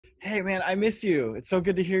Hey, man, I miss you. It's so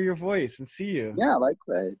good to hear your voice and see you. Yeah,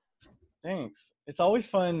 likewise. Thanks. It's always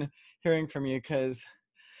fun hearing from you because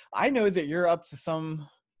I know that you're up to some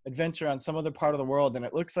adventure on some other part of the world, and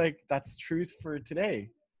it looks like that's truth for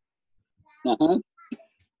today. Uh-huh.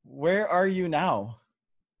 Where are you now?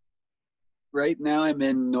 Right now, I'm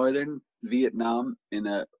in northern Vietnam in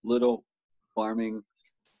a little farming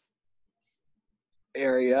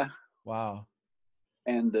area, Wow.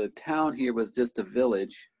 and the town here was just a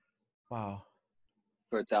village Wow.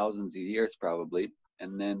 for thousands of years, probably.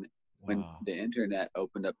 And then when Wow. the internet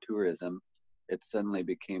opened up tourism, it suddenly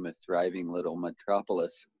became a thriving little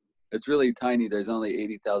metropolis. It's really tiny. There's only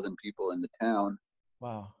 80,000 people in the town.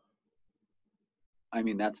 Wow. I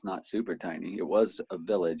mean, that's not super tiny. It was a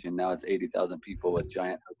village, and now it's 80,000 people with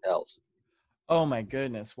giant hotels. Oh my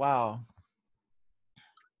goodness. Wow.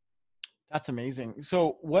 That's amazing.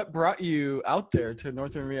 So what brought you out there to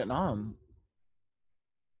Northern Vietnam?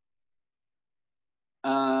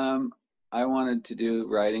 Um, I wanted to do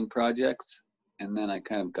writing projects, and then I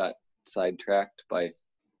kind of got sidetracked by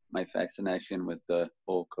my fascination with the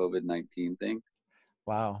whole COVID-19 thing.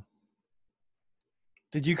 Wow.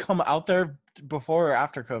 Did you come out there before or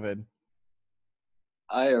after COVID?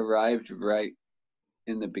 I arrived right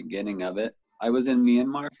in the beginning of it. I was in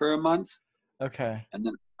Myanmar for a month, Okay. and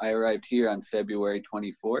then I arrived here on February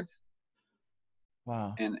 24th,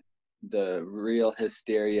 Wow. and the real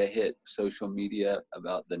hysteria hit social media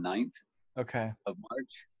about the 9th Okay. of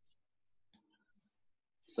March.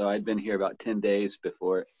 So I'd been here about 10 days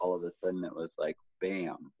before all of a sudden it was like,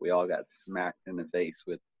 bam, we all got smacked in the face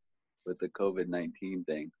with the COVID-19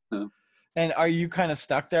 thing. And are you kind of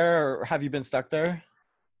stuck there, or have you been stuck there?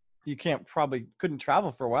 You probably couldn't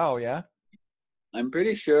travel for a while, yeah? I'm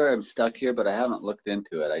pretty sure I'm stuck here, but I haven't looked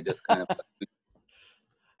into it. I just kind of, I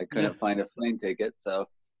Yeah. couldn't find a plane ticket. So,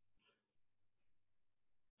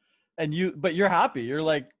 But you're happy. You're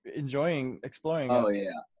like enjoying exploring oh it. yeah,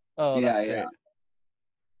 Oh, that's yeah, yeah. great.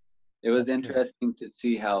 It was That's great. interesting to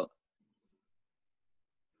see how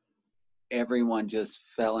everyone just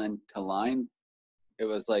fell into line. It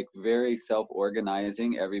was like very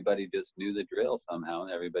self-organizing. Everybody just knew the drill somehow. And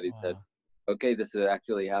everybody said, Wow. okay, this is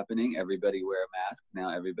actually happening. Everybody wear a mask. Now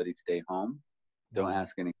everybody stay home. Don't Wow.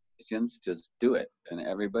 ask any questions. Just do it. And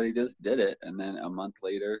everybody just did it. And then a month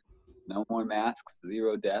later, no more masks,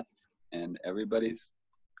 zero deaths. And everybody's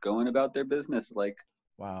going about their business like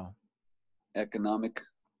Wow. economic.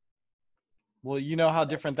 Well, you know how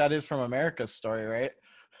different that is from America's story, right?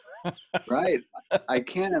 Right. I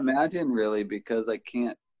can't imagine really because I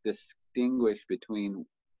can't distinguish between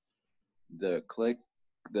the click,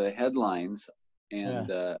 the headlines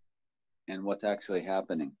Yeah. and what's actually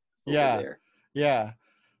happening over Yeah. there. Yeah.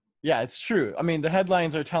 Yeah, it's true. I mean, the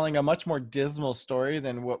headlines are telling a much more dismal story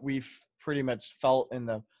than what we've pretty much felt in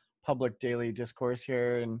the public daily discourse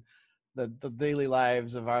here and the daily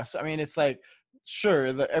lives of us. I mean, it's like,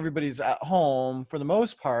 sure, that everybody's at home for the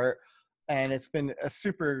most part, and it's been a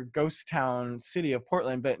super ghost town city of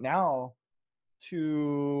Portland, but now, a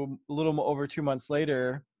little over 2 months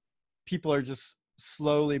later, people are just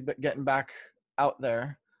slowly getting back out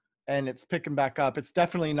there, and it's picking back up. It's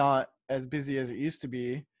definitely not as busy as it used to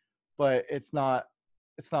be, but it's not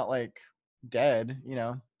like dead.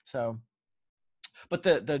 So, but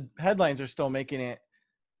the headlines are still making it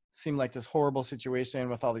seem like this horrible situation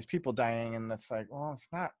with all these people dying, and that's like, well, it's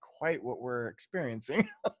not quite what we're experiencing.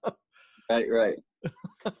 Right, right.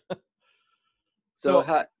 So So,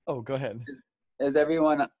 how oh, go ahead. is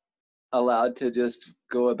everyone allowed to just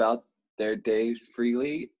go about their days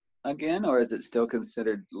freely again, or is it still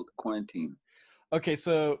considered quarantine? Okay,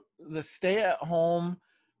 so the stay at home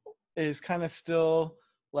is kind of still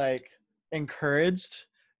like encouraged,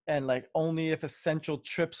 and like only if essential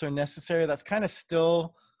trips are necessary. That's kind of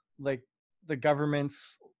still like the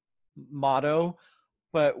government's motto.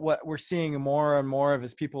 But what we're seeing more and more of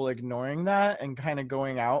is people ignoring that and kind of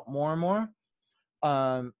going out more and more.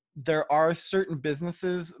 There are certain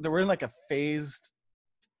businesses that we're in like a phased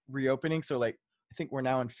reopening. So like I think we're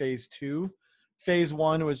now in phase two. Phase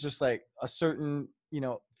one was just like a certain,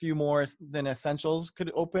 few more than essentials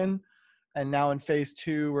could open. And now in phase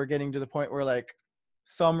two, we're getting to the point where like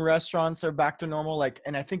some restaurants are back to normal. Like,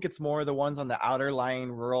 and I think it's more the ones on the outer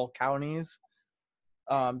lying rural counties.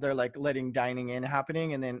 They're like letting dining in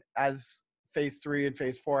happening. And then as phase three and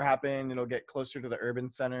phase four happen, it'll get closer to the urban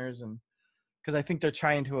centers. And because I think they're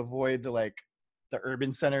trying to avoid the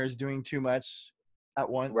urban centers doing too much at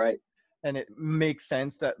once. Right. And it makes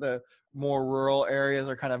sense that the more rural areas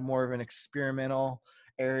are kind of more of an experimental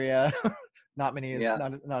area. Yeah.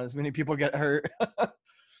 Not as many people get hurt.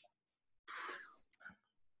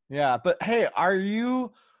 Yeah, but hey, are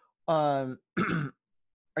you um,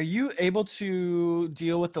 are you able to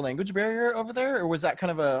deal with the language barrier over there, or was that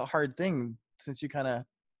kind of a hard thing since you kind of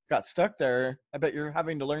got stuck there? I bet you're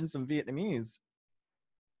having to learn some Vietnamese.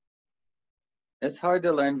 It's hard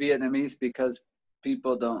to learn Vietnamese because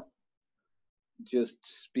people don't just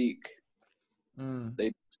speak. Mm.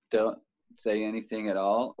 They don't say anything at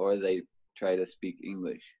all, or they try to speak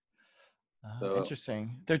English. Oh, So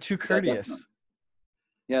interesting. They're too yeah, definitely. courteous.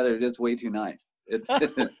 Yeah, they're just way too nice. It's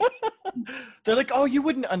They're like, oh, you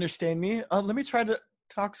wouldn't understand me. Let me try to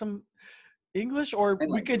talk some English, or sign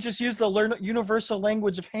we could language. just use the learn universal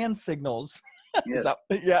language of hand signals. Is Yes, that,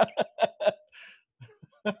 yeah.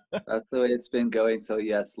 that's the way it's been going. So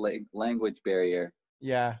yes, language barrier.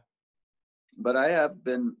 Yeah. But I have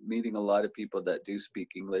been meeting a lot of people that do speak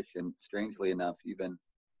English, and strangely enough, even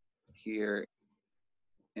here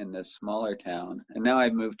in this smaller town, and now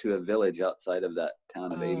I've moved to a village outside of that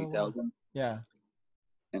town of Oh, wow. 80,000, Yeah.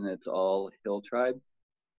 and it's all hill tribe,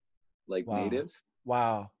 like Wow. natives.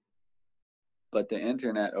 Wow. But the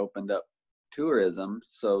internet opened up tourism,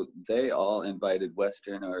 so they all invited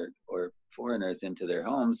Western or foreigners into their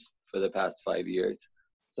homes for the past 5 years.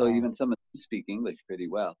 So Wow. even some of them speak English pretty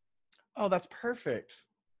well. Oh, that's perfect.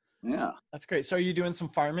 Yeah. That's great. So are you doing some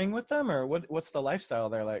farming with them, or what's the lifestyle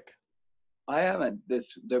there like? I haven't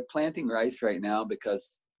this they're planting rice right now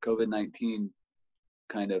because COVID-19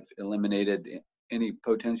 kind of eliminated any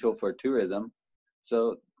potential for tourism.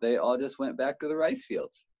 So they all just went back to the rice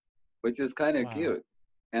fields, which is kind of Wow. cute.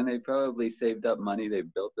 And they probably saved up money. They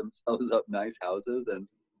built themselves up nice houses, and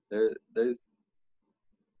there's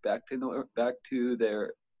back to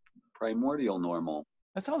their primordial normal.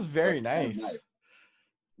 That sounds So very it's kind of nice. nice.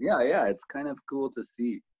 Yeah, yeah, it's kind of cool to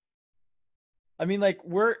see. I mean, like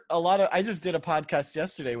I just did a podcast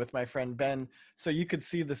yesterday with my friend Ben. So you could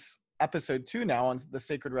see this episode 2 now on the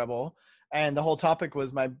Sacred Rebel. And the whole topic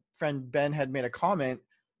was my friend Ben had made a comment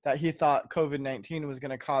that he thought COVID-19 was going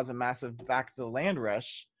to cause a massive back to the land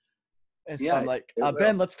rush. And so I'm Yeah, like, it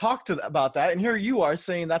Ben, will. let's talk about that. And here you are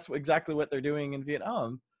saying that's exactly what they're doing in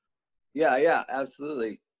Vietnam. Yeah, yeah,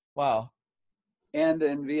 absolutely. Wow. And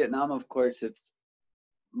in Vietnam, of course, it's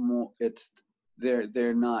more.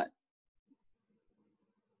 They're not.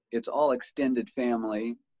 It's all extended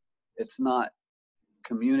family. It's not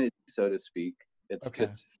community, so to speak. It's Okay.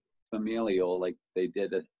 just familial, like they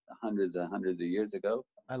did it hundreds and hundreds of years ago.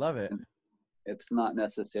 I love it. And it's not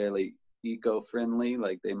necessarily eco-friendly.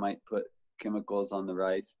 Like they might put chemicals on the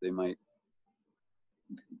rice. They might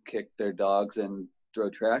kick their dogs and throw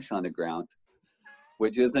trash on the ground,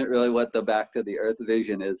 which isn't really what the back to the earth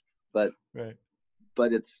vision is, but Right.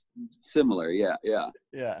 it's similar. Yeah, yeah.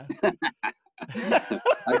 Yeah.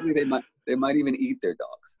 Actually, they might even eat their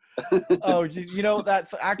dogs. Oh, geez.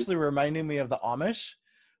 That's actually reminding me of the Amish,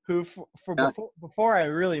 who for Yeah, before I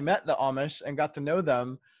really met the Amish and got to know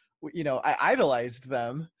them, I idolized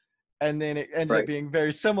them, and then it ended up right, being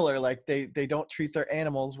very similar. Like they don't treat their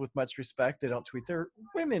animals with much respect. They don't treat their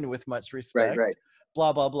women with much right, respect. right.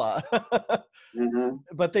 Blah blah blah. Uh-huh.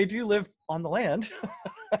 But they do live on the land.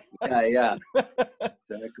 Yeah, yeah,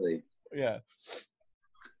 exactly. Yeah.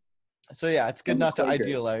 So yeah, it's good And the not to Quakers.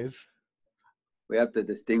 idealize. We have to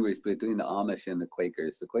distinguish between the Amish and the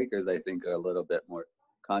Quakers. The Quakers, I think, are a little bit more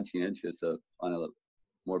conscientious on a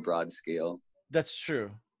more broad scale. That's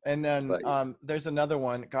true. And then But there's another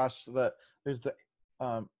one. Gosh, there's the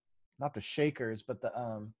um, not the Shakers, but the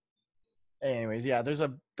anyways, yeah. There's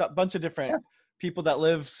a bunch of different yeah, people that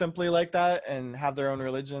live simply like that and have their own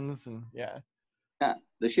religions, and yeah, yeah,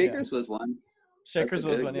 the yeah. Shakers was one. That's a Shakers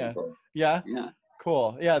good was one, yeah, example. yeah. Yeah,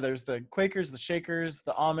 Cool. Yeah, there's the Quakers, the Shakers,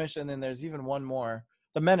 the Amish, and then there's even one more,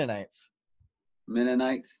 the Mennonites.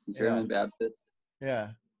 Mennonites, Yeah, German Baptists.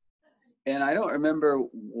 yeah. And I don't remember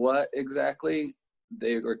what exactly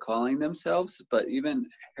they were calling themselves, but even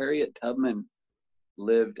Harriet Tubman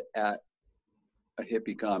lived at a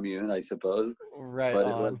hippie commune, I suppose, Right but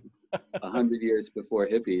it was on. 100 years before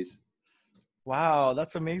hippies. Wow,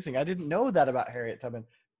 that's amazing. I didn't know that about Harriet Tubman.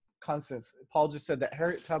 Constance, Paul just said that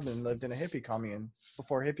Harriet Tubman lived in a hippie commune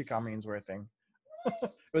before hippie communes were a thing.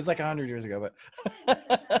 It was like 100 years ago, but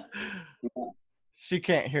Yeah. she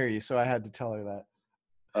can't hear you, so I had to tell her that.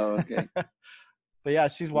 Oh, okay. But yeah,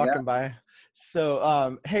 she's Yeah, walking by.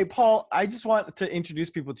 So, hey, Paul, I just want to introduce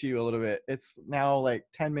people to you a little bit. It's now like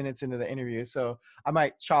 10 minutes into the interview, so I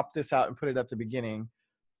might chop this out and put it at the beginning.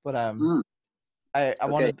 But mm, I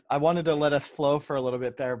okay, wanted to let us flow for a little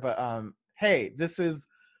bit there. But hey, this is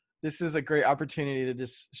a great opportunity to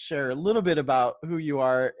just share a little bit about who you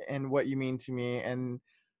are and what you mean to me, and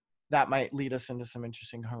that might lead us into some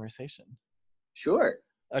interesting conversation. sure.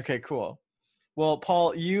 Okay, cool. Well,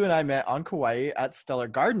 Paul, you and I met on Kauai at Stellar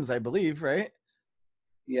Gardens, I believe, right?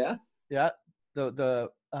 Yeah. Yeah. The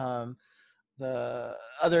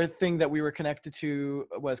other thing that we were connected to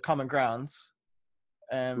was Common Grounds,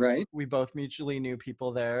 and Right. we both mutually knew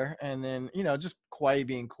people there. And then, you know, just Kauai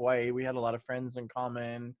being Kauai, we had a lot of friends in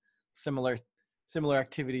common, similar similar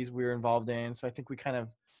activities we were involved in. So I think we kind of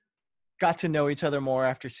got to know each other more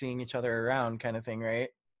after seeing each other around, kind of thing, right?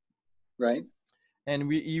 Right.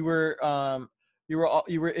 And you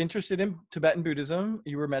were interested in Tibetan Buddhism.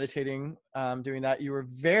 You were meditating, doing that. You were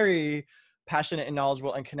very passionate and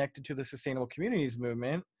knowledgeable and connected to the sustainable communities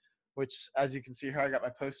movement, which, as you can see here, I got my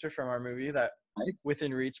poster from our movie, that Nice.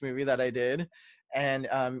 Within Reach movie that I did. And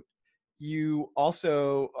you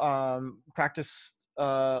also practice, you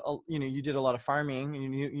know, you did a lot of farming,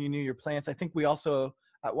 and you knew your plants. I think we also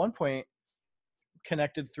at one point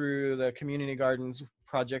connected through the community gardens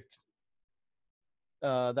project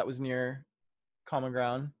that was near Common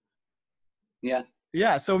Ground. Yeah.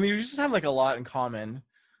 Yeah, so I mean, we just have like a lot in common,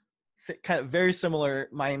 kind of very similar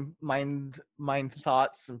mind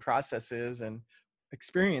thoughts and processes and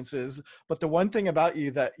experiences. But the one thing about you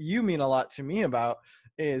that you mean a lot to me about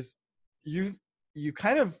is you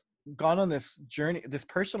kind of gone on this journey, this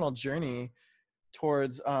personal journey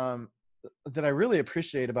towards that I really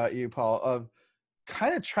appreciate about you, Paul, of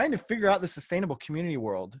kind of trying to figure out the sustainable community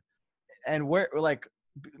world, and where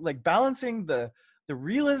like balancing the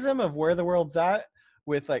realism of where the world's at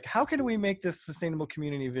with like how can we make this sustainable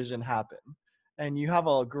community vision happen. And you have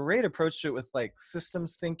a great approach to it with like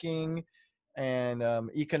systems thinking and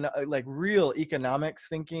like real economics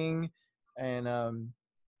thinking, and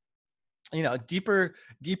you know, deeper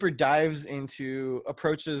dives into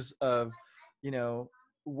approaches of, you know,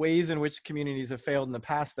 ways in which communities have failed in the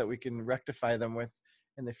past that we can rectify them with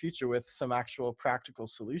in the future with some actual practical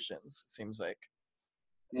solutions, it seems like.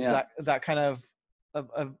 Is Yeah. that kind of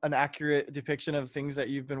an accurate depiction of things that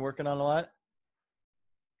you've been working on a lot?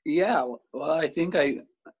 Yeah. Well, I think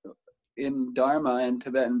in Dharma and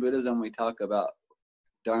Tibetan Buddhism, we talk about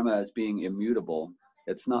Dharma as being immutable.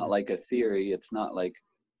 It's not like a theory, it's not like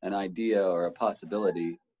an idea or a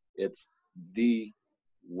possibility. It's the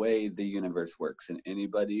way the universe works. And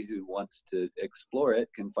anybody who wants to explore it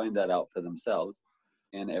can find that out for themselves.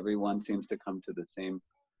 And everyone seems to come to the same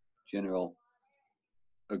general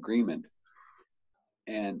agreement.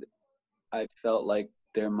 And I felt like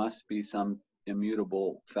there must be some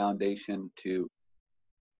immutable foundation to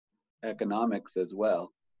economics as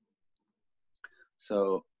well.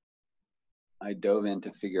 So I dove in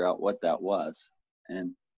to figure out what that was,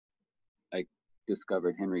 and I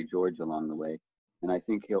discovered Henry George along the way. And I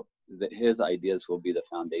think his ideas will be the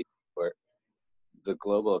foundation for the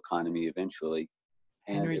global economy eventually.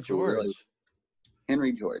 And Henry if we're really George.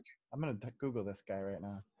 Henry George, I'm gonna Google this guy right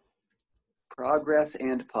now. Progress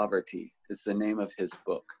and Poverty is the name of his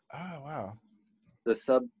book. Oh wow, The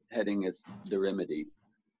subheading is The Remedy.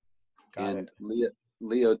 got And it.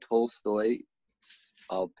 Leo Tolstoy,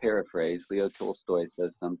 I'll paraphrase, Leo Tolstoy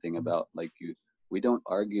says something about like we don't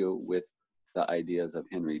argue with the ideas of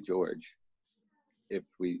Henry George. If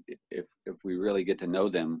we really get to know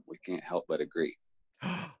them, we can't help but agree.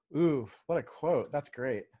 Ooh, what a quote. That's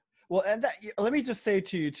great. Well, and that, let me just say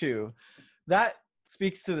to you too, that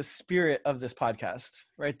speaks to the spirit of this podcast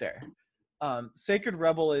right there. Sacred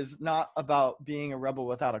Rebel is not about being a rebel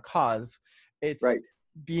without a cause. It's Right.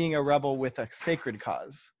 being a rebel with a sacred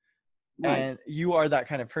cause. Nice. And you are that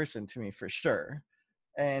kind of person to me for sure.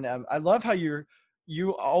 And I love how you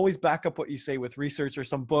always back up what you say with research or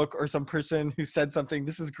some book or some person who said something.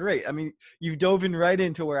 This is great. I mean, you've dove in right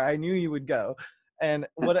into where I knew you would go. And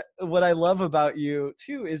what I love about you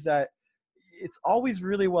too is that it's always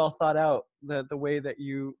really well thought out, the way that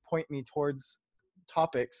you point me towards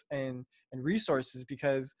topics and resources.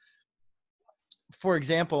 Because, for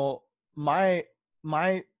example, my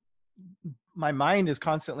my mind is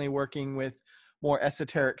constantly working with more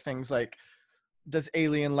esoteric things like, does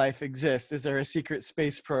alien life exist? Is there a secret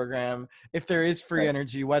space program? If there is free Right.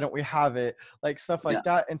 energy, why don't we have it? Like stuff like Yeah.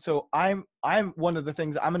 that. And so I'm one of the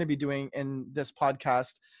things I'm going to be doing in this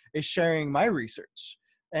podcast is sharing my research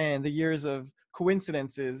and the years of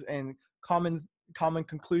coincidences and common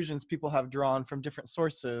conclusions people have drawn from different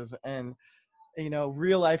sources, and, you know,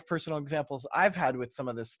 real life personal examples I've had with some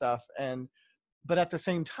of this stuff. And but at the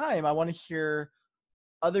same time, I want to hear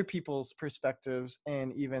other people's perspectives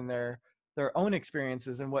and even their own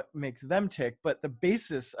experiences and what makes them tick. But the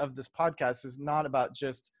basis of this podcast is not about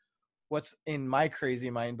just what's in my crazy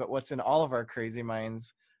mind, but what's in all of our crazy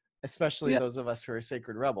minds, especially Yeah. those of us who are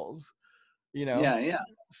sacred rebels, you know? Yeah. Yeah.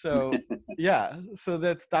 So yeah, so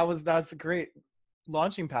that's a great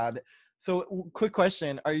launching pad. So quick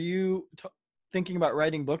question. Are you thinking about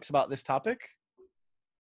writing books about this topic?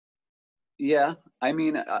 Yeah, I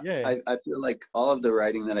mean, Yay. I feel like all of the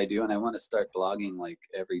writing that I do, and I want to start blogging like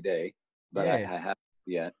every day, but I Yay. haven't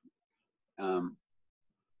yet. Um,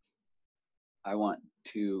 I want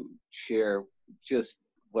to share just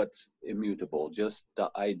what's immutable, just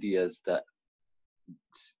the ideas that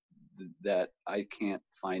I can't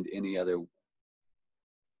find any other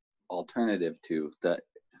alternative to, that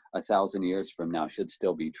 1,000 years from now should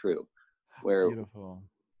still be true, where Beautiful.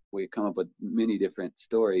 we come up with many different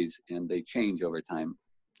stories and they change over time.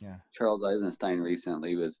 Yeah. Charles Eisenstein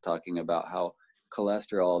recently was talking about how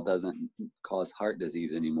cholesterol doesn't cause heart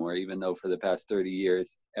disease anymore, even though for the past 30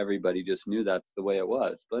 years, everybody just knew that's the way it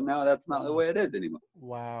was. But now that's not the Wow. way it is anymore. So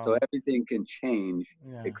Wow. everything can change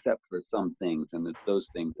Yeah. except for some things. And it's those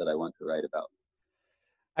things that I want to write about.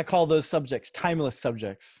 I call those subjects timeless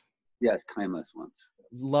subjects. Yes, timeless ones.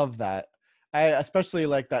 Love that. I especially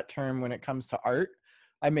like that term when it comes to art.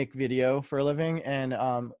 I make video for a living, and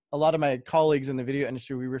a lot of my colleagues in the video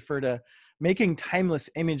industry, we refer to making timeless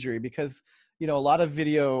imagery because, you know, a lot of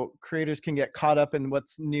video creators can get caught up in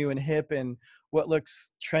what's new and hip and what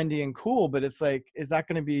looks trendy and cool, but it's like, is that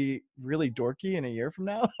going to be really dorky in a year from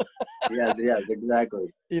now? Yes, yes,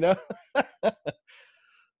 exactly. You know?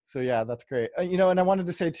 So yeah, that's great. You know, and I wanted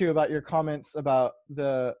to say too about your comments about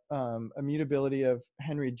the immutability of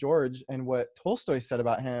Henry George and what Tolstoy said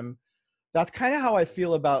about him. That's kind of how I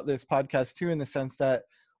feel about this podcast too, in the sense that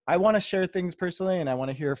I want to share things personally, and I want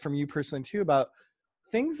to hear from you personally too about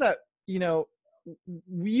things that, you know,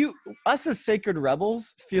 we, us as sacred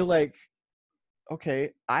rebels, feel like,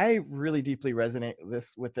 okay, I really deeply resonate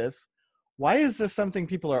with this. Why is this something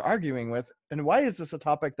people are arguing with? And why is this a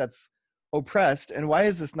topic that's oppressed? And why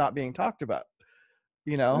is this not being talked about?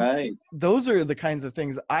 You know, Right. those are the kinds of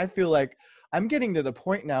things I feel like I'm getting to the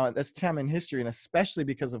point now at this time in history, and especially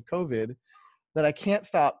because of COVID, that I can't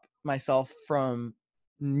stop myself from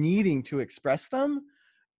needing to express them.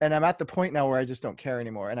 And I'm at the point now where I just don't care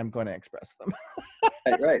anymore and I'm going to express them,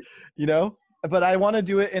 Right, right. you know, but I want to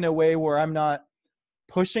do it in a way where I'm not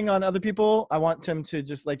pushing on other people. I want them to,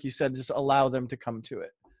 just like you said, just allow them to come to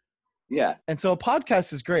it. Yeah, And so a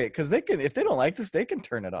podcast is great because they can, if they don't like this, they can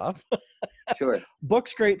turn it off. sure.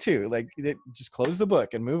 Book's great too. Like, they just close the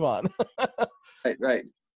book and move on. Right, right.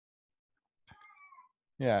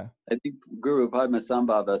 Yeah. I think Guru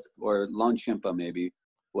Padmasambhava or Longchenpa maybe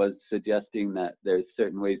was suggesting that there's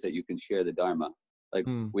certain ways that you can share the Dharma. Like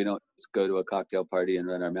Mm. we don't just go to a cocktail party and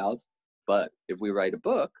run our mouths, but if we write a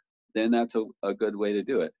book, then that's a good way to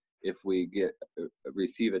do it. If we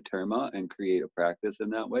receive a terma and create a practice in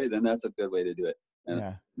that way, then that's a good way to do it. And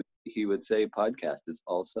Yeah. he would say podcast is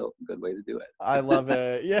also a good way to do it. I love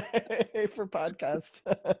it. Yay for podcast.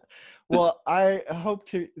 Well, I hope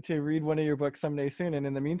to read one of your books someday soon. And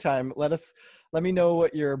in the meantime, let me know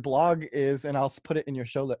what your blog is, and I'll put it in your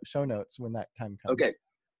show notes when that time comes. Okay.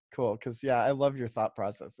 Cool. Because yeah, I love your thought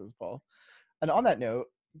processes, Paul. And on that note,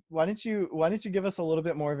 why don't you give us a little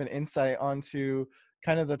bit more of an insight onto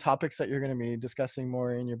kind of the topics that you're going to be discussing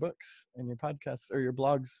more in your books and your podcasts or your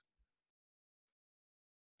blogs?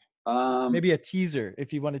 Maybe a teaser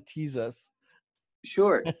if you want to tease us.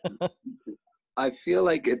 Sure. I feel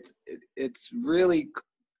like it's really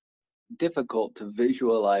difficult to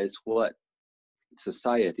visualize what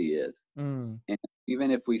society is. Mm, And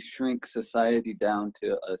even if we shrink society down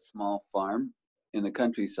to a small farm in the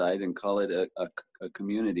countryside and call it a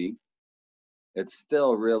community, it's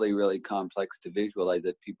still really, really complex to visualize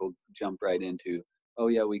that people jump right into, oh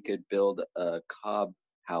yeah, we could build a cob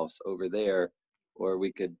house over there, or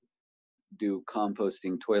we could do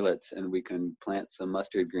composting toilets and we can plant some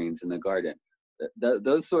mustard greens in the garden.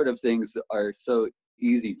 Those sort of things are so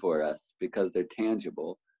easy for us because they're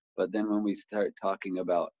tangible. But then when we start talking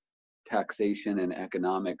about taxation and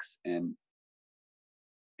economics and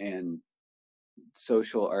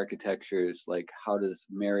social architectures, like how does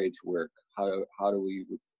marriage work? How do we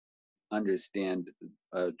understand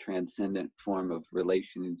a transcendent form of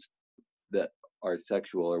relations that are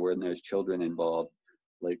sexual, or when there's children involved,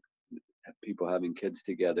 like people having kids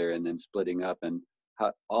together and then splitting up, and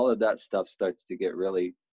how all of that stuff starts to get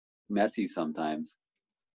really messy sometimes.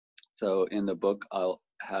 So in the book, I'll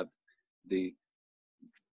have the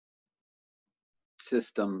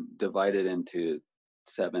system divided into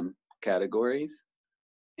 7 categories,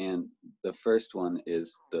 and the first one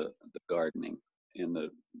is the gardening and the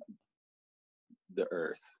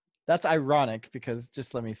earth. that's ironic because,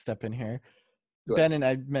 just let me step in here. Sure. Ben and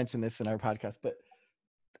I mentioned this in our podcast, but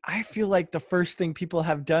I feel like the first thing people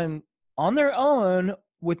have done on their own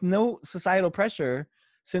with no societal pressure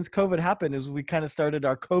since COVID happened is we kind of started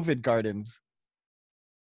our COVID gardens.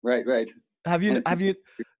 Right. Have you, And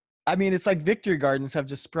I mean, it's like victory gardens have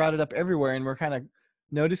just sprouted up everywhere, and we're kind of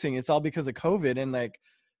noticing it's all because of COVID. And like,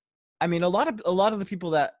 I mean, a lot of the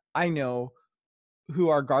people that I know who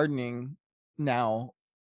are gardening now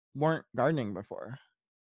weren't gardening before.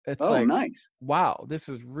 It's oh, like, nice. wow, this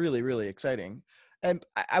is really, really exciting. And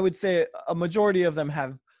I would say a majority of them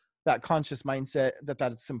have that conscious mindset that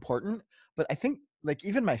that's important. But I think like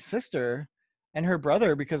even my sister and her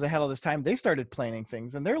brother, because they had all this time, they started planting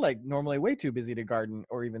things, and they're like normally way too busy to garden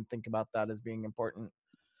or even think about that as being important.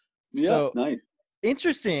 Yeah, So nice.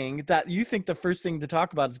 interesting that you think the first thing to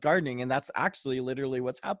talk about is gardening, and that's actually literally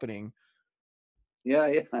what's happening.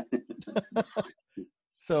 Yeah.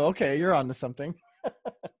 So, okay, you're on to something.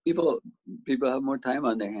 people people have more time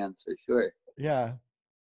on their hands for sure, Yeah.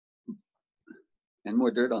 and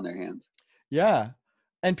more dirt on their hands. Yeah.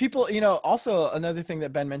 And people, also another thing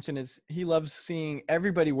that Ben mentioned is he loves seeing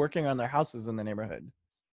everybody working on their houses in the neighborhood.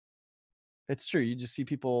 It's true. You just see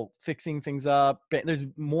people fixing things up. There's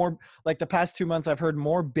more, like the past 2 months, I've heard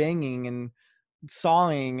more banging and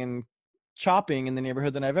sawing and chopping in the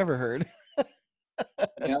neighborhood than I've ever heard.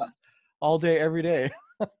 Yeah. All day, every day.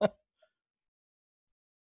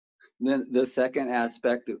 Then the second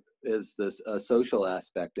aspect is this social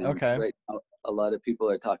aspect, and Okay. right now a lot of people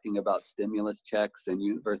are talking about stimulus checks and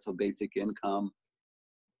universal basic income.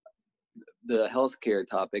 The healthcare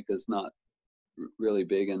topic is not really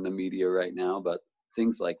big in the media right now, but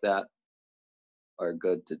things like that are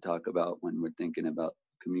good to talk about when we're thinking about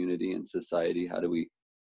community and society. How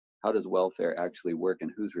does welfare actually work,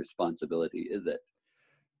 and whose responsibility is it?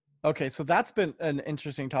 Okay, so that's been an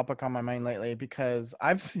interesting topic on my mind lately because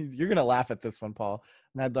I've seen, you're going to laugh at this one, Paul,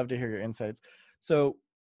 and I'd love to hear your insights. So,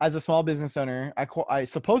 as a small business owner, I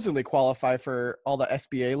supposedly qualify for all the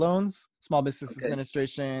SBA loans, Small Business Okay.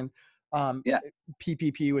 Administration, Yeah.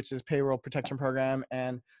 PPP, which is Payroll Protection Program,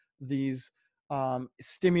 and these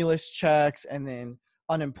stimulus checks, and then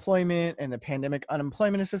unemployment and the pandemic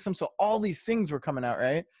unemployment system. So, all these things were coming out,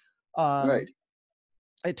 right? Right.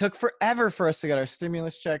 It took forever for us to get our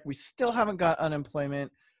stimulus check. We still haven't got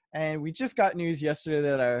unemployment. And we just got news yesterday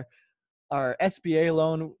that our SBA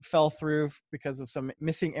loan fell through because of some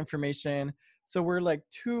missing information. So we're like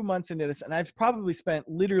 2 months into this, and I've probably spent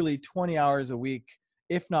literally 20 hours a week,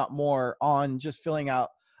 if not more, on just filling out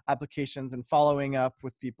applications and following up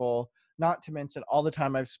with people, not to mention all the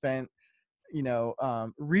time I've spent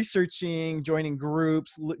researching, joining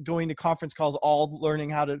groups, going to conference calls, all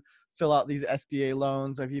learning how to fill out these SBA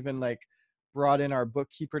loans. I've even like brought in our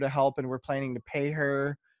bookkeeper to help, and we're planning to pay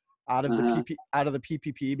her out of Uh-huh. out of the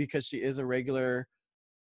PPP because she is a regular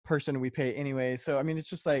person we pay anyway. So I mean, it's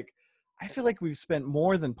just like I feel like we've spent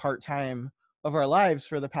more than part time of our lives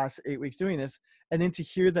for the past 8 weeks doing this, and then to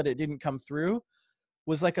hear that it didn't come through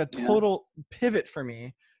was like a Yeah. total pivot for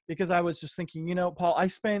me, because I was just thinking, Paul,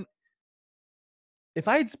 if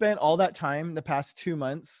I had spent all that time the past 2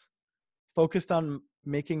 months focused on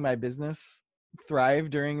making my business thrive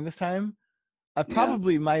during this time, I Yeah.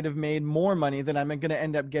 probably might have made more money than I'm going to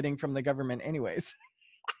end up getting from the government anyways.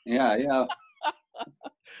 Yeah.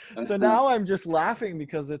 So now I'm just laughing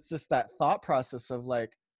because it's just that thought process of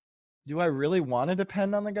like, do I really want to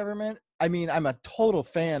depend on the government? I mean, I'm a total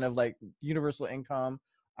fan of like universal income.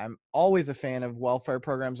 I'm always a fan of welfare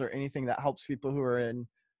programs or anything that helps people who are in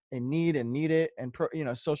need and need it, and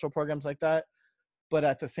social programs like that. But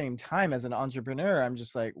at the same time, as an entrepreneur, I'm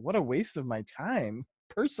just like, what a waste of my time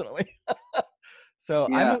personally. So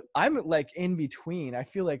Yeah. I'm like in between. I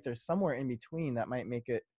feel like there's somewhere in between that might make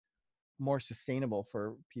it more sustainable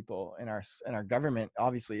for people, and our government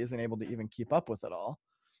obviously isn't able to even keep up with it all,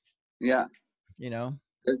 Yeah. you know?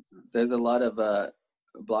 There's a lot of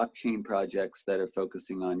blockchain projects that are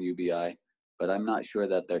focusing on UBI, but I'm not sure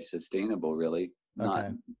that they're sustainable, really. Not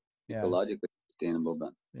Okay. Yeah. ecologically sustainable,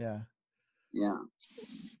 but Yeah. yeah,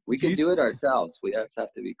 we Do could you do it ourselves. We just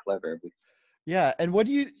have to be clever. Yeah, and what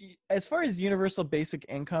do you, as far as universal basic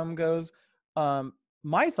income goes,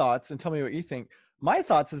 my thoughts, and tell me what you think. My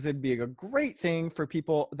thoughts is it'd be a great thing for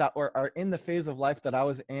people that are in the phase of life that I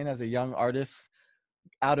was in as a young artist,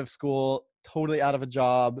 out of school, totally out of a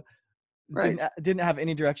job, Right. didn't have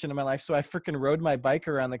any direction in my life. So I freaking rode my bike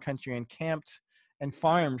around the country and camped and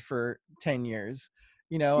farmed for 10 years,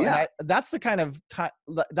 and Yeah. that's the kind of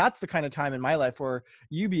time, in my life where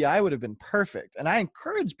UBI would have been perfect. And I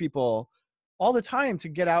encourage people all the time to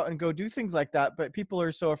get out and go do things like that. But people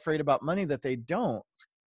are so afraid about money that they don't.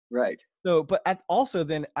 Right. So, but also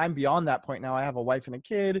then I'm beyond that point now. I have a wife and a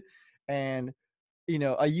kid, and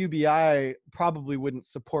a UBI probably wouldn't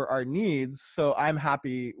support our needs. So I'm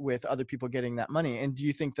happy with other people getting that money. And do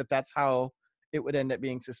you think that that's how it would end up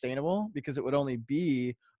being sustainable? Because it would only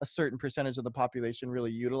be a certain percentage of the population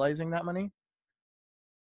really utilizing that money?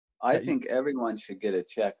 I That you, think everyone should get a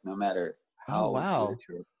check, no matter oh, how wow. rich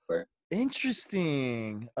or poor.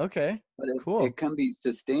 Interesting. Okay, But it cool. can be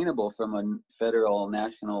sustainable from a federal,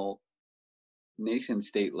 national, nation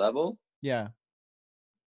state level. Yeah.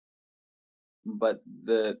 But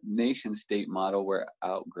the nation state model, we're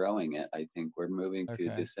outgrowing it. I think we're moving to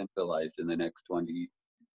Okay. decentralized in the next 20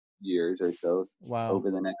 years or so, Wow.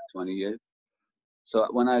 over the next 20 years. So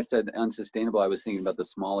when I said unsustainable, I was thinking about the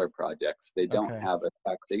smaller projects. They don't Okay. have a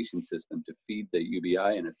taxation system to feed the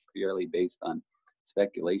UBI, and it's purely based on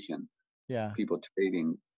speculation, Yeah. people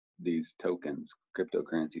trading these tokens,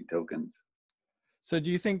 cryptocurrency tokens. So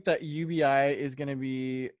do you think that UBI is going to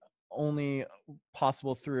be only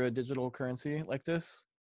possible through a digital currency like this?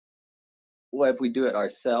 Well, if we do it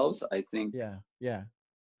ourselves, Yeah. Yeah.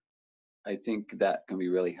 I think that can be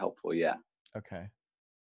really helpful. Yeah. Okay.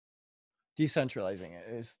 Decentralizing it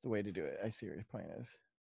is the way to do it. I see what your point is.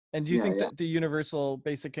 And do you Yeah, think yeah. that the universal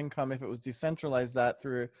basic income, if it was decentralized that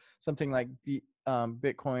through something like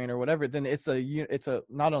Bitcoin or whatever, then it's a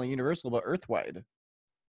not only universal but earthwide?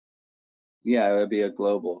 Yeah, it would be a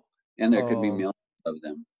global, and there could be Oh, millions of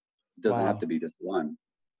them. It doesn't have to wow. be just one.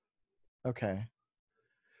 Okay. A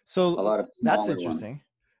So lot of that's smaller ones. interesting.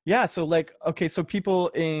 Yeah. So like, okay, so people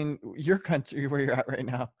in your country where you're at right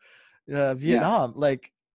now, Yeah, Vietnam,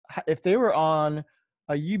 like if they were on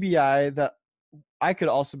a UBI that I could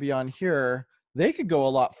also be on here, they could go a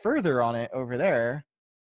lot further on it over there.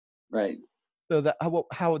 right. So that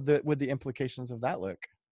how would the implications of that look?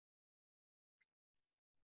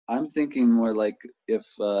 I'm thinking more like if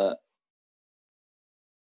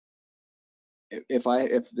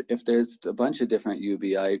if there's a bunch of different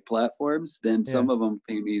UBI platforms, then Yeah. some of them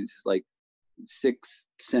pay me like 6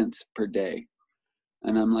 cents per day,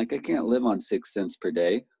 and I'm like, I can't live on 6 cents per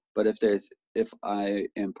day. But if I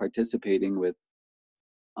am participating with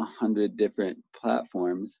 100 different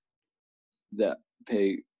platforms that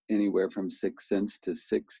pay anywhere from 6 cents to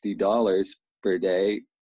 $60 per day,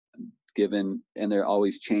 given, and they're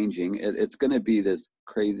always changing, it's going to be this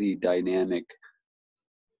crazy dynamic thing.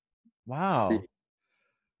 Wow.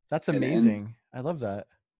 That's And amazing. I love that.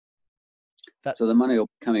 That so the money will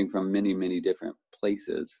be coming from many, many different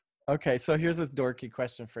places, okay, so here's this dorky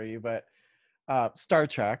question for you, but Star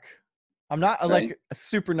Trek. I'm not right? like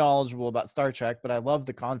super knowledgeable about Star Trek, but I love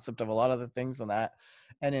the concept of a lot of the things in that.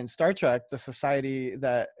 And in Star Trek, the society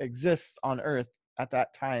that exists on Earth at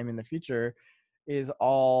that time in the future is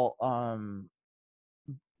all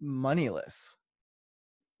moneyless,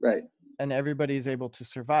 Right. and everybody's able to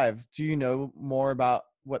survive. Do you know more about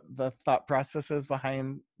what the thought process is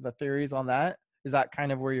behind the theories on that? Is that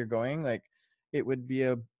kind of where you're going? Like it would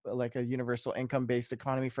be like a universal income based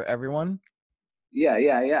economy for everyone? Yeah,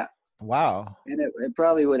 yeah, yeah. Wow. And it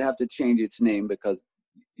probably would have to change its name because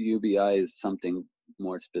UBI is something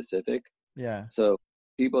more specific. Yeah. So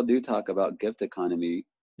people do talk about gift economy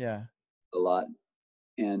Yeah. a lot,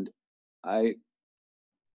 and I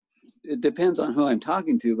it depends on who I'm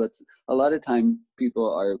talking to, but a lot of time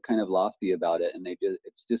people are kind of lofty about it, and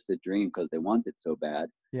it's just a dream because they want it so bad.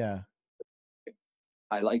 Yeah.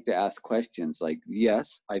 I like to ask questions like,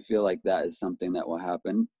 yes, I feel like that is something that will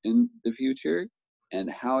happen in the future. And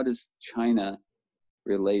how does China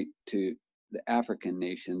relate to the African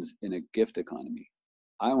nations in a gift economy?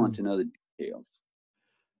 I want Hmm. to know the details.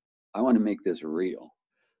 I want to make this real.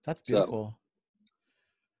 That's So, beautiful.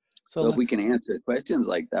 So so if we can let's answer questions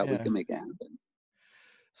like that, we yeah. can make it happen.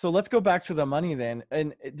 So let's go back to the money then.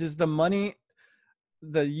 And does the money,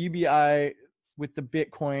 the UBI with the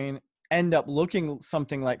Bitcoin end up looking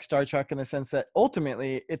something like Star Trek in the sense that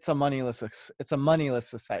ultimately it's a moneyless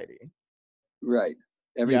society? Right.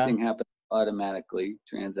 Yeah. Everything happens automatically.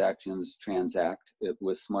 Transactions transact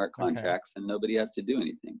with smart Okay. contracts, and nobody has to do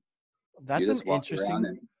anything. You That's an just walk around, interesting.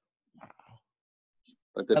 and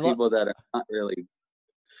but the I love. people that are not really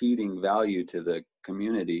feeding value to the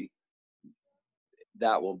community,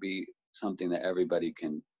 that will be something that everybody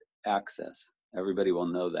can access. Everybody will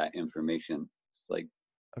know that information. It's like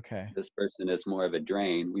Okay. this person is more of a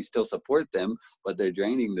drain. We still support them, but they're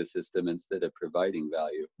draining the system instead of providing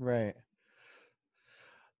value. Right.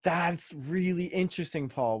 That's really interesting,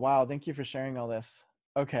 Paul. Wow, thank you for sharing all this.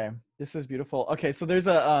 Okay, this is beautiful. Okay, so there's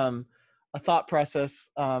a thought process.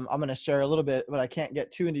 I'm gonna share a little bit, but I can't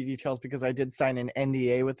get too into details because I did sign an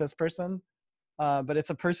NDA with this person. But it's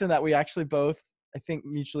a person that we actually both, I think,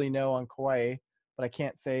 mutually know on Kauai, but I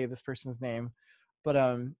can't say this person's name. But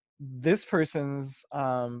this person's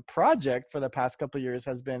project for the past couple of years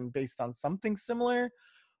has been based on something similar,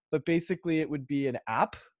 but basically it would be an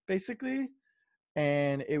app, basically,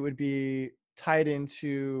 and it would be tied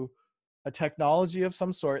into a technology of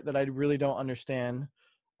some sort that I really don't understand.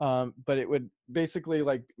 But it would basically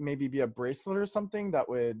like maybe be a bracelet or something that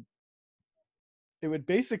would, it would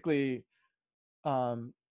basically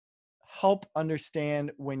um, help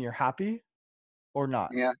understand when you're happy or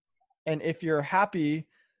not. Yeah. And if you're happy,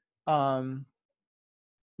 um,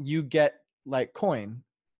 you get like coin.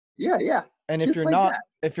 Yeah. Yeah. And Just like that.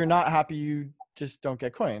 if you're not happy, you just don't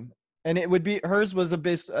get coin. And it would be, hers was a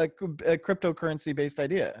cryptocurrency based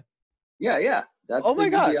idea. Yeah. Yeah. That's Oh the my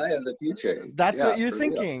God. UBI of the future. That's Yeah, what you're for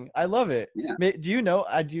real. thinking. I love it. Yeah. Do you know,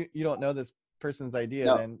 you don't know this person's idea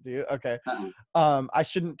No. then, do you? Okay. Uh-uh. I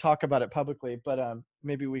shouldn't talk about it publicly, but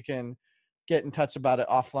maybe we can get in touch about it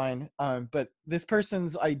offline. But this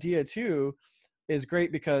person's idea too is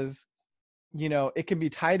great because, you know, it can be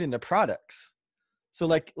tied into products. So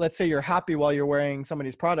like, let's say you're happy while you're wearing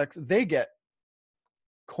somebody's products, they get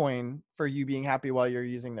coin for you being happy while you're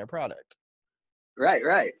using their product. Right.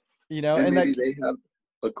 Right. You know, And and maybe like, they have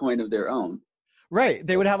a coin of their own. right,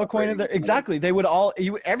 they would have a coin of Operating their, together. exactly. They would all,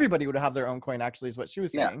 everybody would have their own coin. Actually, is what she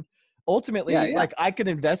was Yeah. saying. Yeah. Ultimately, Yeah. like I could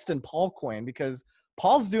invest in Paul coin because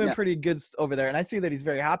Paul's doing Yeah. pretty good over there, and I see that he's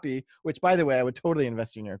very happy. Which, by the way, I would totally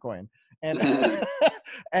invest in your coin. And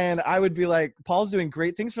and I would be like, Paul's doing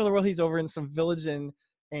great things for the world. He's over in some village in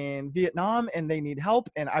Vietnam, and they need help,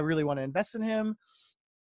 and I really want to invest in him.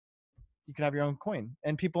 You could have your own coin,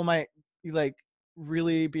 and people might like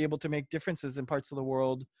really be able to make differences in parts of the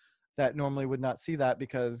world that normally would not see that,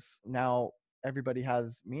 because now everybody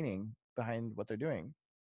has meaning behind what they're doing.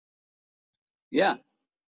 Yeah.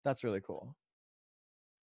 That's really cool.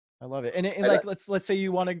 I love it. And I like, like, let's say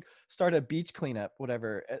you want to start a beach cleanup,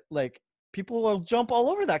 whatever. Like people will jump all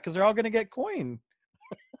over that because they're all going to get coin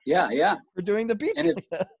yeah. Yeah. for doing the beach And if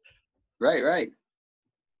cleanup. right. Right.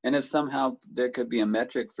 And if somehow there could be a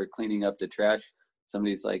metric for cleaning up the trash,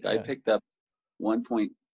 somebody's like, I Yeah, picked up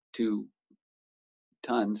 1.2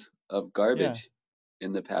 tons of yeah, garbage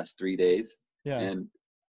in the past 3 days, yeah, and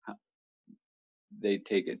they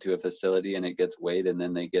take it to a facility and it gets weighed, and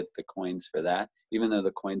then they get the coins for that, even though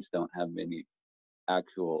the coins don't have any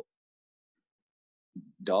actual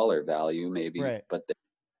dollar value, maybe, right, but the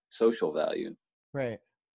social value. right.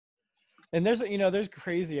 And there's, you know, there's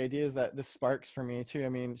crazy ideas that this sparks for me too. I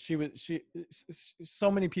mean, so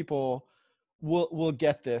many people will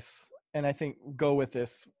get this, and I think go with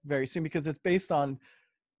this very soon because it's based on,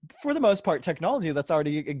 for the most part, technology that's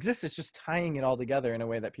already exists. It's just tying it all together in a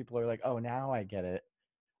way that people are like, oh, now I get it.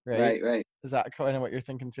 Right? Right, right. Is that kind of what you're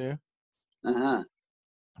thinking too? Uh-huh.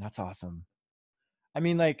 That's awesome. I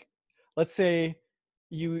mean, like, let's say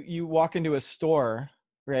you walk into a store,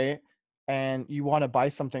 right? And you want to buy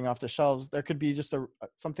something off the shelves. There could be just a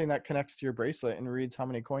something that connects to your bracelet and reads how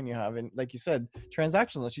many coin you have. And like you said,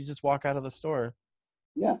 transactionless. You just walk out of the store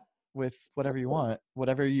Yeah. with whatever you want,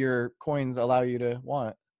 whatever your coins allow you to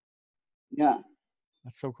want. Yeah.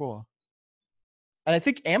 That's so cool. And I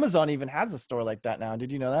think Amazon even has a store like that now.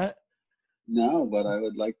 Did you know that? No, but I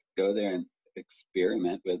would like to go there and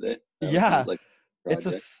experiment with it. That Yeah, sounds like a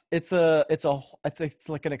it's a project. I think it's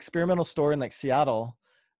like an experimental store in like Seattle,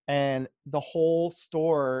 and the whole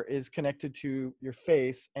store is connected to your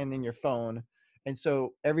face and then your phone. And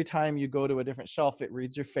so every time you go to a different shelf, it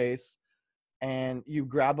reads your face, and you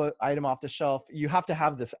grab an item off the shelf. You have to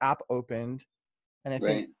have this app opened, and I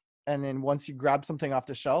think, Right. and then once you grab something off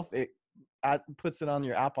the shelf, it puts it on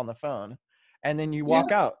your app on the phone, and then you Yeah.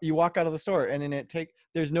 walk out. You walk out of the store, and then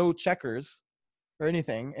there's no checkers or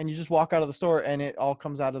anything, and you just walk out of the store, and it all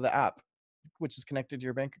comes out of the app, which is connected to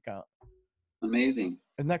your bank account. Amazing.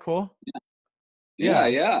 Isn't that cool? Yeah, Yeah.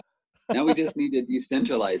 yeah. Now we just need to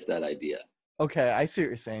decentralize that idea. Okay, I see what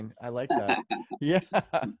you're saying. I like that. Yeah.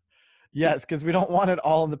 Yes, because we don't want it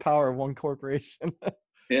all in the power of one corporation.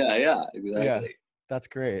 Yeah, yeah, Yeah, exactly. that's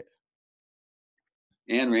great.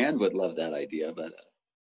 Ayn Rand would love that idea, but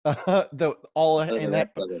The all the in that,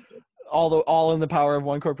 rest of us would. all in the power of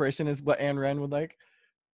one corporation is what Ayn Rand would like.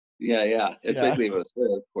 Yeah, yeah. Yeah. Especially if it was for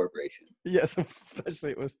a corporation. Yes,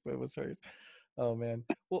 especially it was hers. Oh man.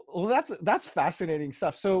 Well, that's fascinating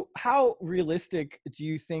stuff. So, how realistic do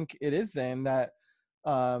you think it is then that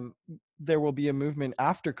um, there will be a movement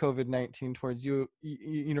after COVID-19 towards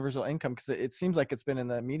universal income? Because it seems like it's been in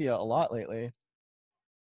the media a lot lately.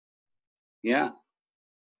 Yeah.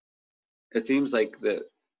 It seems like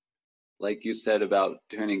like you said about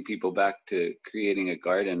turning people back to creating a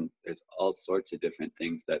garden, there's all sorts of different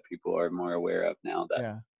things that people are more aware of now that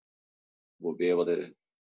Yeah, we'll be able to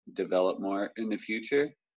develop more in the future.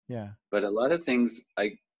 Yeah. But a lot of things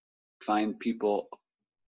I find people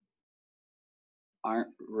aren't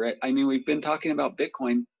I mean, we've been talking about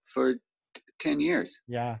Bitcoin for 10 years,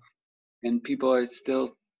 Yeah. and people are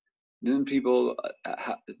still, then people,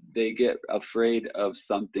 they get afraid of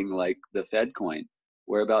something like the Fed coin.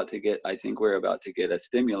 I think we're about to get a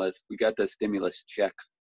stimulus. We got the stimulus check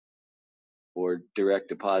or direct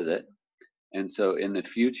deposit. And so in the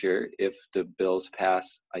future, if the bills pass,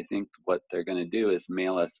 I think what they're going to do is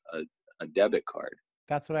mail us a debit card.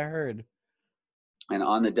 That's what I heard. And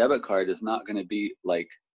on the debit card is not going to be like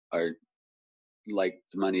our like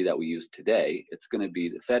the money that we use today. It's going to be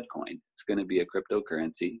the Fed coin. It's going to be a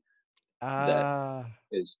cryptocurrency that Ah,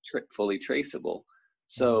 is fully traceable.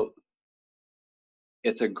 yeah. So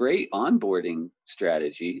it's a great onboarding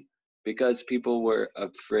strategy because people were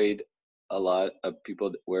afraid. A lot of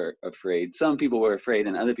people were afraid. Some people were afraid,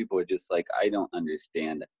 and other people were just like, I don't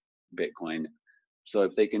understand Bitcoin. So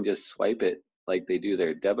if they can just swipe it like they do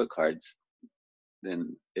their debit cards,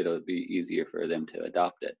 then it'll be easier for them to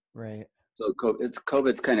adopt it. Right. So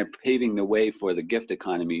COVID's kind of paving the way for the gift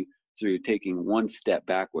economy through taking one step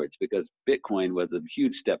backwards, because Bitcoin was a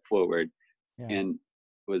huge step forward Yeah. and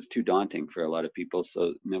was too daunting for a lot of people,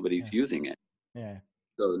 so nobody's Yeah. using it. Yeah.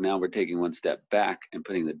 So now we're taking one step back and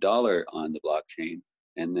putting the dollar on the blockchain,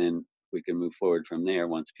 and then we can move forward from there.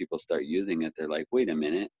 Once people start using it, they're like, wait a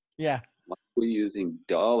minute, Yeah. why are we using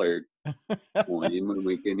dollar coin when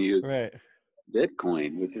we can use Right.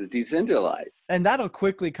 Bitcoin, which is decentralized? And that'll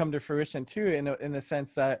quickly come to fruition too, in the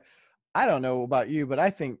sense that I don't know about you, but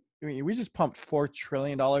I mean, we just pumped $4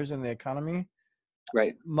 trillion in the economy.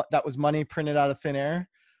 Right. That was money printed out of thin air,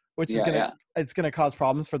 which is Yeah, gonna yeah. it's gonna cause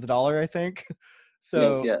problems for the dollar, I think. Yes,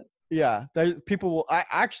 So yes. yeah, there's people will.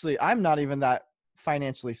 I'm not even that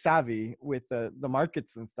financially savvy with the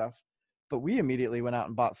markets and stuff, but we immediately went out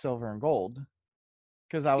and bought silver and gold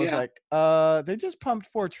because I was Yeah, like, they just pumped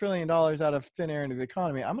 $4 trillion out of thin air into the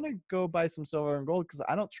economy. I'm gonna go buy some silver and gold because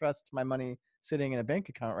I don't trust my money sitting in a bank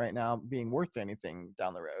account right now being worth anything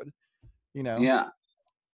down the road, you know. yeah,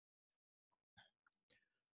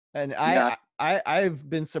 And yeah, I've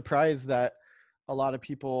been surprised that a lot of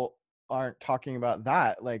people aren't talking about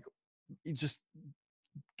that, like just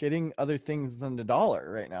getting other things than the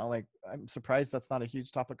dollar right now. Like I'm surprised that's not a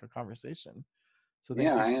huge topic of conversation. So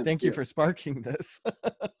yeah, I am thank you too. for sparking this.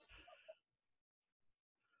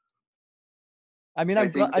 I mean, I I'm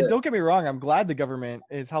glad. think that, Don't get me wrong. I'm glad the government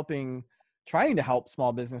is trying to help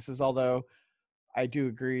small businesses. Although I do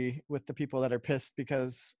agree with the people that are pissed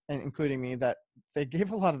because, and including me, that they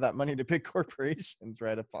gave a lot of that money to big corporations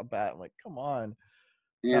right off the bat. I'm like, come on,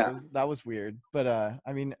 yeah, that was weird. But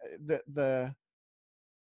I mean, the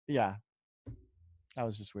yeah, that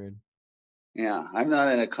was just weird. yeah. I'm not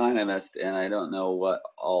an economist, and I don't know what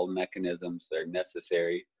all mechanisms are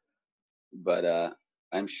necessary, but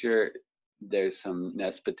I'm sure there's some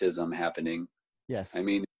nepotism happening. I Yes,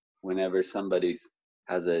 mean, whenever somebody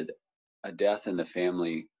has a death in the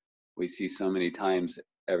family, we see so many times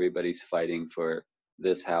everybody's fighting for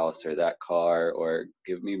this house or that car, or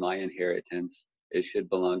give me my inheritance. It should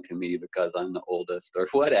belong to me because I'm the oldest, or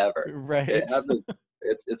whatever. It right. happens.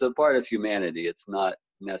 It's a part of humanity. It's not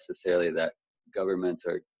necessarily that governments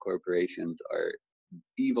or corporations are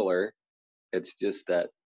eviler. It's just that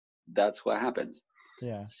that's what happens.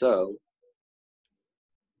 Yeah, So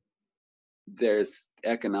there's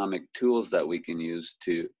economic tools that we can use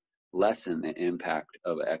to lessen the impact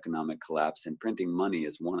of economic collapse, and printing money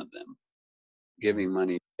is one of them. yeah. Giving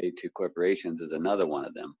money to corporations is another one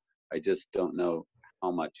of them. I just don't know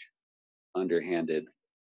how much underhanded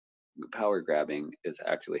power grabbing is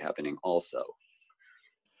actually happening also.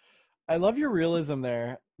 I love your realism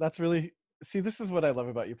there. That's really see. This is what I love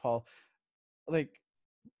about you, Paul. Like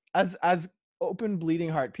as open bleeding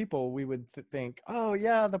heart people, we would think, oh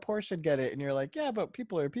yeah, the poor should get it, and you're like, yeah, but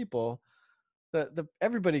people are people. The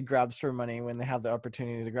everybody grabs for money when they have the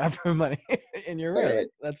opportunity to grab for money, and you're right. Right.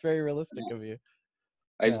 That's very realistic of you.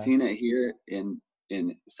 I've Yeah, seen it here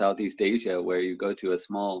in Southeast Asia, where you go to a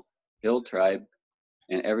small hill tribe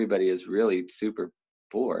and everybody is really super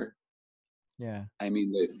poor. yeah, I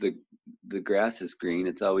mean, the grass is green.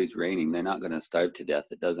 It's always raining. They're not going to starve to death.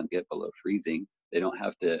 It doesn't get below freezing. They don't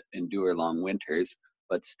have to endure long winters,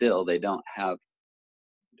 but still, they don't have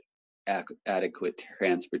adequate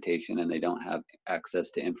transportation, and they don't have access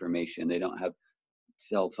to information. They don't have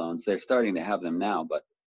cell phones. They're starting to have them now, but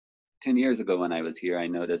 10 years ago when I was here, I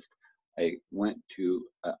noticed I went to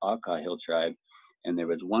Aka Hill tribe, and there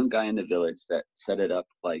was one guy in the village that set it up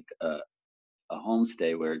like a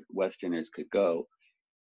homestay where Westerners could go,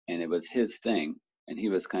 and it was his thing. And he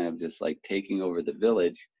was kind of just like taking over the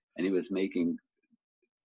village, and he was making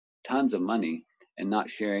tons of money and not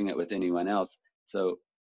sharing it with anyone else. So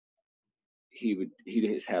he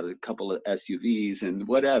just had a couple of SUVs and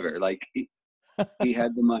whatever. Like he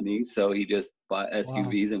had the money, so he just bought Wow.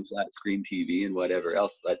 SUVs and flat screen TV and whatever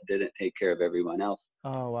else, but didn't take care of everyone else.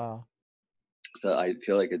 Oh, wow. So I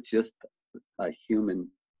feel like it's just a human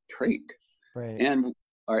trait. Right. And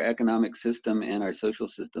our economic system and our social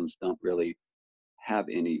systems don't really have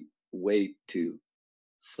any way to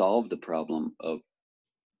solve the problem of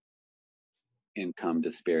income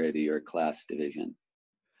disparity or class division.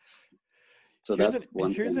 So that's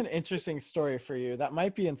one Here's thing. an interesting story for you that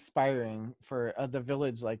might be inspiring for the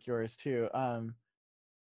village like yours too.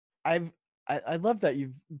 I've I love that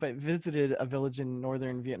you've visited a village in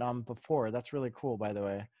northern Vietnam before. That's really cool, by the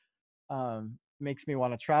way. Makes me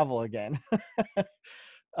want to travel again.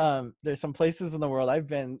 There's some places in the world I've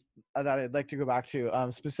been that I'd like to go back to,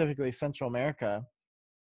 specifically Central America.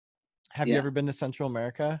 Have you Yeah, ever been to Central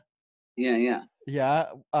America? yeah. Yeah,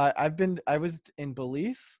 I was in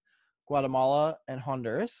Belize, Guatemala, and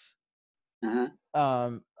Honduras. Uh-huh.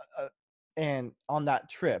 Um, uh, and on that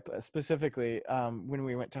trip, specifically, when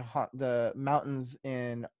we went to the mountains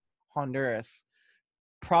in Honduras,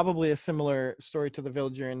 probably a similar story to the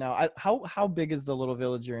village you're in now. How big is the little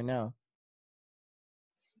village you're in now,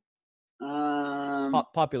 Um,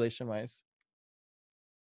 population wise?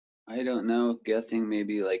 I don't know. Guessing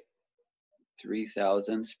maybe like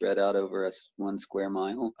 3,000 spread out over one square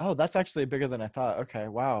mile. Oh, that's actually bigger than I thought. Okay,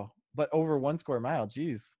 wow. But over 1 square mile,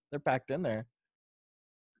 geez, they're packed in there.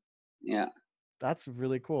 Yeah, That's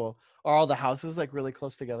really cool. Are all the houses like really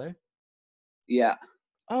close together? yeah.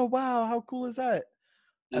 Oh, wow, how cool is that?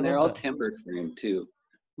 I And they're love all that. timber frame too.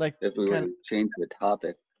 Like, If we were kind to change the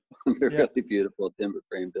topic, they're yeah. really beautiful timber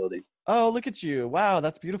frame buildings. Oh, look at you. Wow,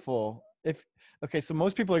 that's beautiful. If Okay, so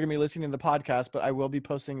most people are gonna be listening to the podcast, but I will be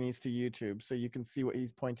posting these to YouTube so you can see what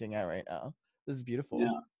he's pointing at right now. This is beautiful.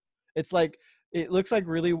 Yeah, It's like it looks like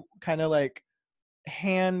really kind of like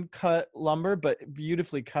hand cut lumber, but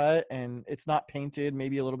beautifully cut, and it's not painted,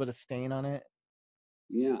 maybe a little bit of stain on it.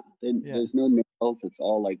 yeah. Then Yeah. there's no nails. It's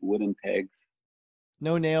all like wooden pegs.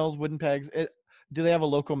 No nails, wooden pegs. Do they have a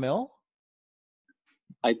local mill?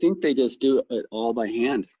 I think they just do it all by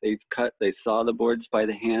hand. They saw the boards by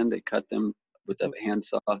the hand. They cut them with With a the hand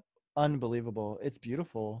saw. Unbelievable. It's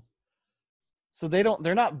beautiful. So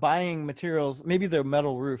they're not buying materials, maybe the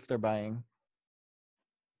metal roof they're buying.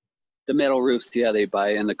 The metal roofs, yeah, they buy,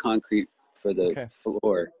 and the concrete for the Okay.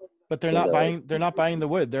 floor But for the they're not buying the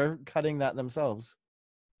wood. They're cutting that themselves.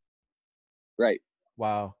 right.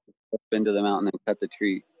 Wow. Up into the mountain and cut the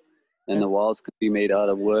tree. And And the walls could be made out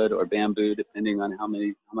of wood or bamboo, depending on how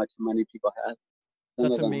much money people have. Some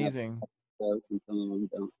that's of them have amazing. those, and some of them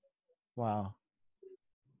don't. Wow.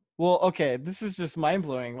 Well, okay, this is just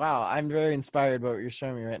mind-blowing. Wow, I'm very inspired by what you're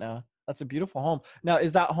showing me right now. That's a beautiful home. Now,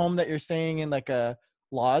 is that home that you're staying in like a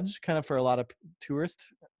lodge kind of for a lot of tourist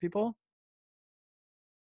people?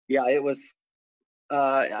 Yeah, it was.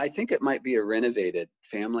 I think it might be a renovated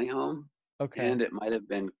family home, Okay. and it might have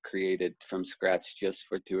been created from scratch just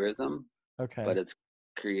for tourism, Okay. but it's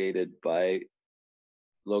created by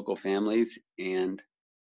local families and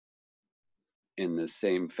in the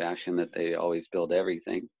same fashion that they always build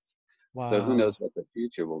everything. So who knows Wow. what the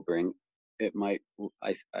future will bring? It might.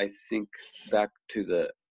 I think back to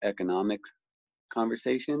the economic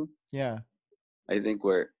conversation. Yeah. I think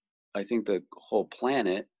the whole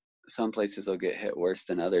planet, some places will get hit worse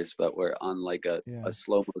than others, but we're on like Yeah. a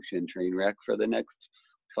slow motion train wreck for the next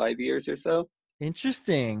 5 years or so.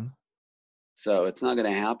 Interesting. So it's not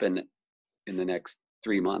going to happen in the next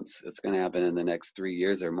 3 months. It's going to happen in the next 3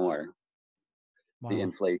 years or more. The Wow.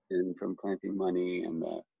 inflation from printing money and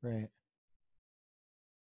the Right.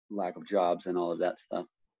 lack of jobs and all of that stuff.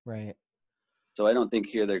 Right. So I don't think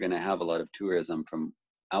here they're going to have a lot of tourism from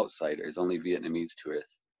outsiders, only Vietnamese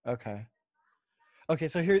tourists. Okay. Okay,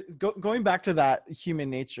 so here going back to that human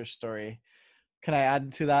nature story. Can I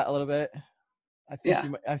add to that a little bit?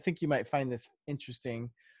 Yeah, I think you might find this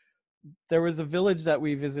interesting. There was a village that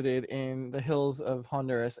we visited in the hills of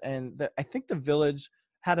Honduras, and I think the village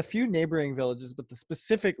had a few neighboring villages, but the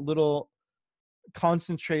specific little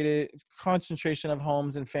concentration of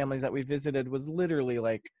homes and families that we visited was literally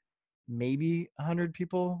like maybe 100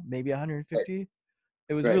 people, maybe right, 150.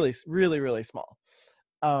 It was right. really small.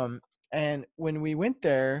 Um, and when we went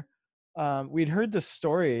there, we'd heard this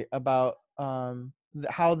story about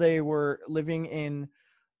how they were living in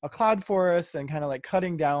a cloud forest and kind of like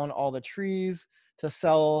cutting down all the trees to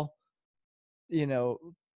sell, you know,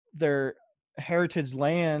 their heritage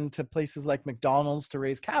land to places like McDonald's to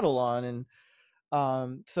raise cattle on. And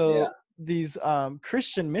Yeah, so these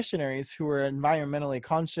Christian missionaries who were environmentally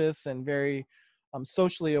conscious and very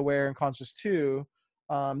socially aware and conscious too.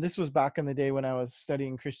 This was back in the day when I was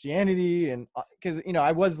studying Christianity, and because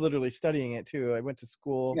I was literally studying it too. I went to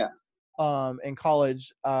school in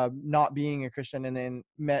college, not being a Christian, and then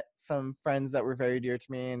met some friends that were very dear to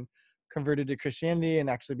me and converted to Christianity and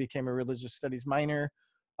actually became a religious studies minor.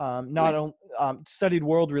 Not only studied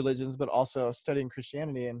world religions, but also studying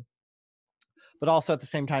Christianity, but also at the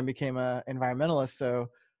same time became an environmentalist. So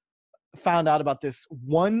found out about this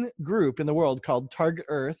one group in the world called Target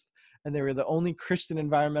Earth, and they were the only Christian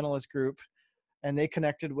environmentalist group, and they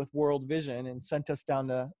connected with World Vision and sent us down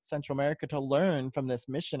to Central America to learn from this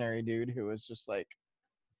missionary dude who was just like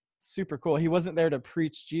super cool. He wasn't there to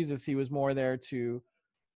preach Jesus. He was more there to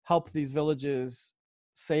help these villages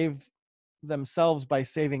save themselves by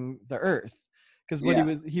saving the earth. Because what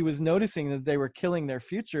he was noticing that they were killing their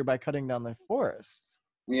future by cutting down their forests.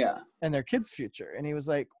 And their kids' future. And he was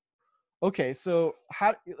like, okay, so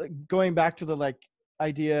how, like, going back to the like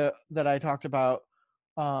idea that I talked about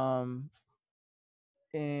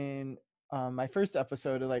in my first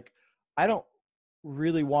episode, like, I don't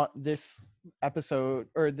really want this episode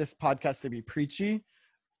or this podcast to be preachy,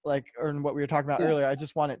 like, or what we were talking about earlier. I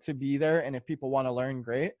just want it to be there, and if people want to learn,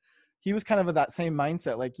 great. He was kind of that same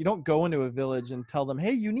mindset. Like, you don't go into a village and tell them,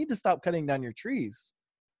 hey, you need to stop cutting down your trees,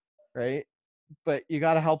 right? But you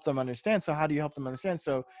got to help them understand. So how do you help them understand?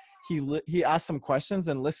 So he asked some questions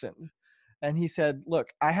and listened, and he said, look,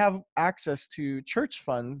 I have access to church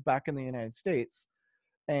funds back in the United States,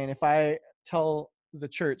 and if I tell the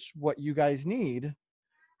church what you guys need,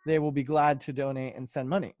 they will be glad to donate and send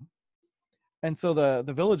money. And so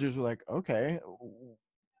the villagers were like, okay,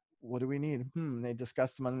 what do we need? They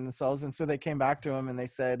discussed among themselves. And so they came back to him and they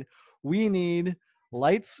said, we need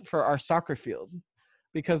lights for our soccer field,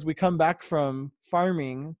 because we come back from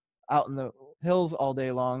farming out in the hills all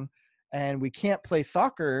day long, and we can't play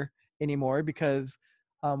soccer anymore because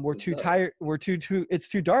we're too tired. It's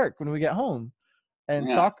too dark when we get home. And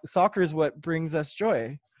soccer is what brings us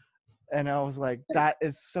joy. And I was like, that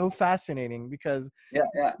is so fascinating, because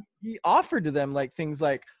he offered to them like things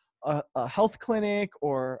like a health clinic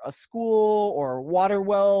or a school or water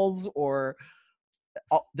wells, or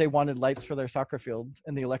they wanted lights for their soccer field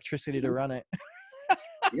and the electricity to run it.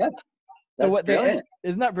 So what brilliant.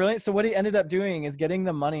 Isn't that brilliant? So what he ended up doing is getting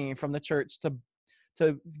the money from the church to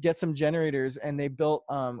get some generators, and they built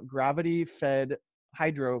gravity fed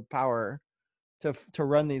hydro power to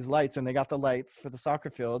run these lights, and they got the lights for the soccer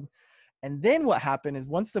field. And then what happened is,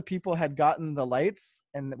 once the people had gotten the lights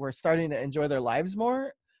and were starting to enjoy their lives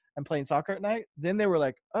more and playing soccer at night, then they were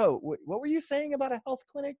like, oh, what were you saying about a health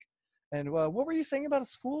clinic? And what were you saying about a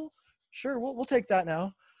school? Sure, we'll take that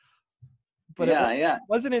now. But it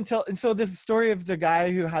wasn't until, and so this story of the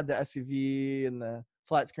guy who had the SUV and the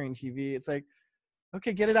flat screen TV, it's like,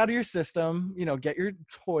 okay, get it out of your system, get your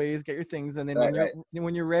toys, get your things, and then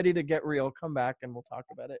when you're ready to get real, come back and we'll talk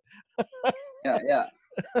about it.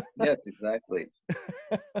 Yes, exactly.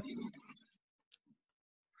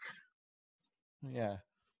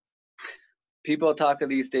 People talk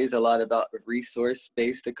these days a lot about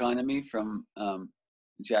resource-based economy from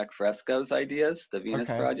Jack Fresco's ideas, the Venus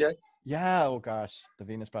Project. Oh gosh, the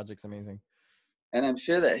Venus Project's amazing. And I'm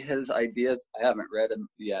sure that his ideas, I haven't read them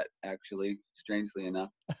yet, actually, strangely enough.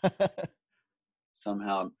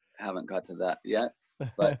 Somehow haven't got to that yet.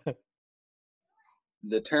 But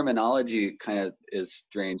the terminology kind of is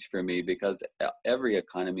strange for me, because every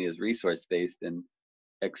economy is resource-based, and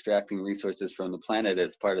extracting resources from the planet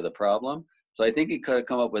is part of the problem. So I think he could have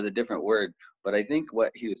come up with a different word, but I think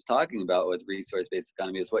what he was talking about with resource-based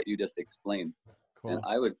economy is what you just explained. Cool. And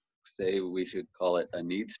I would say we should call it a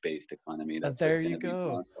needs-based economy. That's there you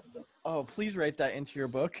go. Oh, please write that into your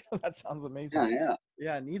book. That sounds amazing.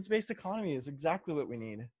 Yeah, needs-based economy is exactly what we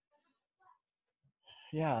need.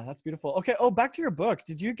 Yeah, that's beautiful. Okay. Oh, back to your book.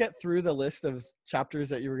 Did you get through the list of chapters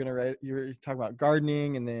that you were going to write? You were talking about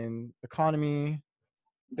gardening and then economy.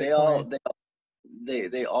 They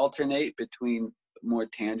alternate between more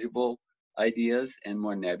tangible ideas and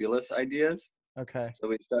more nebulous ideas. Okay. So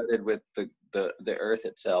we started with the earth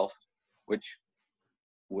itself, which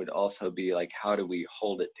would also be like, how do we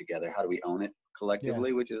hold it together? How do we own it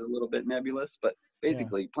collectively, which is a little bit nebulous, but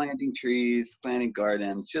basically planting trees, planting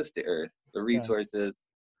gardens, just the earth, the resources,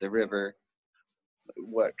 the river,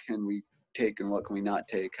 what can we take and what can we not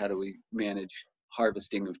take? How do we manage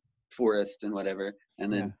harvesting of forest and whatever?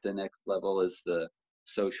 And then the next level is the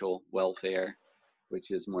social welfare, which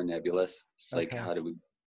is more nebulous. It's like,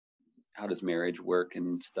 how does marriage work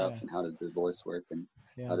and stuff, and how does divorce work, and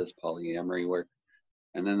how does polyamory work?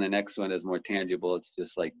 And then the next one is more tangible. It's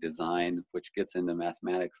just like design, which gets into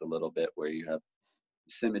mathematics a little bit, where you have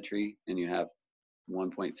symmetry and you have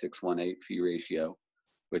 1.618 phi ratio,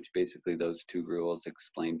 which basically those two rules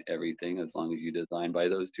explain everything. As long as you design by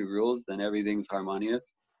those two rules, then everything's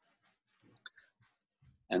harmonious.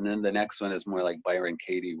 And then the next one is more like Byron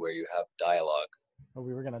Katie, where you have dialogue. Oh,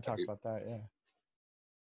 we were going to talk about that. Yeah.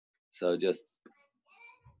 So just,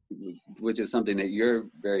 which is something that you're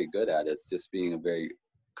very good at, is just being a very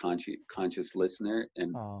conscious listener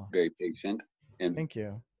and very patient and thank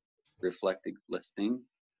you. Reflective listening.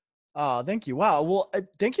 Oh, thank you. Wow. Well,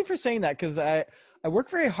 thank you for saying that, because I work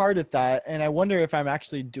very hard at that, and I wonder if I'm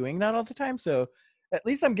actually doing that all the time. So at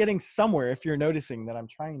least I'm getting somewhere if you're noticing that I'm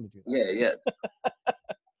trying to do that. Yeah.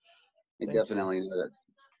 I definitely know that.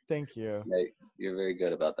 Thank you. Yeah, you're very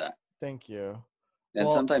good about that. Thank you. And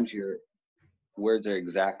sometimes your words are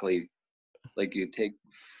exactly like, you take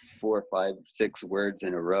 4, 5, 6 words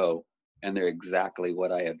in a row and they're exactly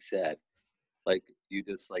what I have said. Like, you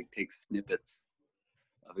just like take snippets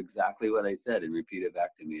of exactly what I said and repeat it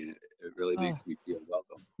back to me. And it really makes me feel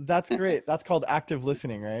welcome. That's great. That's called active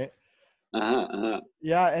listening, right?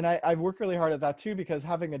 Yeah. And I work really hard at that too, because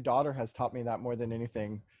having a daughter has taught me that more than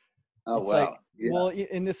anything. Oh, it's wow. like, Yeah. well,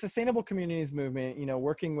 in the sustainable communities movement,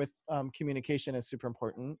 working with communication is super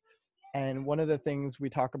important. And one of the things we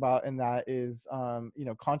talk about in that is,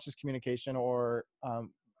 conscious communication, or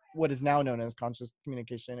what is now known as conscious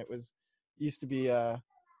communication. It used to be,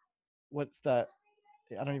 what's that?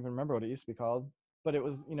 I don't even remember what it used to be called, but it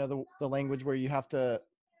was, the language where you have to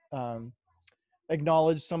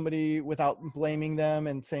acknowledge somebody without blaming them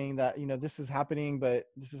and saying that, this is happening, but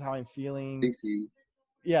this is how I'm feeling.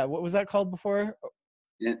 Yeah. What was that called before?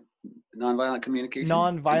 Yeah. Nonviolent communication.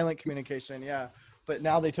 Nonviolent communication. Yeah. But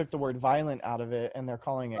now they took the word violent out of it and they're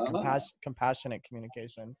calling it compassionate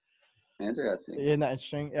communication. Interesting. Isn't that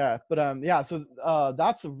interesting? Yeah. But yeah, so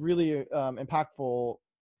that's a really impactful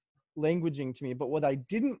languaging to me. But what I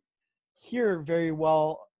didn't hear very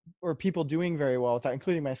well, or people doing very well with that,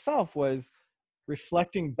 including myself, was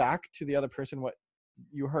reflecting back to the other person what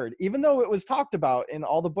you heard, even though it was talked about in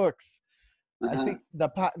all the books. I think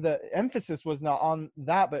the emphasis was not on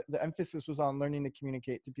that, but the emphasis was on learning to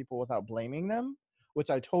communicate to people without blaming them,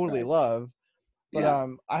 which I totally love. But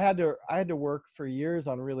I had to work for years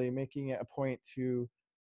on really making it a point to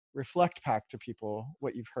reflect back to people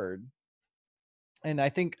what you've heard. And I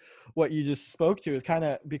think what you just spoke to is kind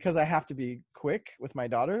of, because I have to be quick with my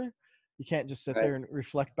daughter. You can't just sit there and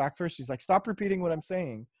reflect back first. She's like, stop repeating what I'm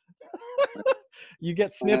saying. You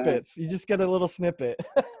get snippets. You just get a little snippet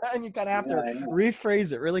and you kind of have to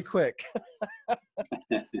rephrase it really quick.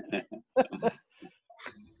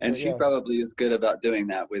 And she probably is good about doing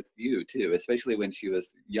that with you too, especially when she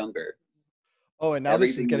was younger. Oh, and now that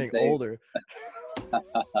she's getting older,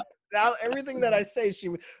 now everything that I say, she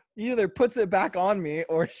either puts it back on me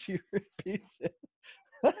or she repeats it.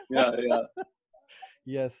 Yeah.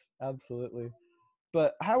 Yes, absolutely.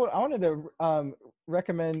 But I wanted to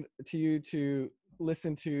recommend to you to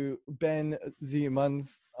listen to Ben Z.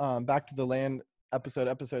 Munn's Back to the Land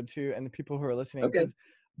episode 2, and the people who are listening, because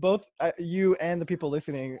both you and the people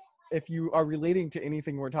listening, if you are relating to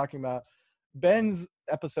anything we're talking about, Ben's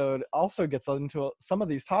episode also gets into some of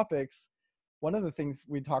these topics. One of the things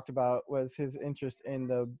we talked about was his interest in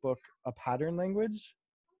the book A Pattern Language.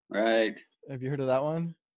 Right. Have you heard of that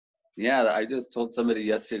one? Yeah, I just told somebody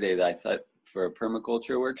yesterday that I thought for a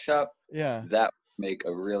permaculture workshop, that would make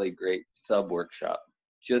a really great sub-workshop,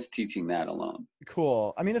 just teaching that alone.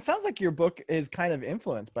 Cool. I mean, it sounds like your book is kind of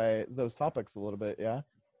influenced by those topics a little bit, yeah?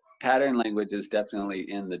 Pattern language is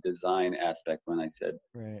definitely in the design aspect. When I said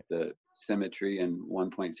the symmetry and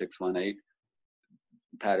 1.618,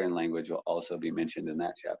 pattern language will also be mentioned in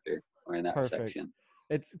that chapter or in that section.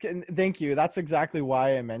 Thank you. That's exactly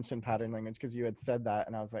why I mentioned pattern language, because you had said that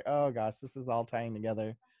and I was like, oh gosh, this is all tying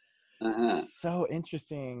together. So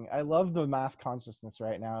interesting. I love the mass consciousness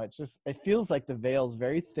right now. It feels like the veil's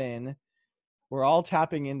very thin. We're all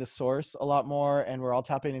tapping into source a lot more, and we're all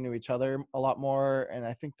tapping into each other a lot more. And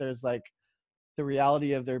I think there's like the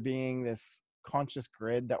reality of there being this conscious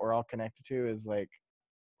grid that we're all connected to is like,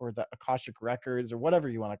 or the Akashic records or whatever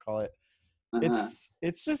you want to call it.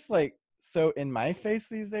 It's just like so in my face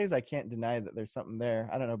these days. I can't deny that there's something there.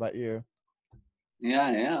 I don't know about you.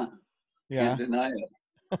 Yeah. Can't deny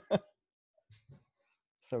it.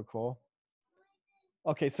 So cool.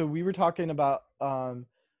 Okay, so we were talking about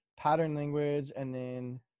pattern language, and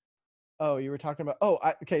then you were talking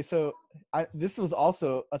about this was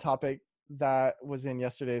also a topic that was in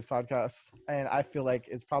yesterday's podcast, and I feel like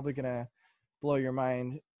it's probably gonna blow your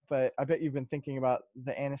mind. but I bet you've been thinking about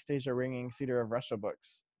the Anastasia Ringing Cedar of Russia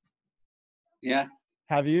books. Yeah.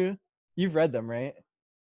 Have you? You've read them, right?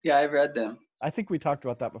 Yeah, I've read them. I think we talked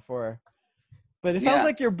about that before. But it sounds Yeah.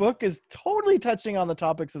 like your book is totally touching on the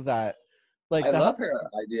topics of that. Like I love her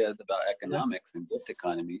ideas about yeah. economics and gift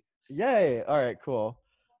economy. Yay. All right, cool.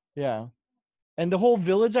 Yeah. And the whole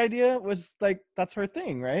village idea was like, that's her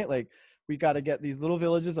thing, right? Like, we got to get these little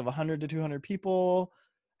villages of 100 to 200 people,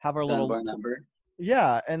 have our little, Dunbar number.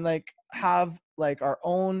 yeah, and like have like our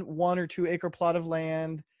own 1 or 2 acre plot of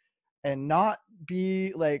land, and not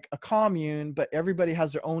be like a commune, but everybody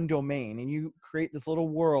has their own domain, and you create this little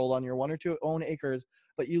world on your 1 or 2 own acres,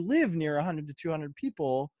 but you live near 100 to 200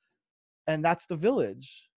 people, and that's the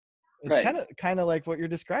village. It's Right. kind of like what you're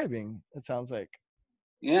describing. It sounds like.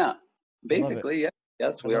 Yeah. I love it. Basically, yeah.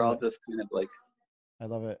 Yes, I we're love all it. just kind of like I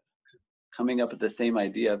love it. coming up with the same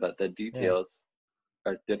idea, but the Yeah. details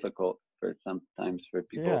are difficult for sometimes for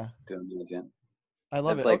people Yeah. to imagine. I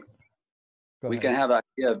love It's it. Oh, like go we ahead. can have an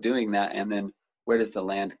idea of doing that, and then where does the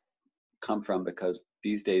land come from? Because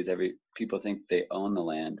these days, people think they own the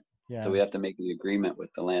land, so Yeah. we have to make the agreement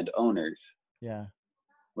with the landowners, Yeah.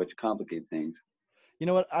 which complicates things. You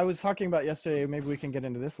know what I was talking about yesterday? Maybe we can get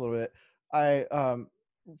into this a little bit. I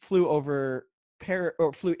flew over Paris,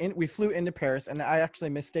 or we flew into Paris, and I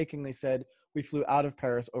actually mistakenly said we flew out of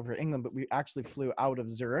Paris over England, but we actually flew out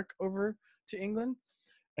of Zurich over to England.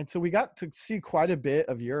 And so we got to see quite a bit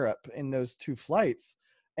of Europe in those 2 flights.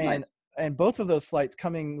 And Nice. and both of those flights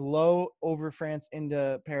coming low over France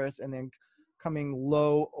into Paris, and then coming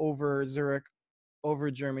low over Zurich,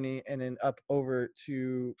 over Germany, and then up over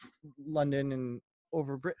to London and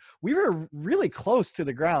over Brit. We were really close to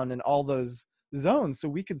the ground in all those zones, so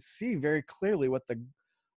we could see very clearly what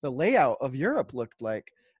the layout of Europe looked like,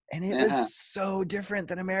 and it was Uh-huh. so different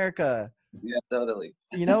than America. Yeah, totally.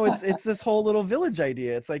 You know, it's this whole little village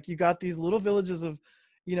idea. It's like you got these little villages of,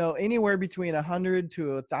 anywhere between 100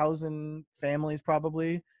 to 1,000 families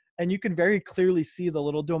probably, and you can very clearly see the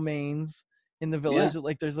little domains in the Yeah, village.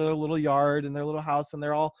 Like there's a little yard and their little house, and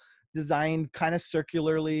they're all designed kind of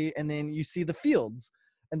circularly. And then you see the fields,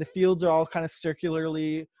 and the fields are all kind of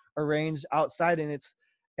circularly arranged outside, and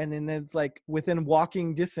then it's like within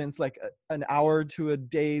walking distance, like an hour to a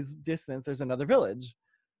day's distance, there's another village,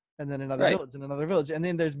 and then another right, village and another village. And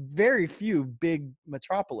then there's very few big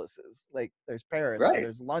metropolises. Like there's Paris or right.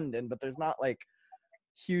 there's London, but there's not like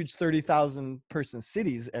huge 30,000 person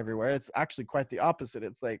cities everywhere. It's actually quite the opposite.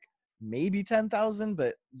 It's like maybe 10,000,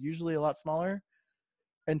 but usually a lot smaller.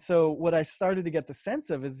 And so what I started to get the sense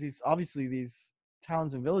of is these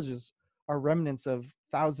towns and villages are remnants of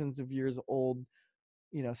thousands of years old,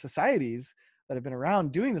 societies that have been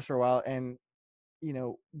around doing this for a while. And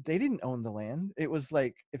they didn't own the land. It was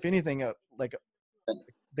like, if anything,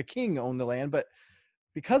 the king owned the land. But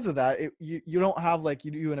because of that, you don't have like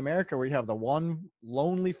you do in America, where you have the one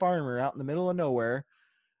lonely farmer out in the middle of nowhere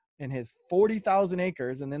and his 40,000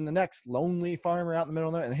 acres, and then the next lonely farmer out in the middle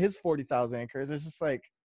of nowhere and his 40,000 acres. It's just like,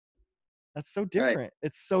 that's so Right. different.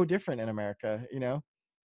 It's so different in America.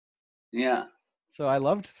 Yeah. So I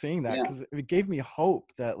loved seeing that, Yeah. because it gave me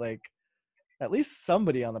hope that like at least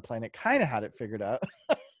somebody on the planet kind of had it figured out.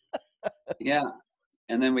 Yeah.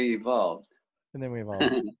 And then we evolved. And then we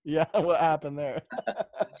evolved. Yeah, what happened there?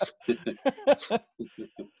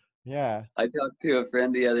 Yeah. I talked to a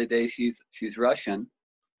friend the other day. She's Russian.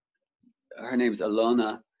 Her name's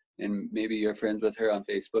Alona, and maybe you're friends with her on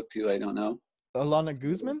Facebook too. I don't know. Alana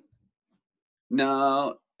Guzman?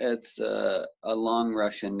 No, it's a long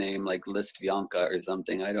Russian name like Listvyanka or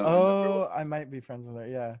something. I don't remember. Oh, I might be friends with her.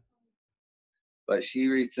 Yeah. But she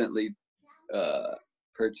recently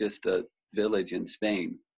purchased a village in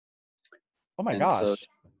Spain, Oh my and so gosh.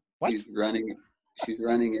 What? she's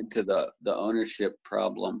running into the ownership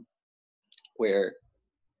problem where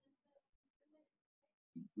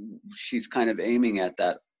she's kind of aiming at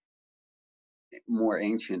that more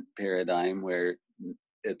ancient paradigm where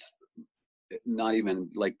it's not even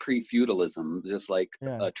like pre-feudalism, just like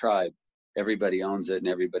Yeah. a tribe. Everybody owns it, and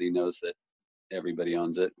everybody knows that everybody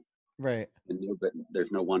owns it, Right. and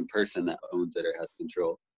there's no one person that owns it or has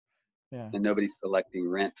control, Yeah. and nobody's collecting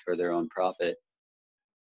rent for their own profit.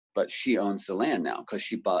 But she owns the land now because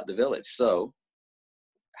she bought the village. So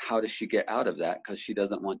how does she get out of that? Because she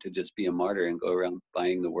doesn't want to just be a martyr and go around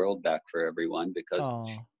buying the world back for everyone, because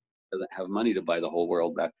she Oh, doesn't have money to buy the whole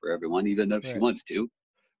world back for everyone, even though she right. wants to.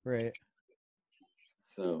 Right.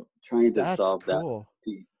 So trying to That's solve that cool.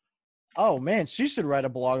 piece. Oh man, she should write a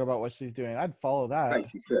blog about what she's doing. I'd follow Right, that.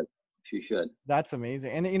 she should. She should. That's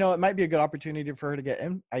amazing. And it might be a good opportunity for her to get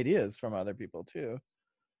ideas from other people too.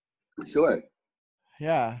 Sure.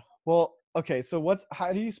 Yeah. Well, Okay, so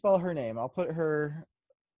how do you spell her name? I'll put her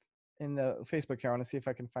in the Facebook here. I want to see if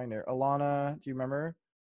I can find her. Alana, do you remember?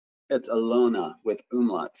 It's Alona with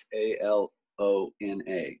umlauts, Alona.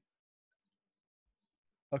 The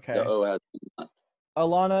Okay. O has umlaut.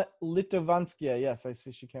 Alana Litovanskia. Yes, I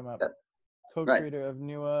see she came up. Yes, right. Co-creator of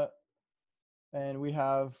NUA. And we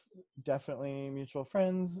have definitely mutual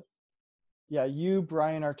friends. Yeah, you,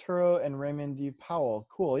 Brian Arturo, and Raymond D. Powell.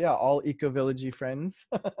 Cool. Yeah, all Eco Villagey friends.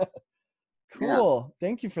 Yeah. Cool.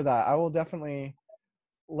 Thank you for that. I will definitely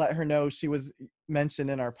let her know she was mentioned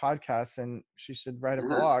in our podcast and she should write a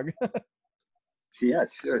Uh-huh. blog.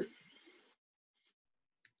 Yes, sure.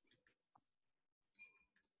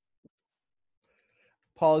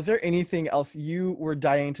 Paul, is there anything else you were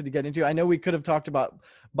dying to get into? I know we could have talked about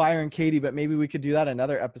Byron Katie, but maybe we could do that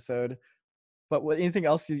another episode. But anything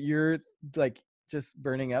else you're like just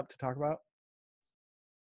burning up to talk about?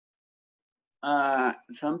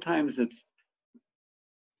 Sometimes it's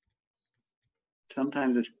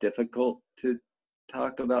difficult to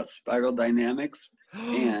talk about spiral dynamics,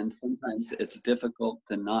 and sometimes it's difficult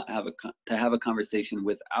to not have to have a conversation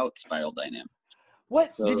without spiral dynamics.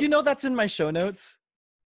 What? Did So you know that's in my show notes?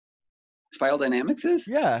 spiral dynamics is?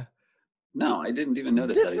 Yeah. No, I didn't even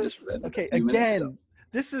notice that. This I just is read it a okay. few minutes ago. Again,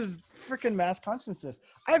 this is freaking mass consciousness.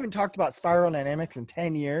 I haven't talked about spiral dynamics in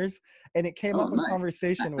 10 years, and it came Oh, up in nice.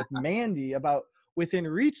 conversation with Mandy about Within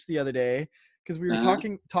Reach the other day because we were Uh-huh.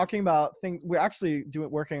 talking about things we're actually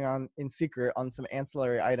working on in secret on some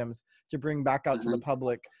ancillary items to bring back out to the Uh-huh.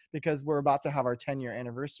 public because we're about to have our 10-year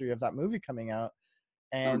anniversary of that movie coming out.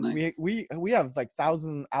 Oh, And nice. we have like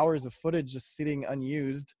 1,000 hours of footage just sitting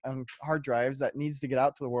unused on hard drives that needs to get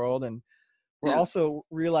out to the world. And we're Yeah. also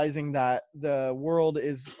realizing that the world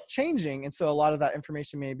is changing, and so a lot of that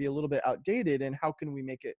information may be a little bit outdated, and how can we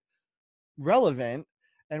make it relevant?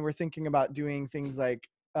 And we're thinking about doing things like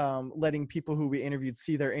letting people who we interviewed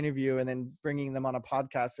see their interview and then bringing them on a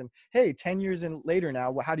podcast and, hey, 10 years in later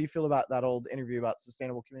now, how do you feel about that old interview about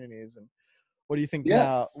sustainable communities, and what do you think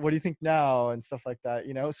Yeah. now, and stuff like that,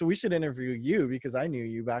 so we should interview you because I knew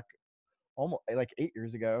you back almost like 8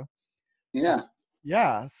 years ago. Yeah.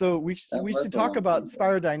 Yeah, so That we was should a talk long time about ago.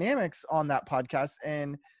 spirodynamics on that podcast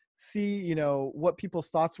and see, what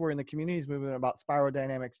people's thoughts were in the communities movement about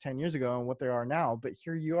spirodynamics 10 years ago and what they are now. But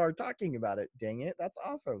here you are talking about it. Dang it, that's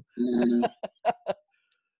awesome. Uh,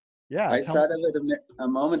 Yeah, I thought of it a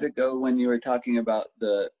moment ago when you were talking about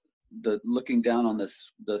the looking down on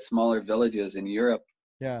the smaller villages in Europe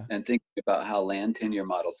yeah, and thinking about how land tenure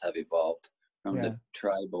models have evolved from yeah, the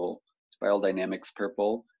tribal spiral dynamics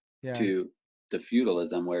purple yeah, to the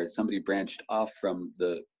feudalism, where somebody branched off from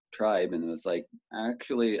the tribe and was like,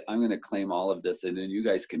 actually, I'm going to claim all of this and then you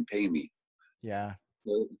guys can pay me. yeah,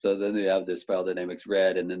 So then they have the spiral dynamics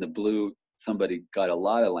red, and then the blue, somebody got a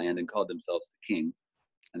lot of land and called themselves the king.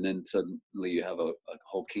 And then suddenly you have a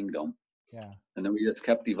whole kingdom. yeah. And then we just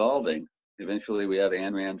kept evolving. Eventually we have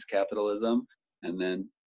Ayn Rand's capitalism, and then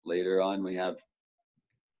later on we have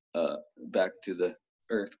back to the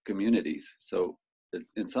earth communities. So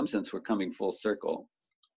in some sense, we're coming full circle.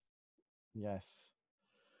 Yes.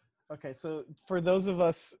 Okay, so for those of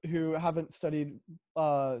us who haven't studied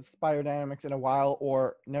biodynamics in a while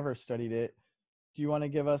or never studied it, do you want to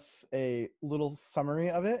give us a little summary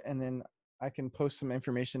of it, and then I can post some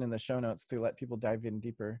information in the show notes to let people dive in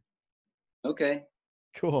deeper? Okay.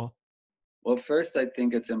 Cool. Well, first, I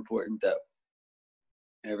think it's important that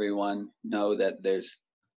everyone know that there's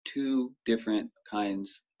two different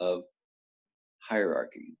kinds of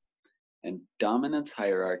hierarchy, and dominance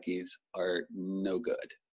hierarchies are no good.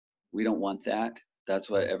 We don't want that. That's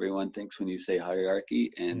what everyone thinks when you say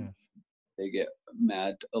hierarchy, and Yes. they get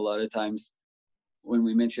mad a lot of times when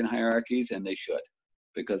we mention hierarchies, and they should,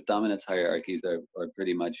 because dominance hierarchies are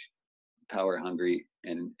pretty much power hungry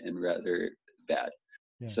and rather bad.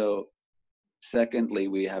 Yes. So secondly,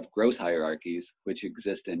 we have gross hierarchies, which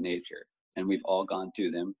exist in nature, and we've all gone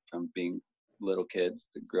through them from being little kids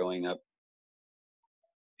to growing up,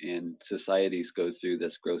 and societies go through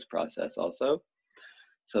this gross process also.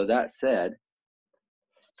 So that said,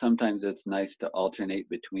 sometimes it's nice to alternate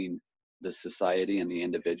between the society and the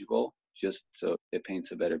individual, just so it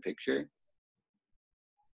paints a better picture.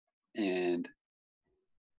 And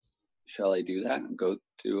shall I do that and go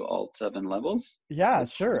through all 7 levels? Yeah,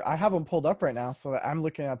 Let's sure. I have them pulled up right now, so I'm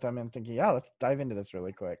looking at them and thinking, yeah, let's dive into this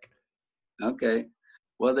really quick. Okay.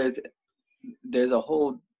 Well, there's a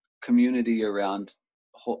whole community around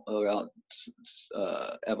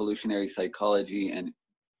evolutionary psychology, and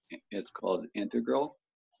it's called integral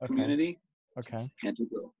Okay. community. Okay.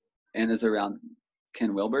 Integral, and it's around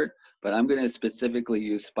Ken Wilber, but I'm going to specifically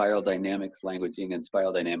use spiral dynamics languaging and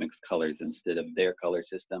spiral dynamics colors instead of their color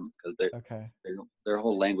system, because Okay. their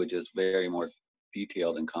whole language is very more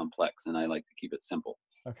detailed and complex, and I like to keep it simple.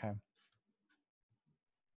 Okay.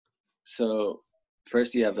 So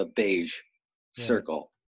first you have a beige Right.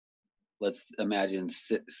 circle. Let's imagine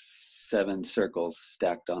 7 circles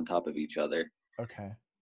stacked on top of each other Okay.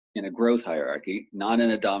 in a growth hierarchy, not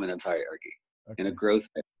in a dominance hierarchy, in a Okay. growth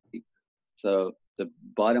hierarchy. So the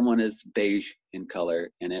bottom one is beige in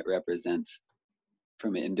color, and it represents,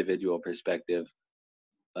 from an individual perspective,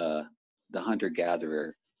 the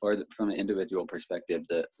hunter-gatherer, or from an individual perspective,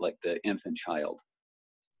 the infant child,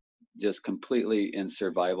 just completely in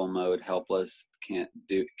survival mode, helpless, can't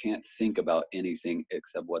think about anything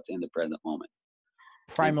except what's in the present moment.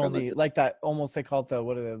 Primal need, like that, almost, they call it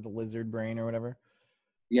the lizard brain or whatever.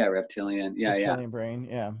 Yeah, reptilian. Yeah, reptilian brain.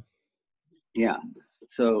 Yeah. Yeah.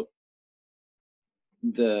 So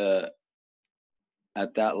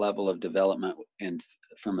at that level of development, and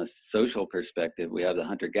from a social perspective, we have the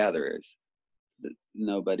hunter-gatherers.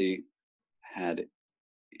 Nobody had,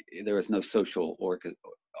 there was no social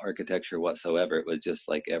architecture whatsoever. It was just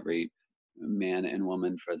like every man and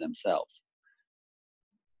woman for themselves.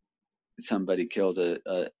 Somebody kills a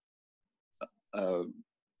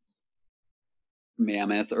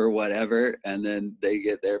mammoth or whatever, and then they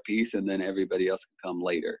get their piece, and then everybody else can come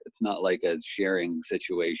later. It's not like a sharing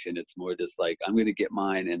situation. It's more just like, I'm going to get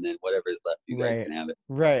mine, and then whatever's left, you guys can have it.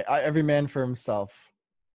 Right. Every man for himself.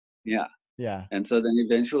 Yeah. Yeah. And so then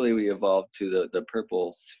eventually we evolved to the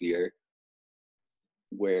purple sphere,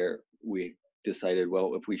 where we decided,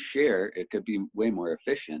 well, if we share, it could be way more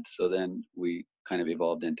efficient. So then we kind of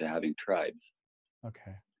evolved into having tribes.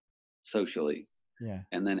 Okay. Socially. Yeah.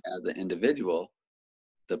 And then as an individual,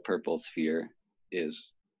 the purple sphere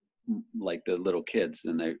is like the little kids,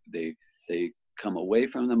 and they come away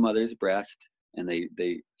from the mother's breast, and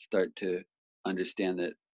they start to understand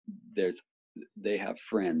that they have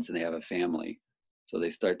friends and they have a family. So they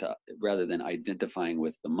start to, rather than identifying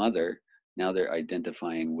with the mother, now they're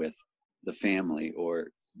identifying with the family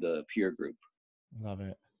or the peer group. Love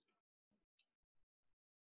it.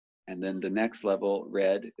 And then the next level,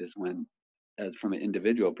 red, is when, as from an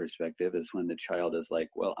individual perspective, is when the child is like,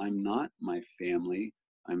 well, I'm not my family,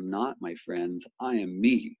 I'm not my friends, I am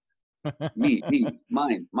me. Me,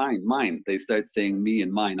 mine. They start saying me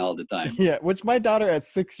and mine all the time. Yeah, which my daughter at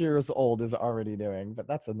 6 years old is already doing, but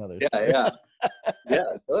that's another story. Yeah,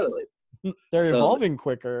 totally. They're evolving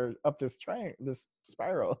quicker up this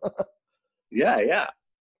spiral. Yeah.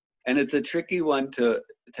 And it's a tricky one to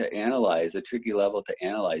analyze, a tricky level to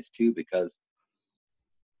analyze too, because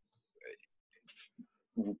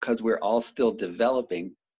we're all still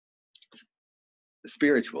developing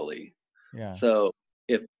spiritually. Yeah. So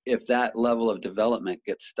if that level of development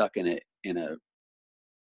gets stuck in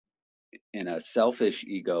a selfish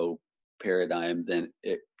ego paradigm, then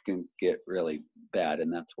it can get really bad.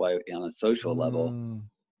 And that's why on a social level,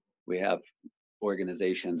 we have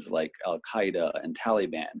organizations like Al-Qaeda and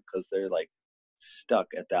Taliban, because they're like stuck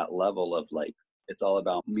at that level of like, it's all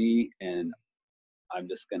about me and I'm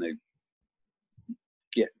just going to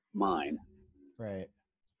get mine. Right.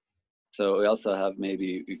 So we also have,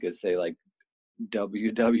 maybe you could say, like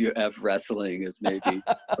WWF wrestling is maybe,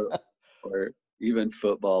 or even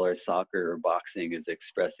football or soccer or boxing is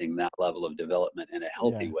expressing that level of development in a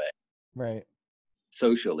healthy way. Right.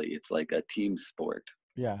 Socially, it's like a team sport.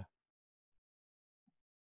 Yeah.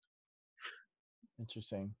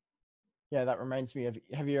 Interesting. Yeah, that reminds me of,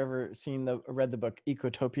 have you ever read the book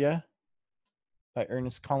Ecotopia by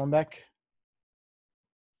Ernest Collenbeck?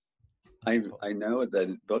 I know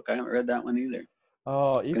the book. I haven't read that one either.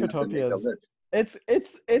 Oh, Ecotopia is,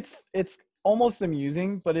 it's almost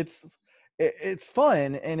amusing, but it's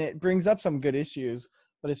fun, and it brings up some good issues,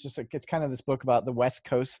 but it's just like, it's kind of this book about the West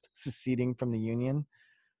Coast seceding from the Union,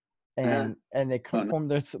 and they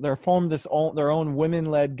formed their own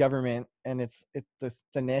women-led government, and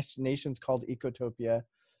the nation's called Ecotopia.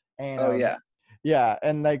 And yeah,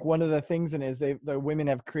 and like one of the things in it is the women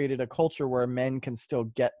have created a culture where men can still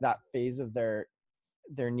get that phase of their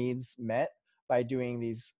needs met by doing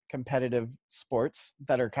these competitive sports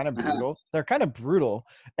that are kind of brutal. They're kind of brutal.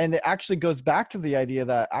 And it actually goes back to the idea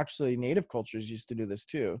that actually native cultures used to do this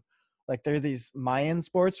too. Like there are these Mayan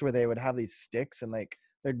sports where they would have these sticks, and like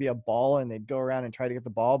there'd be a ball, and they'd go around and try to get the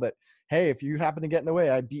ball. But hey, if you happen to get in the way,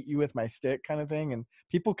 I beat you with my stick, kind of thing. And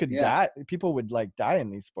people could die. People would like die in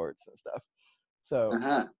these sports and stuff. So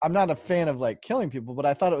I'm not a fan of like killing people, but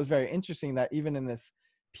I thought it was very interesting that even in this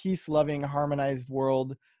peace-loving, harmonized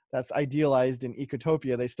world that's idealized in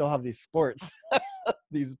Ecotopia, they still have these sports,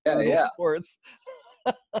 these brutal sports.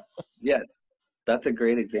 Yes, that's a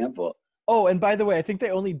great example. Oh, and by the way, I think they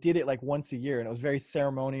only did it like once a year, and it was very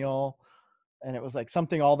ceremonial, and it was like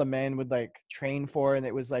something all the men would like train for, and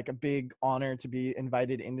it was like a big honor to be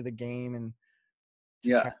invited into the game and to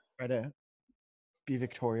Yeah, try to be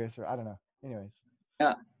victorious, or I don't know. Anyways,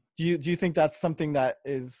 yeah, do you think that's something that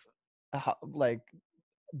is like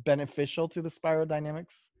beneficial to the spiral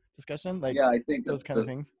dynamics discussion, like yeah. I think those kind of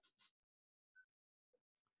things?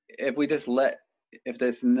 if we just let, if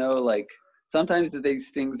there's no like, sometimes these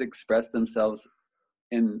things express themselves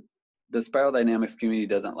in the spiral dynamics community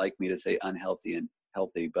doesn't like me to say unhealthy and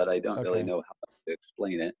healthy, but I don't really Okay. know how to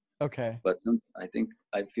explain it. Okay. But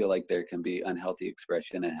I feel like there can be unhealthy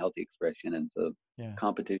expression and healthy expression, and so Yeah.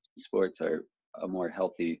 competition sports are a more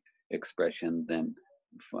healthy expression than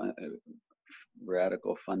fun,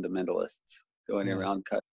 radical fundamentalists going Yeah. around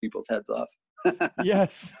cutting people's heads off.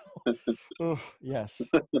 Yes. Oh, yes.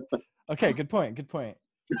 Okay. Good point. Good point.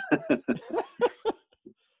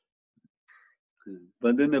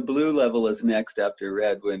 But then the blue level is next after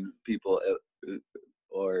red, when people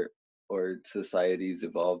or societies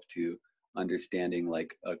evolve to understanding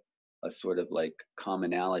like a sort of like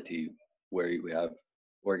commonality where we have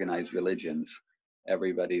organized religions.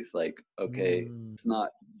 Everybody's like, okay, Mm, it's not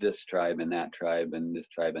this tribe and that tribe and this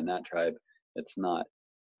tribe and that tribe. It's not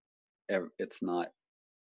it's not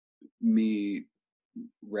me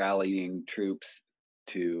rallying troops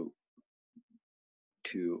to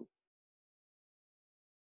to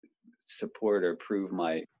support or prove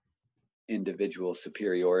my individual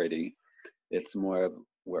superiority. It's more of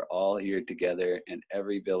we're all here together, and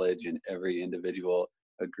every village and every individual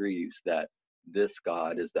agrees that this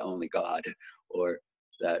God is the only God, or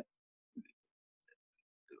that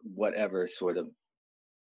whatever sort of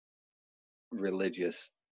religious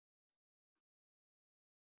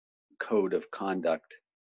code of conduct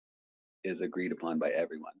is agreed upon by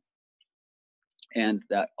everyone. And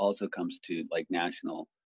that also comes to like nationalism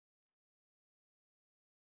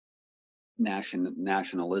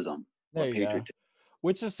there or you go. patriotism.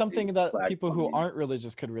 Which is something that Flag people who flying. aren't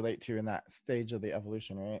religious could relate to in that stage of the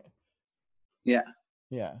evolution, right? Yeah.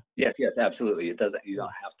 Yeah. Yes, yes, absolutely. It doesn't, you Yeah.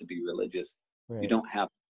 don't have to be religious. You Right. don't have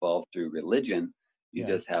to evolve through religion. You Yeah.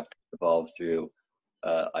 just have to evolve through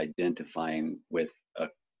identifying with a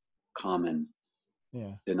common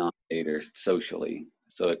Yeah. denominator socially.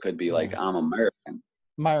 So it could be like, Yeah. I'm American.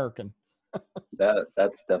 American.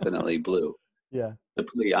 That's definitely blue. Yeah. The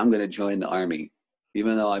plea, I'm going to join the army,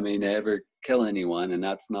 even though I may never kill anyone, and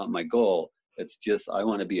that's not my goal. It's just I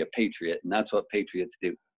want to be a patriot, and that's what patriots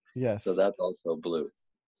do. So Yes. that's also blue,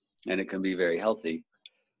 and it can be very healthy.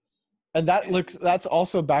 And And that's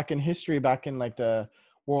also back in history, back in like the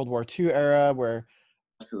World War II era, where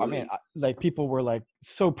I mean, absolutely, like people were like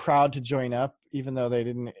so proud to join up, even though they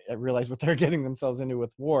didn't realize what they're getting themselves into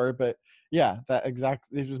with war. But yeah,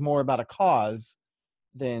 this was more about a cause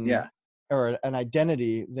than, yeah, or an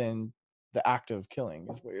identity than the act of killing,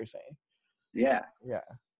 is what you're saying. yeah. Yeah,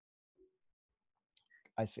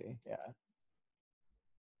 I see. Yeah.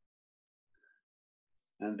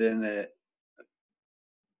 And then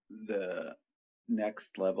the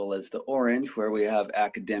next level is the orange, where we have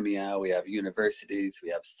academia, we have universities, we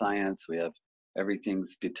have science, we have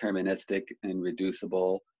everything's deterministic and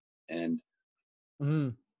reducible, and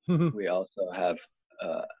Mm. we also have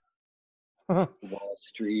Wall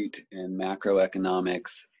Street and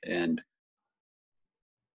macroeconomics and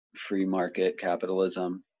free market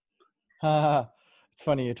capitalism. It's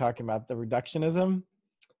funny you're talking about the reductionism.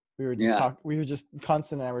 Yeah. We were just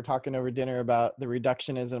Constant and I were talking over dinner about the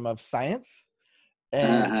reductionism of science,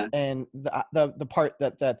 and Uh-huh. the part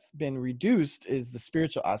that's been reduced is the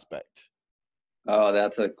spiritual aspect, Oh,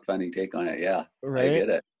 that's a funny take on it. Yeah, I right? get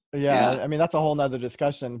it. Yeah, Yeah. I mean that's a whole nother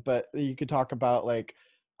discussion, but you could talk about like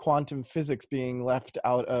quantum physics being left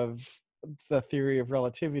out of the theory of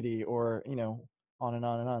relativity, or on and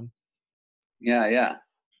on and on. Yeah, yeah.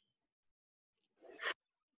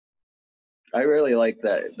 I really like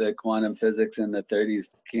that the quantum physics in the 30s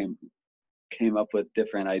came up with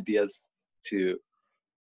different ideas to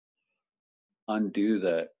undo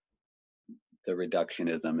the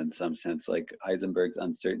reductionism in some sense, like Heisenberg's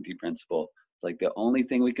uncertainty principle. It's like the only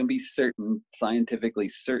thing we can be scientifically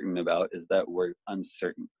certain about is that we're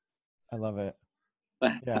uncertain. I love it.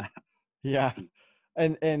 Yeah. Yeah.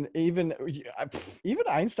 And even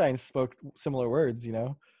Einstein spoke similar words, Yeah,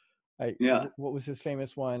 what was his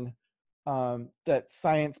famous one, that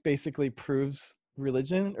science basically proves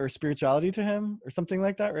religion or spirituality to him, or something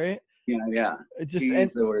like that, right? yeah, yeah. It He just and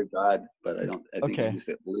used the word God, but I think he Okay. used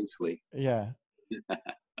it loosely. Yeah,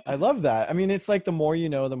 I love that. I mean, it's like the more you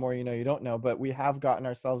know, the more you know you don't know, but we have gotten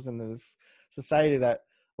ourselves in this society that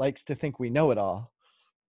likes to think we know it all.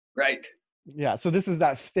 Right. Yeah. So this is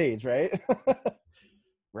that stage, right? It is.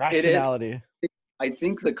 Rationality. I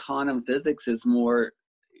think the quantum physics is more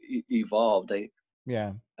evolved.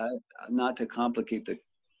 Yeah. Uh, Not to complicate the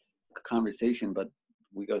conversation, but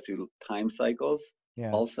we go through time cycles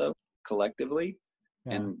Yeah. also collectively.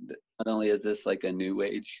 Yeah. And not only is this like a new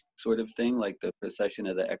age sort of thing, like the precession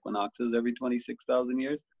of the equinoxes every 26,000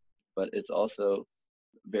 years, but it's also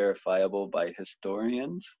verifiable by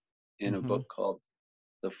historians in a Mm-hmm. book called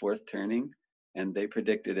The Fourth Turning. And they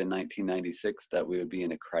predicted in 1996 that we would be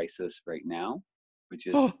in a crisis right now, which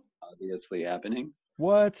is Oh, obviously happening.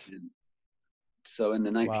 what? And so in the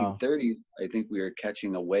Wow. 1930s, I think we were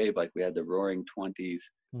catching a wave, like we had the roaring 20s,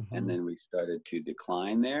 and Mm-hmm. then we started to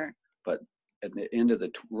decline there. But at the end of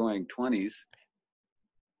the roaring 20s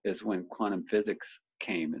is when quantum physics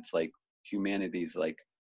came. It's like humanity's like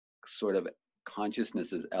sort of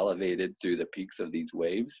consciousness is elevated through the peaks of these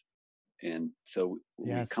waves. And so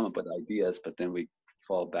we come Yes. up with ideas, but then we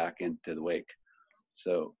fall back into the wake.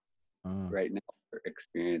 So Mm. right now we're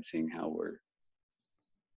experiencing how we're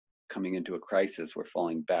coming into a crisis. We're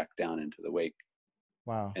falling back down into the wake.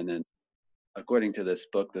 Wow. And then according to this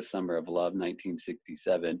book, The Summer of Love,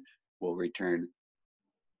 1967, will return.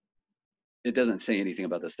 It doesn't say anything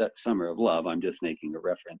about the Summer of Love. I'm just making a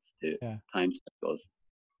reference to Yeah. time cycles.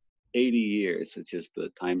 80 years, which is the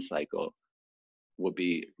time cycle, will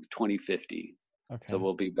be 2050. So Okay.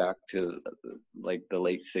 we'll be back to like the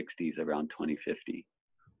late 60s around 2050.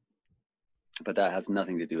 But that has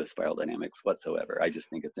nothing to do with spiral dynamics whatsoever. I just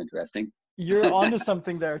think it's interesting. You're onto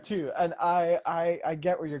something there too, and I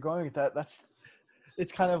get where you're going with that.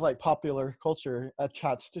 It's kind of like popular culture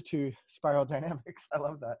attached to spiral dynamics. I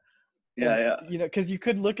love that. Yeah, And yeah. you know, because you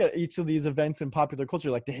could look at each of these events in popular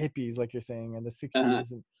culture, like the hippies, like you're saying, and the Uh-huh.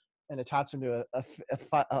 60s, and attach them to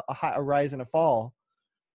a rise and a fall.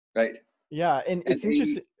 Right. Yeah, and And it's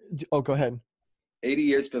interesting. Oh, go ahead. 80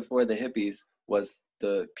 years before the hippies was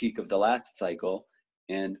the peak of the last cycle.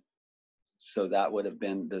 And so that would have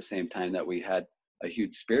been the same time that we had a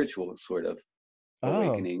huge spiritual sort of Oh,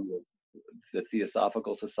 awakening with the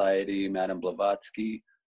Theosophical Society, Madame Blavatsky,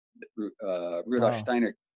 Rudolf wow.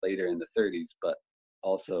 Steiner later in the 30s, but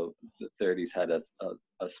also the 30s had a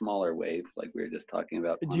smaller wave, like we were just talking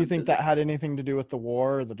about Do you quantum think that physics. had anything to do with the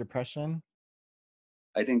war or the depression?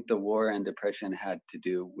 I think the war and depression had to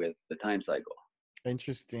do with the time cycle.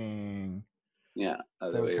 Interesting. Yeah,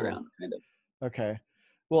 other So way cool. around, kind of. Okay.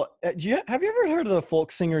 Well, have you ever heard of the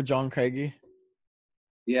folk singer John Craigie?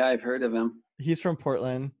 Yeah, I've heard of him. He's from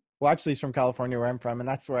Portland. Well, actually, he's from California, where I'm from, and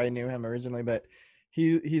that's where I knew him originally. But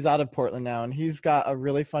he's out of Portland now, and he's got a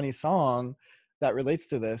really funny song that relates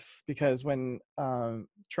to this because when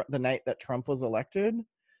the night that Trump was elected,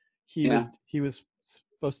 he Yeah. was he was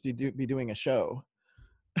supposed to be doing a show,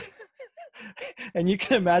 and you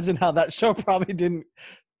can imagine how that show probably didn't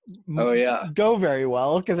Oh, yeah. go very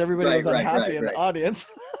well because everybody Right, was right, unhappy right, in the right, audience.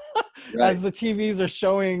 right. As the TVs are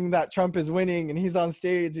showing that Trump is winning and he's on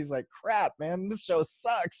stage, he's like, crap, man, this show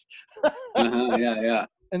sucks. Uh-huh, yeah, yeah.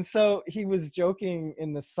 And so he was joking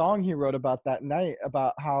in the song he wrote about that night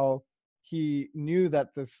about how he knew that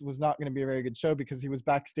this was not going to be a very good show because he was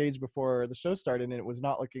backstage before the show started and it was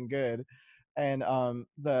not looking good. And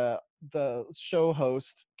the show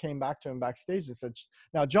host came back to him backstage and said,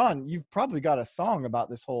 "Now, John, you've probably got a song about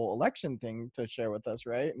this whole election thing to share with us,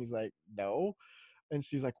 right?" And he's like, "No." And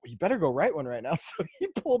she's like, "Well, you better go write one right now." So he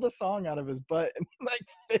pulled a song out of his butt in like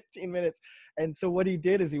 15 minutes. And so what he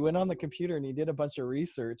did is he went on the computer and he did a bunch of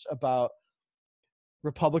research about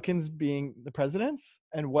Republicans being the presidents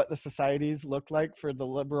and what the societies looked like for the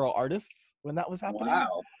liberal artists when that was happening,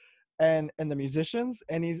 Wow. and the musicians.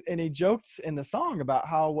 And he joked in the song about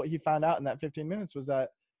how what he found out in that 15 minutes was that,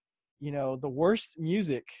 you know, the worst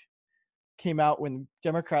music came out when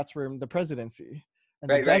Democrats were in the presidency, and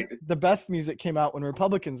Right, right. the best music came out when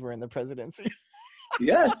Republicans were in the presidency.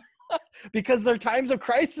 Yes, Because they're times of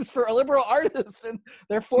crisis for liberal artists and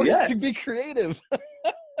they're forced yes, to be creative.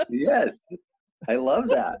 yes. I love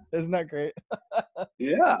that. Isn't that great?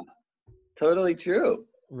 Yeah, totally true.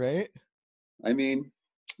 Right? I mean,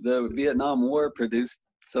 the Vietnam War produced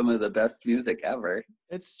some of the best music ever.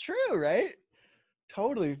 It's true, right?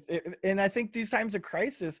 Totally. And I think these times of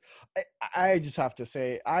crisis, I just have to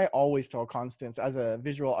say, I always tell Constance, as a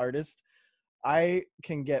visual artist, I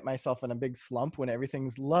can get myself in a big slump when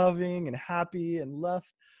everything's loving and happy and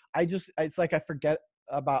left. It's like I forget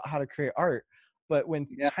about how to create art. But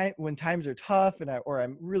Yeah, when times are tough or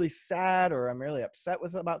I'm really sad or I'm really upset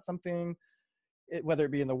about something, whether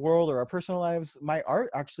it be in the world or our personal lives, my art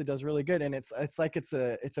actually does really good. And it's like it's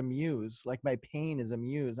a muse. Like my pain is a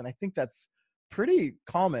muse, and I think that's pretty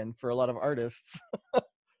common for a lot of artists.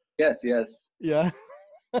 Yes, yes. Yeah.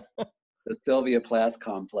 The Sylvia Plath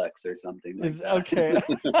complex or something like Is okay.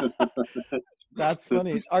 that. That's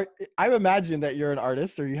funny. I imagine that you're an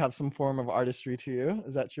artist or you have some form of artistry to you.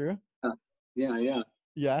 Is that true? Yeah, yeah.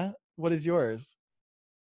 Yeah. What is yours?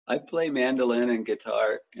 I play mandolin and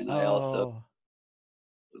guitar, and I also,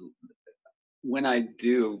 Oh, when I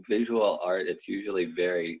do visual art, it's usually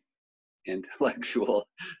very intellectual.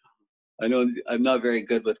 I know I'm not very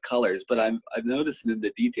good with colors, but I've noticed in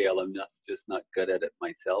the detail I'm just not good at it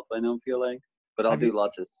myself. I don't feel like, but I'll have you? do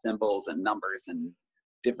lots of symbols and numbers and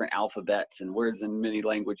different alphabets and words in many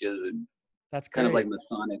languages and That's kind of like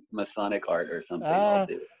great. Masonic art or something. I'll Uh,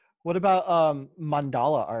 do what about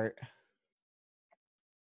mandala art?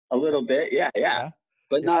 a little bit, yeah, yeah, Yeah.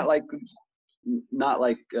 but Yeah. not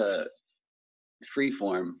like free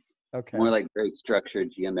form, more Okay. like very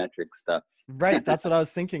structured geometric stuff. Right. That's what I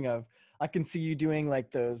was thinking of. I can see you doing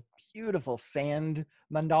like those beautiful sand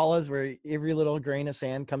mandalas where every little grain of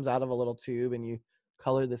sand comes out of a little tube and you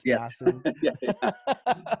color this Yes, massive. yeah, yeah.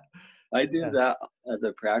 I do Yeah, that as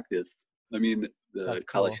a practice. I mean, the that's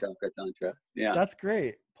Kala cool. Chakra Tantra. Yeah. That's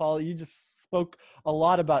great. Paul, you just spoke a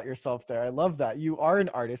lot about yourself there. I love that. You are an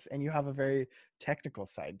artist and you have a very technical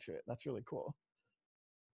side to it. That's really cool.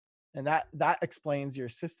 And that explains your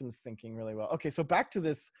systems thinking really well. Okay, so back to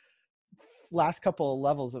this last couple of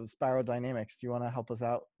levels of spiral dynamics. Do you want to help us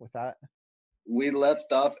out with that? We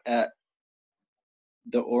left off at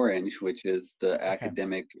the orange, which is the Okay.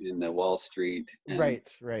 academic in the Wall Street, and Right,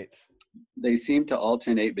 right. they seem to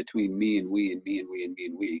alternate between me and we and me and we and me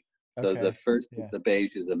and we. So the Okay. first, Yeah. the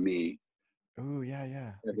beige is a me, Oh, yeah,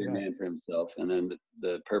 yeah. I every bet. man for himself, and then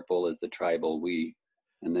the purple is the tribal we,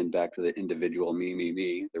 and then back to the individual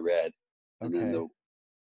me, the red, and then Okay.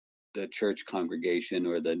 the church congregation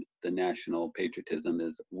or the national patriotism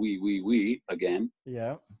is we again,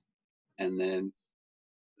 Yeah. and then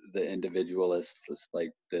the individualist is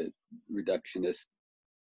like the reductionist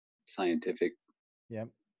scientific Yep.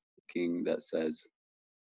 king that says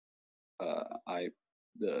I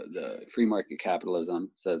the free market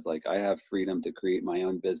capitalism says like I have freedom to create my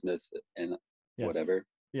own business and Yes. whatever.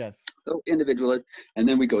 Yes. So individualist, and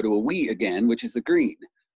then we go to a we again, which is the green,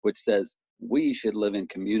 which says we should live in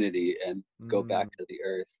community and go back Mm, to the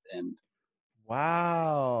earth. And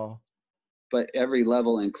wow. but every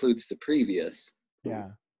level includes the previous.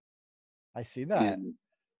 Yeah. I see that. And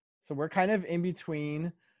So we're kind of in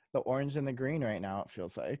between the orange and the green right now, it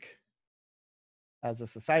feels like, as a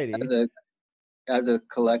as society. a as a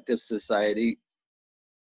collective society,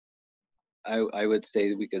 I would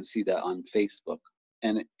say we can see that on Facebook.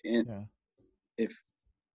 And Yeah. if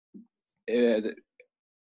it,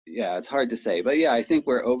 yeah, it's hard to say, but yeah, I think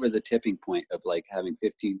we're over the tipping point of like having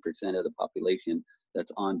 15% of the population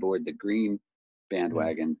that's on board the green Mm,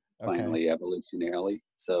 bandwagon okay. finally evolutionarily.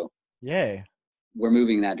 So Yay. we're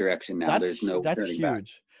moving that direction now. There's That's no that's turning back.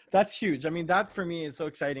 huge. That's huge. I mean, that for me is so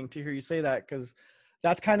exciting to hear you say that because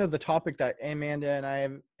that's kind of the topic that Amanda and I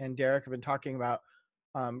and Derek have been talking about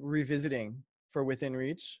revisiting for Within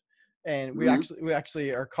Reach, and Hmm. we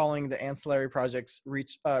actually are calling the ancillary projects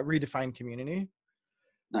Reach Redefine Community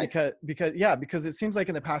Nice. because it seems like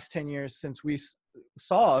in the past 10 years since we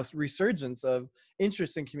saw a resurgence of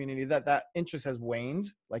interest in community that interest has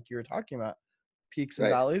waned like you were talking about peaks and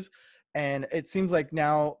Right. valleys and it seems like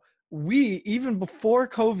now we even before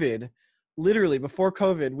covid literally before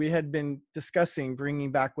covid we had been discussing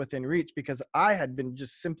bringing back Within Reach because I had been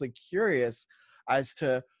just simply curious as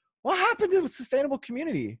to what happened to sustainable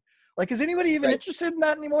community, like is anybody even Right. interested in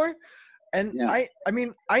that anymore? And Yeah. I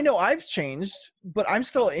mean I know I've changed but I'm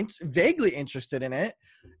still vaguely interested in it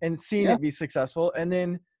and seeing Yeah. it be successful, and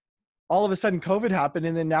then all of a sudden covid happened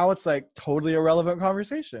and then now it's like totally irrelevant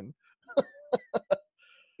conversation,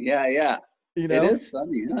 Yeah. Yeah. you It know? is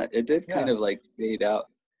funny, huh? It did kind Yeah. of like fade out.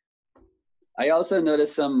 I also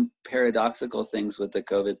noticed some paradoxical things with the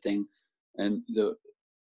COVID thing, and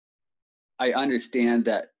I understand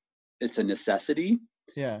that it's a necessity,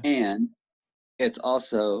 Yeah. and it's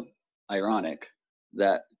also ironic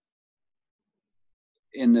that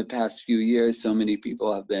in the past few years, so many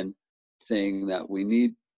people have been saying that we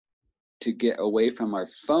need to get away from our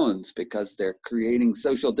phones because they're creating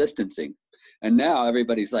social distancing. And now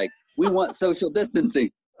everybody's like, we want social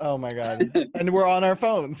distancing. Oh my god, and we're on our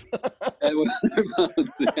phones. And we're on our phones.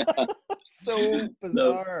 Yeah. So So,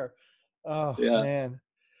 bizarre. Oh yeah. man,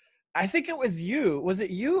 I think it was you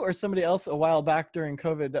or somebody else a while back during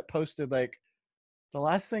covid that posted like the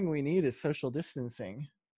last thing we need is social distancing.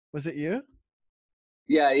 Was it you?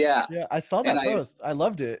 Yeah. Yeah. Yeah, I saw And that post. I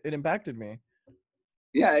loved it. It impacted me.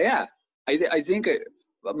 yeah. Yeah. I think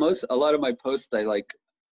but a lot of my posts,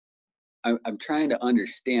 I'm trying to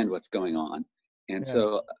understand what's going on. And Yeah.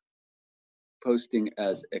 so posting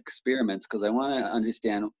as experiments, because I want to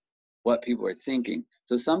understand what people are thinking.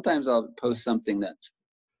 So sometimes I'll post something that's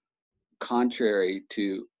contrary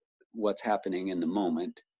to what's happening in the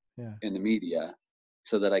moment Yeah. in the media,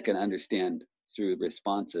 so that I can understand through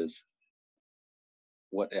responses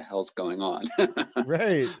what the hell's going on.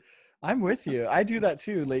 Right. I'm with you. I do that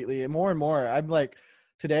too lately, and more. I'm like,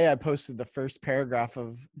 today I posted the first paragraph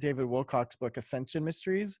of David Wilcock's book, Ascension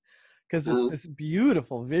Mysteries, because it's Uh-huh. this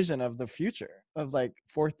beautiful vision of the future of like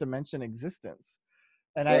fourth dimension existence.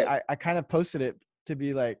 And Right. I kind of posted it to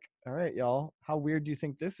be like, all right, y'all, how weird do you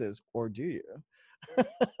think this is? Or do you?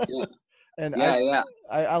 Yeah. And Yeah. Yeah.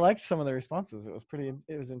 I liked some of the responses.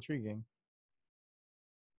 It was intriguing.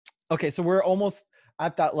 Okay, so we're almost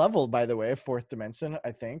at that level, by the way, fourth dimension,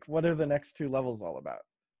 I think. What are the next two levels all about?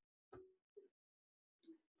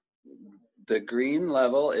 The green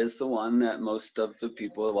level is the one that most of the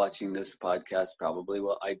people watching this podcast probably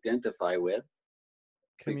will identify with,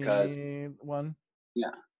 because Community one?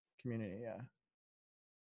 yeah. Community, yeah.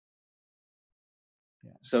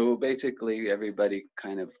 Yeah. So basically everybody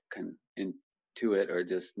kind of can intuit or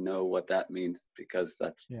just know what that means, because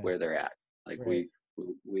that's Yeah. where they're at. Like Right.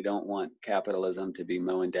 we don't want capitalism to be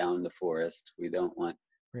mowing down the forest. We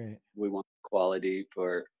Right. want equality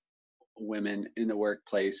for women in the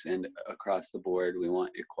workplace and across the board. We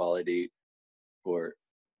want equality for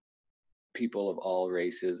people of all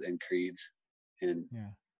races and creeds and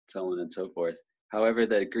Yeah. so on and so forth. However,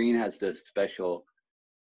 the green has this special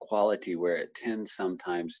quality where it tends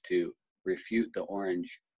sometimes to refute the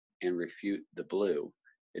orange and refute the blue.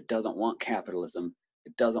 It doesn't want capitalism.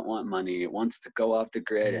 It doesn't want money. It wants to go off the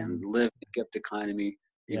grid and live the gift economy,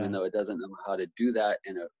 even Yeah. though it doesn't know how to do that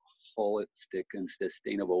in a holistic and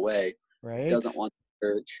sustainable way. It Right? doesn't want the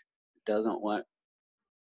church. It doesn't want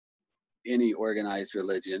any organized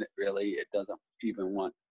religion, really. It doesn't even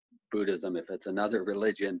want Buddhism if it's another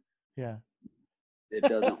religion. Yeah. It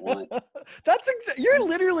doesn't want. You're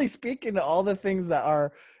literally speaking to all the things that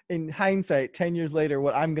are, in hindsight, 10 years later,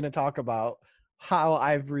 what I'm going to talk about, how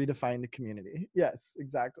I've redefined the community. Yes,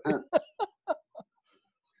 exactly.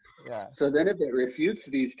 Yeah. So then if it refutes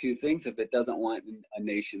these two things, if it doesn't want a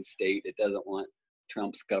nation state, it doesn't want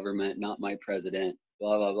Trump's government, not my president,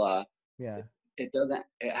 blah, blah, blah. Yeah. It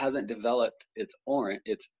hasn't developed its orange.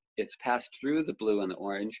 It's passed through the blue and the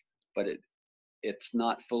orange, but it's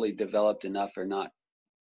not fully developed enough, or not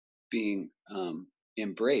being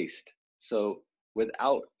embraced. So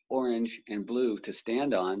without orange and blue to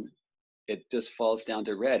stand on, it just falls down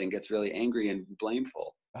to red and gets really angry and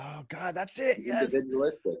blameful, Oh God, that's it. Yes.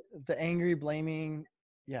 individualistic. The angry blaming.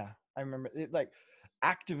 Yeah. I remember it, like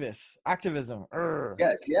activism. Urgh.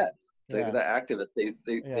 Yes, yes. So Yeah. the activists,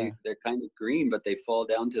 Yeah. they're kind of green, but they fall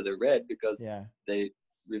down to the red because Yeah. they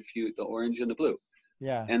refute the orange and the blue.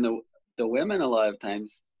 Yeah. And the women a lot of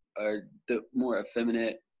times are the more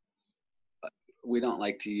effeminate. We don't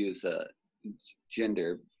like to use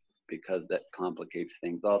gender because that complicates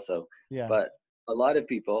things also. Yeah. But a lot of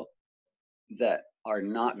people that are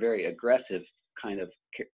not very aggressive kind of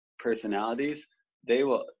personalities, they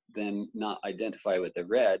will then not identify with the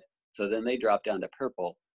red. So then they drop down to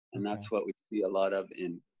purple. And Okay. that's what we see a lot of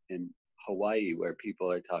in Hawaii, where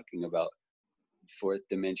people are talking about fourth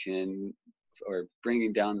dimension, or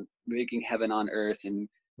making heaven on earth, and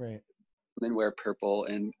Right. women wear purple,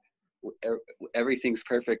 and everything's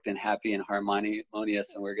perfect and happy and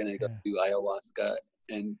harmonious, and we're going to go Yeah. do ayahuasca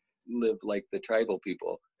and live like the tribal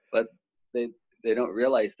people. But they they don't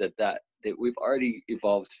realize that we've already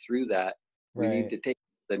evolved through that. We need Right. to take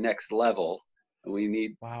the next level,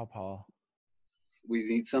 and Wow, Paul. we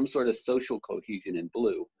need some sort of social cohesion in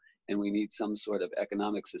blue, and we need some sort of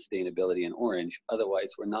economic sustainability in orange. Otherwise,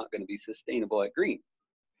 we're not going to be sustainable at green.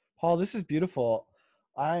 Paul, this is beautiful.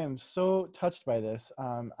 I am so touched by this.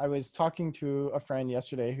 I was talking to a friend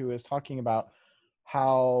yesterday who was talking about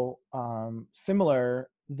how similar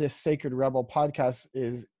this Sacred Rebel podcast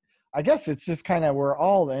is. I guess it's just kind of, we're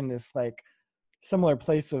all in this like similar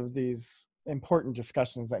place of these important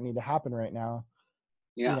discussions that need to happen right now.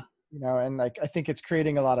 You Yeah. know, and like I think it's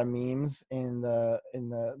creating a lot of memes in the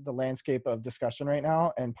landscape of discussion right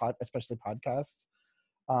now, and especially podcasts.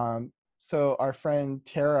 So our friend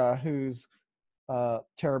Tara, who's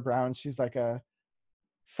Tara Brown, she's like a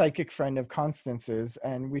psychic friend of Constance's,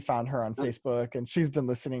 and we found her on Facebook, and she's been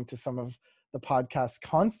listening to some of the podcasts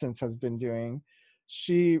Constance has been doing.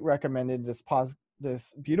 She recommended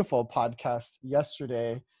this beautiful podcast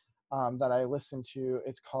yesterday that I listened to.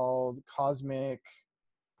 It's called Cosmic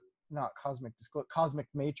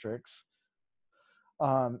Matrix.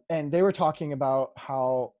 And they were talking about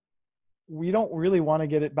how we don't really want to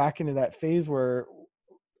get it back into that phase where,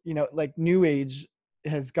 like new age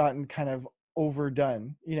has gotten kind of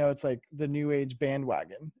overdone. It's like the new age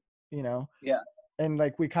bandwagon, Yeah. and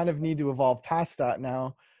like we kind of need to evolve past that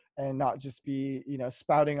now and not just be,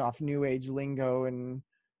 spouting off new age lingo and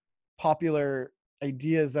popular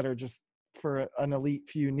ideas that are just for an elite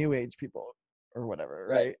few new age people or whatever,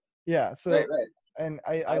 Right. right? Yeah. Right. So, Right. and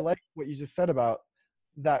I like what you just said about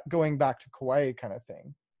that going back to Kauai kind of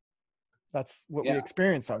thing. That's what we Yeah.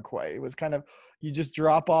 experienced on Kauai. It was kind of, you just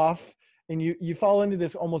drop off and you fall into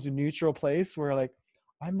this almost neutral place where like,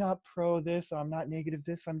 I'm not pro this, I'm not negative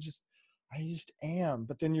this, I just am.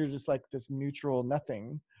 But then you're just like this neutral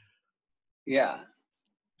nothing. Yeah.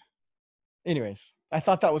 Anyways, I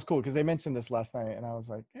thought that was cool because they mentioned this last night and I was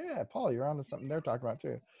like, yeah, Paul, you're onto something they're talking about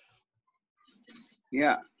too.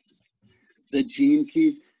 Yeah. The gene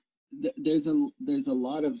keys. There's a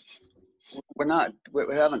lot of.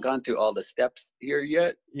 We haven't gone through all the steps here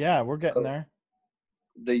yet. Yeah, we're getting So there.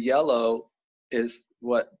 the yellow is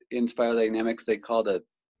what in spiral dynamics they call the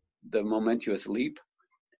momentous leap.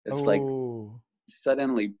 It's like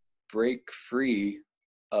suddenly break free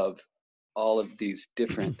of all of these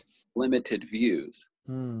different limited views.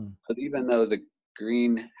 But even though the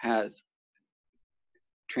green has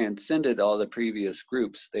transcended all the previous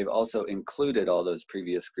groups, they've also included all those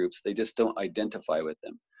previous groups. They just don't identify with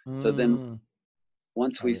them. So then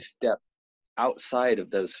once we step outside of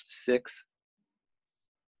those 6,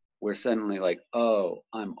 we're suddenly like, oh,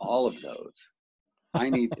 I'm all of those. I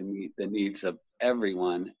need to meet the needs of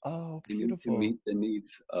everyone. Oh, I need to beautiful. meet the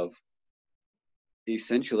needs of,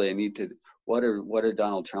 essentially, I need to, what are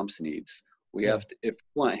Donald Trump's needs? We have to, if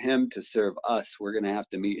we want him to serve us, we're going to have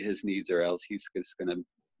to meet his needs, or else he's just going to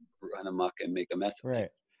run amok and make a mess of Right.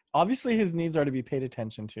 things. Obviously his needs are to be paid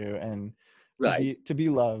attention to and Right. to be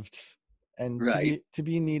loved and Right. to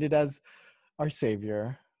be needed as our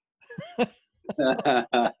savior.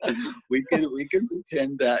 we can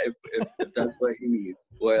pretend that if that's what he needs,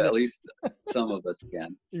 or at least some of us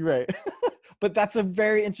can. Right. But that's a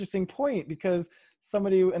very interesting point because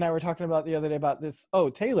somebody and I were talking about the other day about this.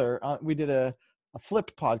 Oh, Taylor, we did a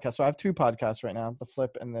Flip podcast. So I have 2 podcasts right now, the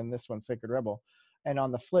Flip and then this one, Sacred Rebel. And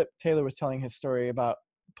on the Flip, Taylor was telling his story about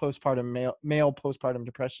postpartum male postpartum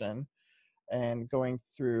depression and going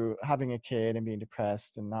through having a kid and being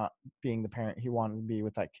depressed and not being the parent he wanted to be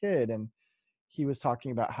with that kid. And he was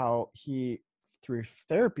talking about how he, through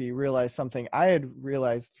therapy, realized something I had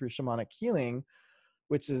realized through shamanic healing,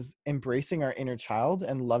 which is embracing our inner child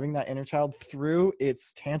and loving that inner child through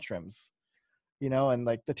its tantrums, and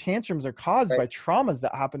like the tantrums are caused by traumas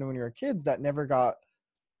that happened when you were kids that never got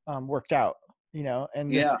worked out,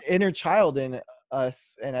 and this inner child in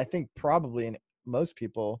us, and I think probably in most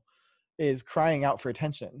people, is crying out for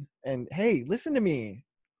attention and, hey, listen to me,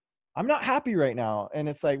 I'm not happy right now. And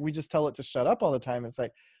it's like, we just tell it to shut up all the time. It's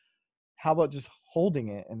like, how about just holding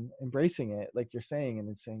it and embracing it, like you're saying, and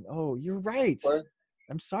then saying, oh, you're right,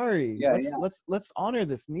 I'm sorry, let's honor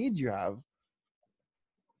this need you have.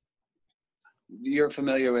 You're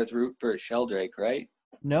familiar with Rupert Sheldrake, right?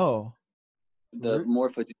 No. The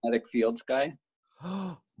morphogenetic fields guy.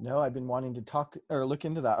 No, I've been wanting to talk or look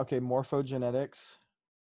into that. Okay, morphogenetics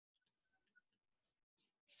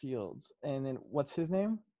fields. And then what's his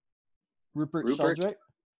name? Rupert Sheldrake?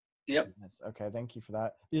 Yep. Okay, thank you for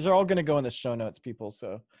that. These are all going to go in the show notes, people,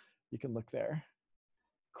 so you can look there.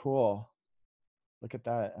 Cool. Look at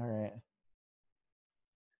that. All right.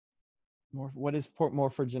 What is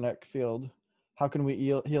morphogenetic field? How can we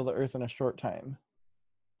heal the earth in a short time?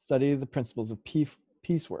 Study the principles of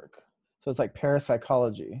peace work. So it's like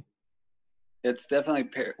parapsychology. It's definitely,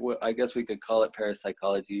 I guess we could call it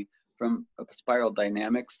parapsychology from a spiral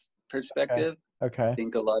dynamics perspective. Okay. I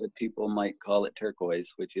think a lot of people might call it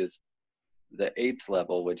turquoise, which is the 8th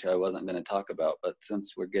level, which I wasn't going to talk about, but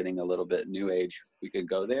since we're getting a little bit new age, we could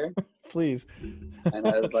go there. Please. And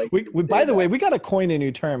I would like by the way, we got to coin a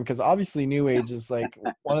new term because obviously new age is like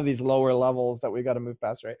one of these lower levels that we got to move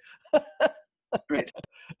past, right? Right.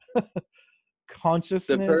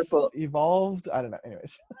 Consciousness evolved. I don't know.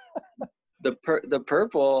 Anyways. The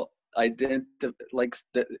purple we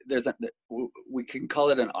can call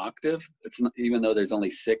it an octave. It's not, even though there's only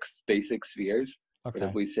 6 basic spheres. Okay. But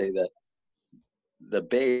if we say that the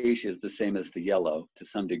beige is the same as the yellow to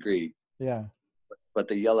some degree. Yeah. But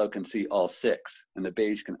the yellow can see all 6 and the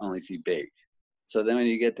beige can only see beige. So then when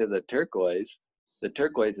you get to the turquoise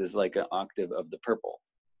is like an octave of the purple.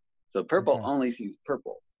 So purple only sees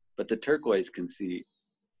purple, but the turquoise can see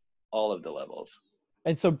all of the levels.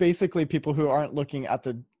 And so basically people who aren't looking at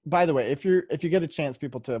the by the way, if you get a chance,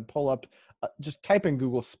 people, to pull up, just type in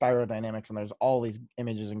Google spiral dynamics, and there's all these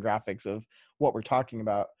images and graphics of what we're talking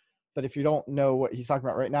about. But if you don't know what he's talking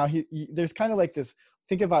about right now, there's kind of like this.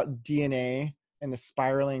 Think about DNA and the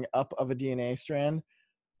spiraling up of a DNA strand.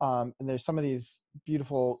 And there's some of these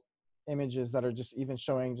beautiful images that are just even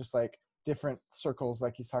showing just like different circles,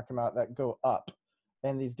 like he's talking about, that go up,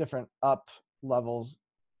 and these different up levels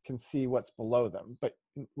can see what's below them. But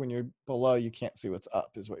when you're below, you can't see what's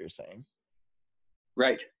up, is what you're saying.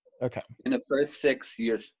 Right. Okay. In the first 6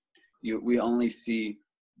 years, we only see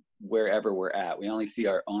wherever we're at. We only see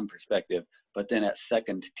our own perspective. But then at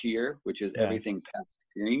second tier, which is everything past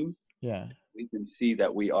green, we can see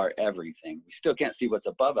that we are everything. We still can't see what's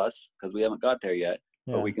above us because we haven't got there yet,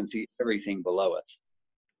 but we can see everything below us,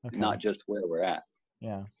 not just where we're at.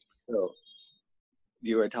 Yeah. So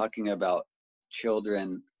you were talking about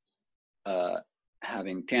children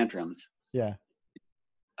having tantrums. Yeah.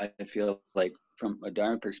 I feel like from a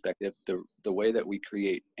Dharma perspective, the way that we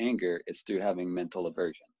create anger is through having mental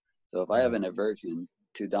aversion. So if I have an aversion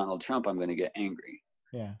to Donald Trump, I'm going to get angry.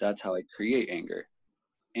 Yeah. That's how I create anger.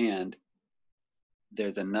 And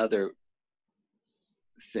there's another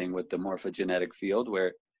thing with the morphogenetic field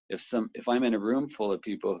where if I'm in a room full of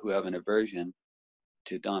people who have an aversion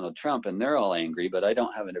to Donald Trump and they're all angry, but I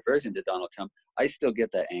don't have an aversion to Donald Trump, I still get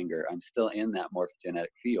that anger. I'm still in that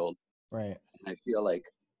morphogenetic field. Right. And I feel like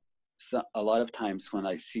a lot of times when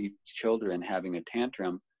I see children having a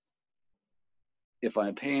tantrum, if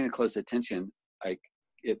I'm paying close attention,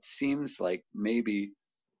 it seems like maybe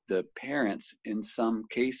the parents, in some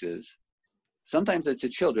cases, sometimes it's the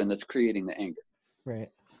children that's creating the anger. Right.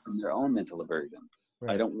 From their own mental aversion.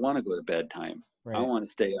 Right. I don't want to go to bedtime. Right. I want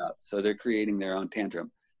to stay up. So they're creating their own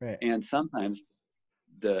tantrum. Right. And sometimes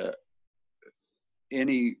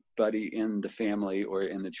anybody in the family or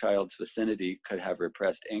in the child's vicinity could have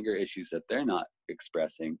repressed anger issues that they're not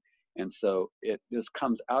expressing. And so it just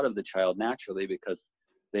comes out of the child naturally because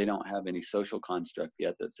they don't have any social construct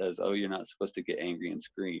yet that says, oh, you're not supposed to get angry and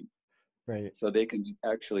scream. Right. So they can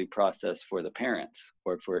actually process for the parents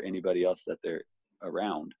or for anybody else that they're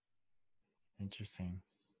around. Interesting.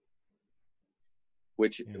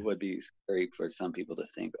 Which would be scary for some people to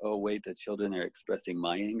think, oh, wait, the children are expressing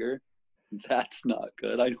my anger. That's not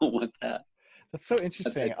good. I don't want that. That's so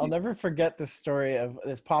interesting. I'll never forget this story of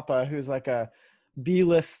this papa who's like a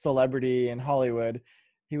B-list celebrity in Hollywood.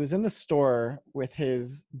 He was in the store with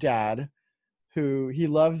his dad, who he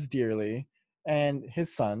loves dearly, and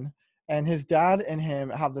his son. And his dad and him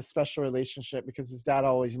have this special relationship because his dad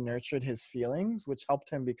always nurtured his feelings, which helped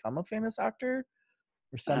him become a famous actor,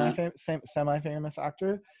 or semi-famous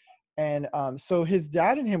actor. And so his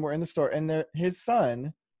dad and him were in the store, and his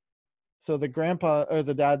son, so the grandpa, or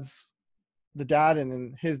the dad and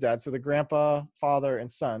then his dad, so the grandpa, father,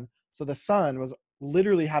 and son. So the son was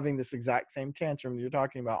literally having this exact same tantrum you're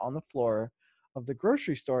talking about on the floor of the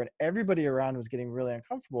grocery store, and everybody around was getting really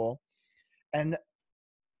uncomfortable. And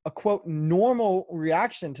a quote normal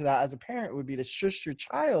reaction to that as a parent would be to shush your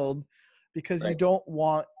child, because you don't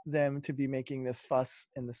want them to be making this fuss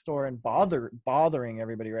in the store and bothering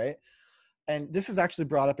everybody, right? And this is actually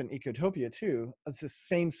brought up in Ecotopia too. It's the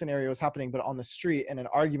same scenario was happening, but on the street, and an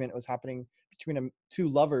argument was happening between two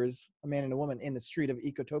lovers, a man and a woman, in the street of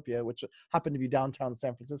Ecotopia, which happened to be downtown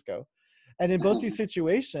San Francisco. And in both these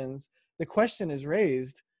situations, the question is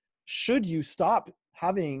raised: should you stop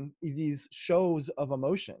having these shows of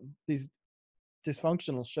emotion, these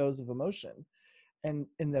dysfunctional shows of emotion? And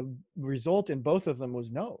the result in both of them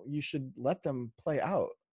was no. You should let them play out,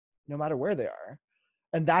 no matter where they are.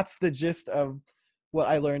 And that's the gist of what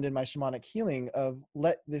I learned in my shamanic healing, of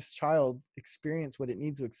let this child experience what it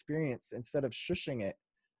needs to experience instead of shushing it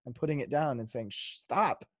and putting it down and saying, shh,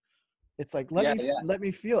 stop. It's like, let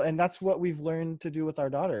me feel. And that's what we've learned to do with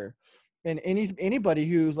our daughter. And anybody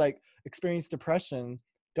who's like experienced depression,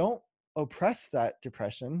 don't oppress that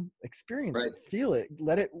depression, experience it, feel it,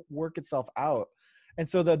 let it work itself out. And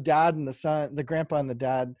so the dad and the son, the grandpa and the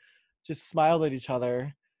dad, just smiled at each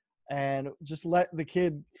other and just let the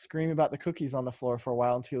kid scream about the cookies on the floor for a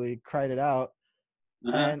while until he cried it out.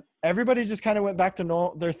 And everybody just kind of went back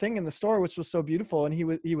to their thing in the store, which was so beautiful. And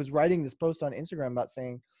he was writing this post on Instagram about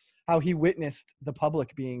saying how he witnessed the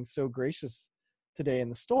public being so gracious today in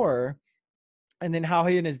the store. And then how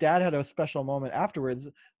he and his dad had a special moment afterwards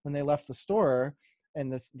when they left the store,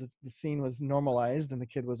 and the scene was normalized and the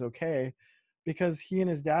kid was okay, because he and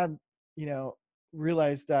his dad,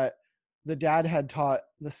 realized that the dad had taught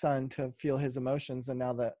the son to feel his emotions, and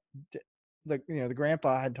now that the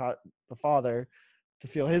grandpa had taught the father to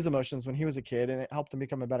feel his emotions when he was a kid, and it helped him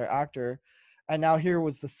become a better actor. And now here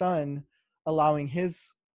was the son allowing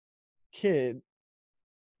his kid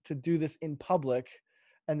to do this in public.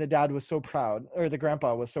 And the dad was so proud, or the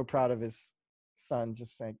grandpa was so proud of his son,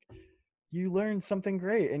 just like, you learned something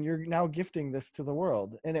great and you're now gifting this to the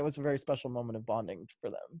world. And it was a very special moment of bonding for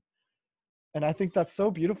them. And I think that's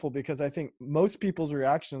so beautiful, because I think most people's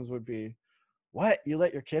reactions would be, what, you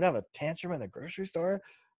let your kid have a tantrum in the grocery store?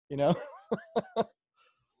 You know?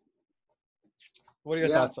 What are your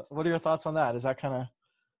Yeah, thoughts? What are your thoughts on that? Is that kind of I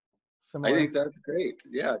similar? think that's great.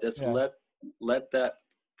 Yeah, just Yeah. let that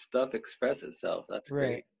stuff express itself. That's Right.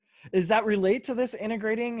 great. Is that relate to this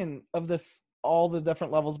integrating and of this, all the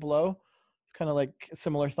different levels below? Kind of like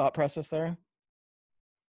similar thought process there.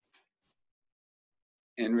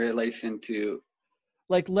 In relation to,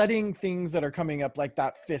 Like letting things that are coming up, like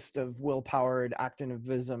that fist of willpower and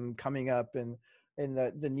activism coming up, and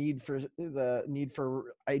the need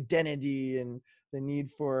for identity, and the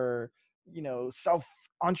need for, self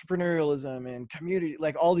entrepreneurialism and community,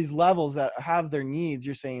 like all these levels that have their needs.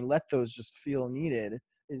 You're saying let those just feel needed,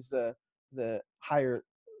 is the higher,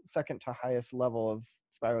 second to highest level of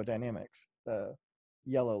spirodynamics, the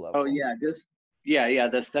yellow oh level. yeah, just yeah,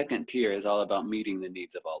 the second tier is all about meeting the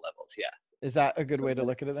needs of all levels. Yeah. Is that a good So way to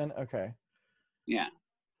look at it then? Okay. yeah.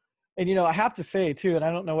 And, I have to say too, and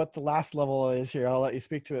I don't know what the last level is here, I'll let you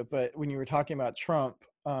speak to it, but when you were talking about Trump,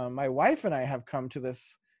 my wife and I have come to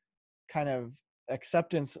this kind of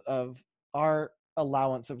acceptance of our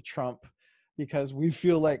allowance of Trump, because we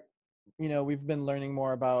feel like, we've been learning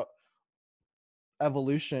more about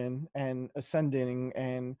evolution and ascending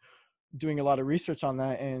and doing a lot of research on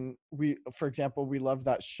that. And we, for example, we love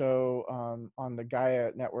that show on the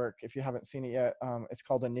Gaia network. If you haven't seen it yet, it's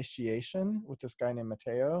called Initiation, with this guy named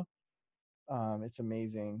Mateo. It's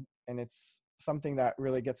amazing, and it's something that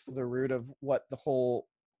really gets to the root of what the whole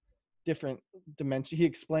different dimension. He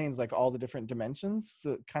explains like all the different dimensions,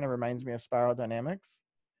 so it kind of reminds me of spiral dynamics.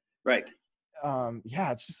 Right.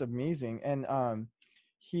 Yeah, it's just amazing. And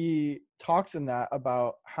he talks in that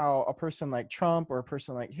about how a person like Trump or a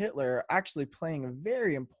person like Hitler are actually playing a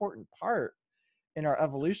very important part in our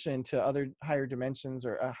evolution to other higher dimensions,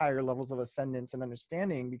 or higher levels of ascendance and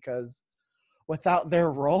understanding, because without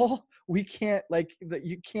their role, we can't, like,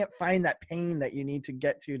 you can't find that pain that you need to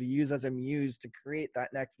get to use as a muse to create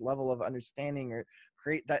that next level of understanding, or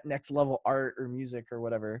create that next level art or music or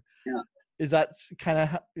whatever. Yeah. Is that kind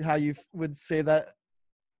of how you would say that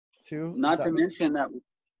too? Is Not that to mention that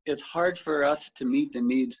it's hard for us to meet the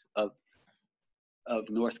needs of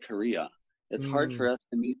North Korea. It's hard for us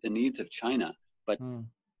to meet the needs of China, but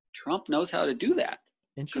Trump knows how to do that,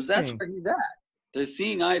 because that's interesting? where he's at. They're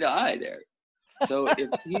seeing eye to eye there. So if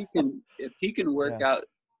he can work Yeah. out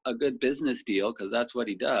a good business deal, because that's what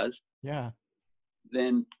he does, Yeah.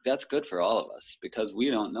 then that's good for all of us, because we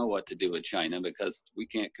don't know what to do with China, because we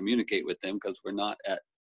can't communicate with them because we're not at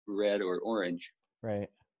red or orange. Right.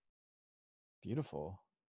 Beautiful.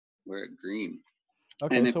 We're at green.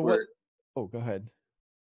 Okay. And So if what? we're Oh, go ahead.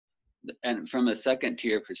 and from a second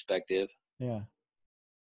tier perspective, Yeah.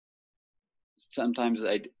 sometimes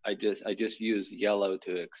I just use yellow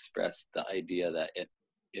to express the idea that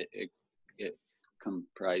it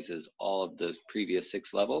comprises all of the previous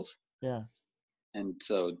 6 levels. Yeah. And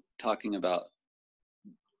so talking about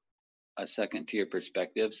a second tier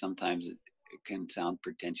perspective, sometimes it can sound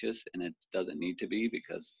pretentious, and it doesn't need to be,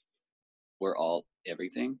 because we're all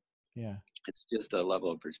everything. Yeah. It's just a level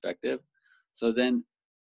of perspective. So then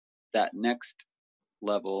that next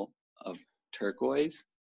level of turquoise,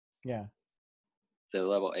 Yeah. the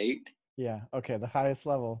level 8, Yeah. Okay. The highest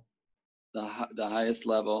level. the highest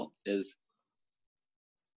level is,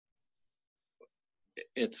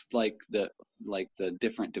 it's like the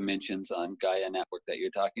different dimensions on Gaia network that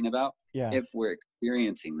you're talking about. Yeah. If we're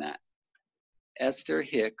experiencing that, Esther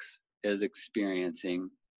Hicks is experiencing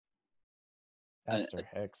Esther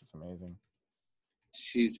Hicks is amazing.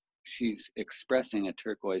 she's expressing a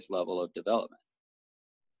turquoise level of development,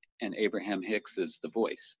 and Abraham Hicks is the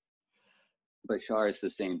voice. Bashar is the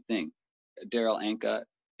same thing. Daryl Anka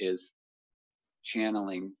is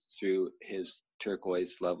channeling through his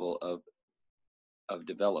turquoise level of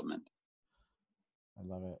development. I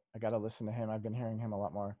love it. I got to listen to him. I've been hearing him a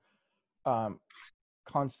lot more.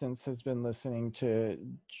 Constance has been listening to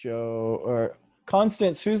Joe, or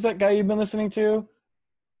Constance, who's that guy you've been listening to?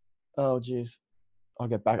 Oh, geez. I'll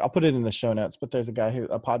get back. I'll put it in the show notes, but there's a guy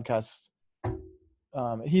a podcast.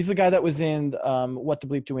 He's the guy that was in What the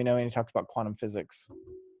Bleep Do We Know? And he talks about quantum physics.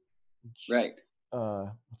 Right. I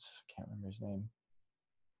can't remember his name.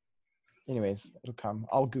 Anyways, it'll come.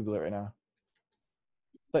 I'll Google it right now.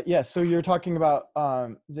 But yeah, so you're talking about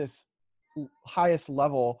this highest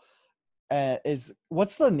level.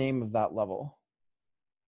 What's the name of that level?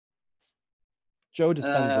 Joe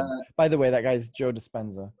Dispenza. Uh, By the way, that guy's Joe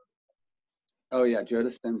Dispenza. oh yeah, Joe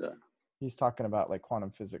Dispenza. He's talking about like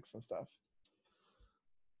quantum physics and stuff.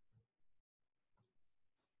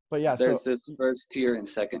 But yeah, There's so this first tier and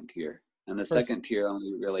second tier, and the first, second tier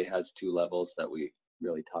only really has two levels that we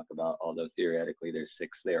really talk about. Although theoretically, there's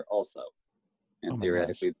six there also, oh and my gosh.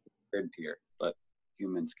 theoretically, third tier, but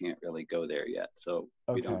humans can't really go there yet, so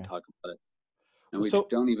we don't Okay. talk about it, and we So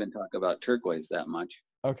don't even talk about turquoise that much.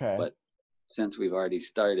 okay. But since we've already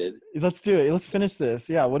started, Let's do it. Let's finish this.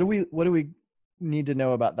 Yeah. What do we need to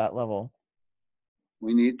know about that level?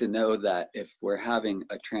 we need to know that if we're having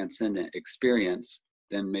a transcendent experience,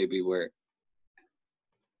 then maybe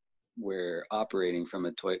we're operating from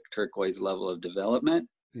a turquoise level of development.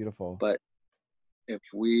 Beautiful. But if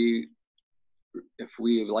we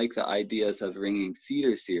like the ideas of ringing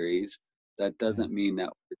cedar series, that Yeah. doesn't mean that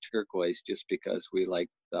we're turquoise just because we like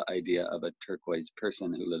the idea of a turquoise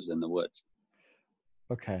person who lives in the woods.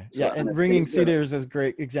 Okay. So Yeah. And Ringing Anastasia, Cedars is a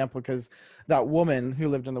great example because that woman who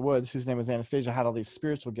lived in the woods, whose name was Anastasia, had all these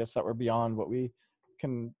spiritual gifts that were beyond what we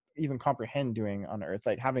can even comprehend doing on Earth.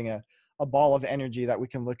 Like having a ball of energy that we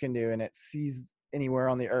can look into and it sees anywhere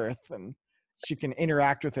on the Earth, and she can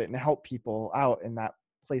interact with it and help people out in that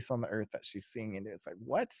place on the Earth that she's seeing into. It's like,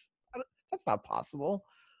 what? That's not possible.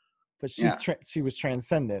 But yeah, she was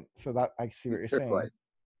transcendent. So that I see what she's you're saying. turquoise.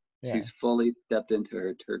 Yeah. She's fully stepped into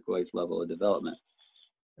her turquoise level of development.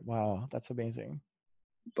 Wow. That's amazing.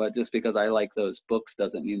 But just because I like those books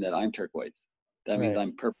doesn't mean that I'm turquoise. That means Right.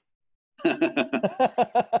 I'm purple.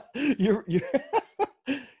 you're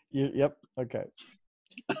yep. Okay.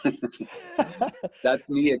 That's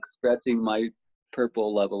me expressing my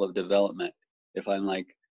purple level of development. If I'm like,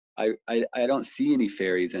 I don't see any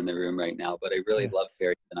fairies in the room right now, but I really Yeah. love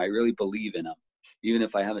fairies and I really believe in them. Even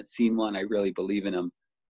if I haven't seen one, I really believe in them.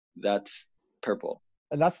 That's purple.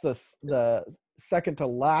 And that's the second to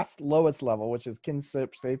last lowest level, which is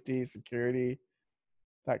kinship, safety, security,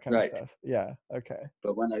 that kind of Right. stuff. Yeah. Okay.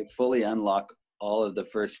 But when I fully unlock all of the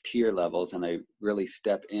first tier levels and I really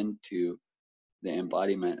step into the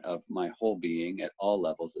embodiment of my whole being at all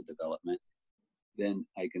levels of development, then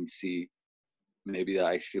I can see, maybe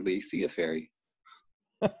I actually see a fairy,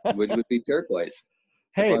 which would be turquoise. If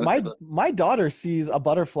Hey, I was my daughter sees a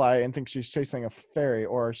butterfly and thinks she's chasing a fairy,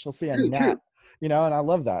 or she'll see a true, gnat, true. and I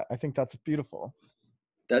love that. I think that's beautiful.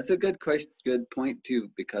 That's a good question, good point too,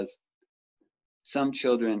 because some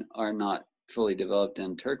children are not fully developed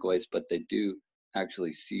in turquoise, but they do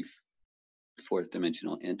actually see fourth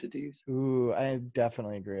dimensional entities. Ooh, I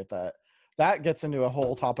definitely agree with that. That gets into a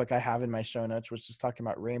whole topic I have in my show notes, which is talking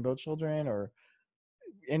about rainbow children, or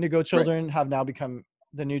indigo Right. children have now become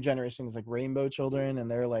the new generation is like rainbow children,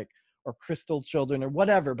 and they're like, or crystal children or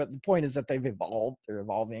whatever. But the point is that they're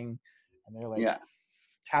evolving, and they're like Yeah.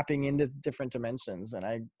 tapping into different dimensions. And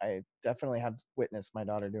I definitely have witnessed my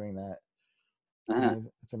daughter doing that. It's Uh-huh.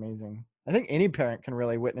 amazing. It's amazing. I think any parent can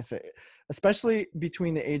really witness it, especially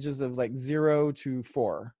between the ages of like 0 to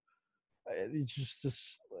 4. It's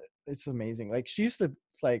just it's amazing. Like she used to,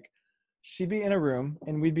 like, she'd be in a room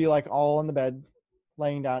and we'd be like all on the bed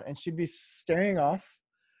laying down, and she'd be staring off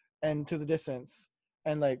and to the distance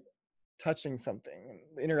and like touching something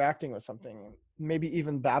and interacting with something and maybe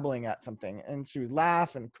even babbling at something, and she would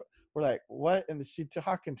laugh and we're like, what? And she's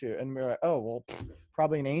talking to, and we're like, oh well,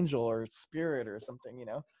 probably an angel or spirit or something,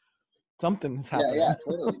 something's Yeah, yeah, happening.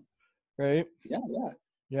 totally. Right. Yeah, yeah.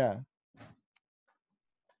 Yeah.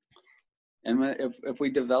 And if we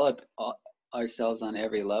develop ourselves on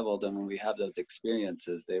every level, then when we have those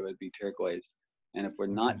experiences, they would be turquoise. And if we're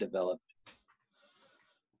Okay. not developed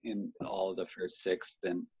in all of the first six,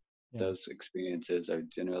 then Yeah. those experiences are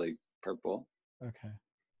generally purple. Okay.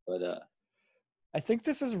 But I think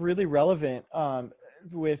this is really relevant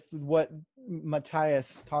with what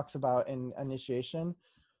Matthias talks about in initiation,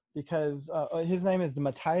 because his name is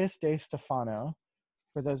Matthias de Stefano,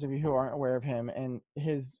 for those of you who aren't aware of him. And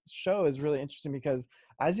his show is really interesting because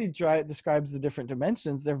as he describes the different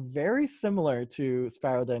dimensions, they're very similar to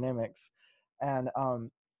spiral dynamics. And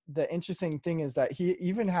the interesting thing is that he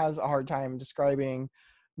even has a hard time describing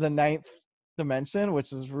the ninth dimension,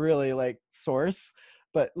 which is really like source.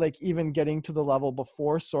 But like even getting to the level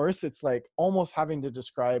before source, it's like almost having to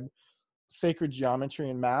describe sacred geometry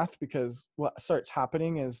and math, because what starts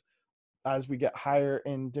happening is as we get higher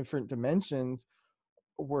in different dimensions,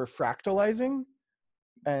 we're fractalizing,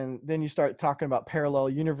 and then you start talking about parallel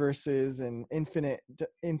universes and infinite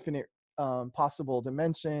possible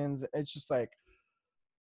dimensions. It's just like,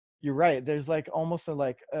 you're right, there's like almost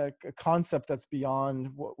a concept that's beyond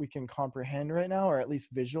what we can comprehend right now, or at least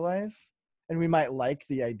visualize. And we might like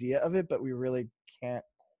the idea of it, but we really can't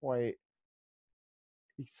quite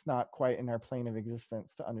it's not quite in our plane of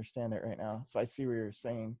existence to understand it right now. So I see what you're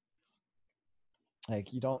saying.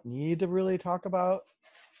 Like, you don't need to really talk about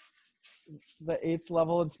the 8th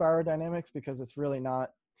level in spiral dynamics because it's really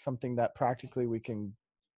not something that practically we can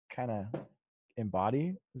kind of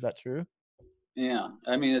embody. Is that true? Yeah,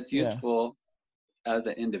 I mean, it's Yeah. useful as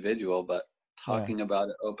an individual, but Yeah. talking about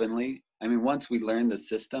it openly, I mean, once we learn the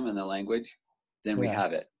system and the language, then we Yeah.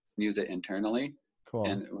 have it, use it internally, Cool.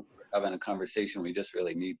 and we're having a conversation. We just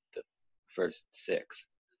really need the first 6.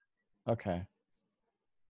 Okay.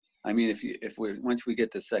 I mean, if we once we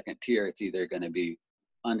get to second tier, it's either going to be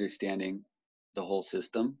understanding the whole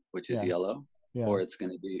system, which is Yeah. yellow, Yeah. or it's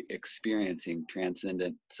going to be experiencing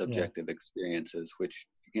transcendent Yeah. subjective experiences, which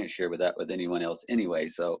you can't share with that with anyone else anyway.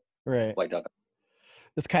 So Right. why talk?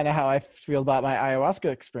 That's kind of how I feel about my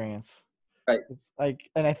ayahuasca experience. Right. It's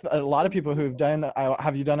like, and a lot of people who've done,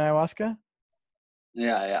 have you done ayahuasca?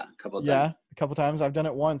 Yeah, a couple of Yeah, times. a couple times. I've done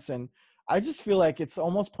it once, and I just feel like it's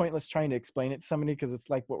almost pointless trying to explain it to somebody because it's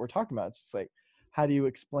like what we're talking about. It's just like, how do you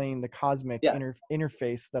explain the cosmic Yeah,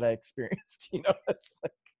 interface that I experienced? You know, it's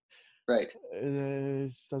like right. it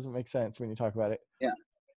just doesn't make sense when you talk about it. Yeah.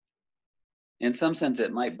 In some sense,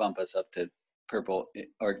 it might bump us up to purple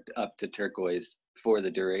or up to turquoise for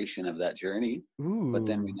the duration of that journey, but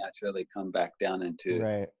then we Ooh, naturally come back down into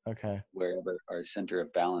right. Okay. wherever our center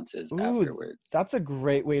of balance is Ooh, afterwards. that's a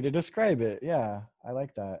great way to describe it. Yeah, I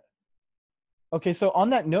like that. Okay, so on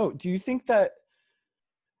that note, do you think that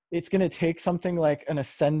it's going to take something like an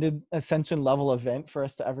ascension level event for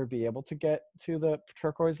us to ever be able to get to the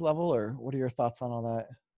turquoise level, or what are your thoughts on all that?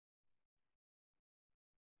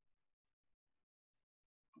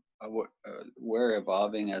 We're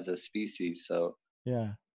evolving as a species. So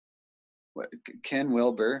Yeah. Ken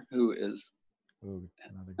Wilber, who is Ooh,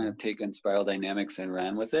 another kind good. of taken spiral dynamics and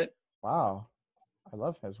ran with it, Wow, I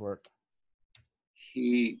love his work.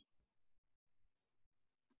 he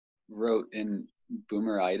wrote in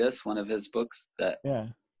Boomeritis, one of his books, that Yeah.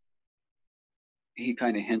 he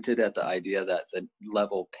kind of hinted at the idea that the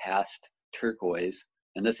level past turquoise,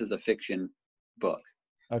 and this is a fiction book,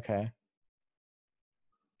 Okay.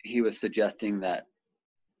 he was suggesting that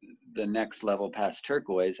the next level past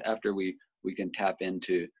turquoise, after we can tap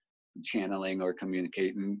into channeling or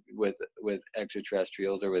communicating with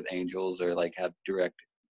extraterrestrials or with angels or like have direct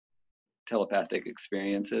telepathic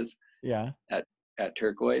experiences Yeah. at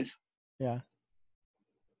turquoise, Yeah.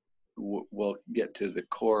 we'll get to the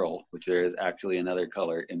coral, which there is actually another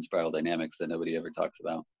color in spiral dynamics that nobody ever talks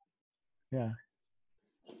about, Yeah.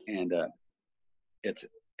 and it's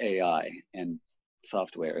AI and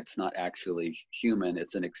software. It's not actually human.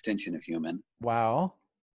 It's an extension of human. Wow.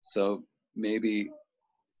 So maybe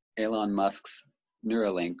Elon Musk's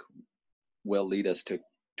Neuralink will lead us to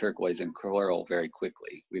turquoise and coral very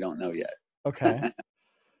quickly. We don't know yet. Okay.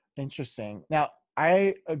 Interesting. Now,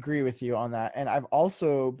 I agree with you on that. And I've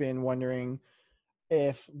also been wondering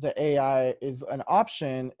if the AI is an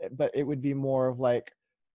option, but it would be more of like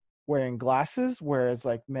wearing glasses, whereas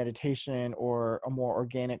like meditation or a more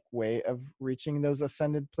organic way of reaching those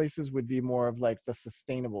ascended places would be more of like the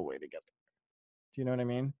sustainable way to get there. Do you know what I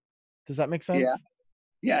mean? Does that make Yeah, sense?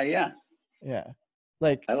 yeah. Yeah.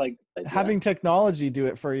 Like I like the idea. having technology do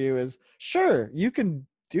it for you is sure, you can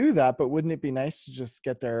do that, but wouldn't it be nice to just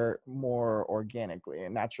get there more organically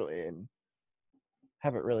and naturally and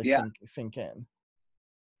have it really Yeah, sink in?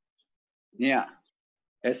 yeah.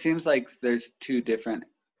 It seems like there's two different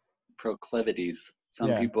proclivities. Some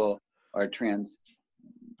Yeah. people are transhumanist,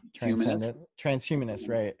 Transcendent, transhumanist,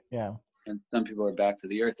 right? Yeah. and some people are back to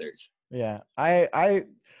the earthers. Yeah. I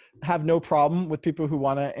have no problem with people who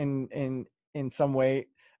want to in some way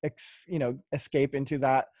escape into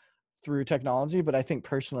that through technology, but I think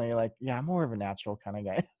personally, like, yeah, I'm more of a natural kind of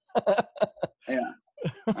guy. Yeah,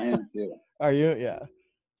 I am too. Are you? Yeah.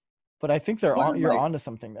 But I think One of you're my onto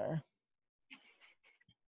something there.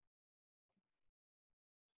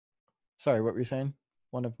 Sorry, what were you saying?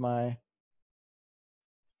 One of my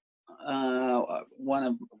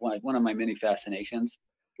one of my many fascinations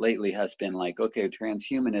lately has been like, okay,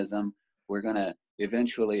 transhumanism, we're gonna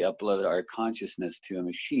eventually upload our consciousness to a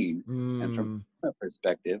machine, and from a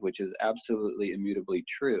perspective, which is absolutely immutably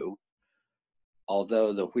true,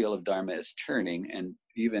 although the wheel of dharma is turning, and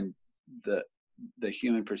even the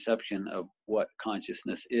human perception of what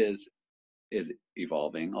consciousness is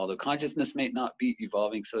evolving, although consciousness may not be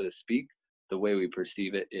evolving, so to speak, the way we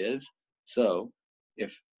perceive it is. So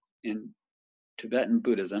if in Tibetan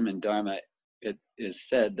Buddhism and Dharma, it is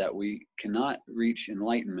said that we cannot reach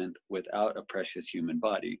enlightenment without a precious human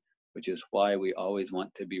body, which is why we always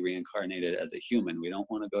want to be reincarnated as a human. We don't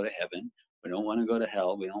want to go to heaven. We don't want to go to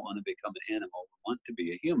hell. We don't want to become an animal. We want to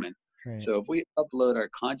be a human. Right. So if we upload our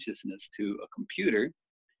consciousness to a computer,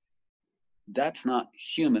 that's not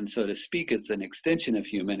human, so to speak. It's an extension of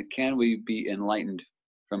human. Can we be enlightened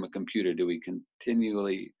from a computer? Do we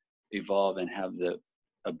continually evolve and have the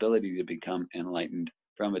ability to become enlightened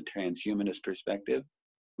from a transhumanist perspective?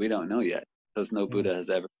 We don't know yet, because no Yeah. Buddha has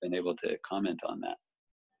ever been able to comment on that.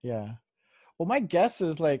 Yeah. Well, my guess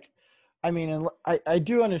is like, I mean, and I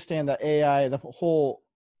do understand that AI, the whole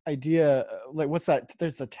idea, like what's that?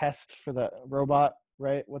 There's the test for the robot,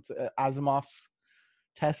 right? What's Asimov's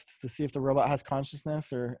test to see if the robot has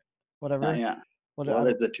consciousness or whatever. Yeah. What Well,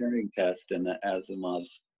 there's a Turing test and the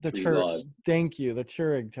Asimov's three laws. Thank you, the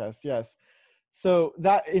Turing test. Yes. So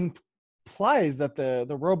that implies that the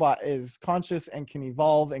robot is conscious and can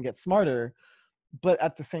evolve and get smarter, but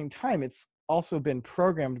at the same time, it's also been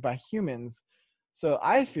programmed by humans. So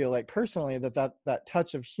I feel like personally that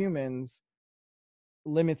touch of humans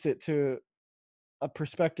limits it to a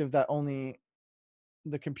perspective that only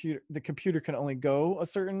the computer can only go a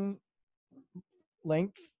certain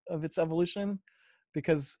length of its evolution,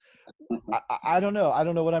 because I don't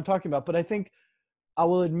know what I'm talking about, but I think I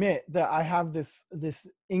will admit that I have this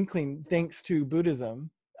inkling, thanks to Buddhism.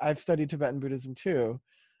 I've studied Tibetan Buddhism too,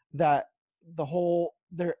 that the whole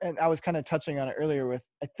there, and I was kind of touching on it earlier with,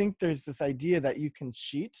 I think there's this idea that you can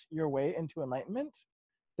cheat your way into enlightenment.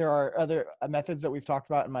 There are other methods that we've talked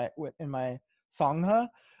about in my sangha.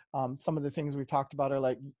 Some of the things we've talked about are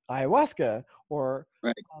like ayahuasca, or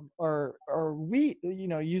Right. or wheat,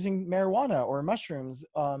 using marijuana or mushrooms,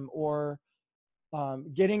 or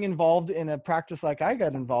getting involved in a practice like I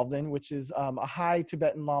got involved in, which is a high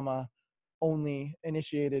Tibetan Lama only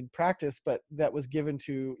initiated practice, but that was given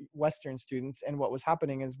to Western students. And what was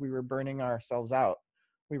happening is we were burning ourselves out.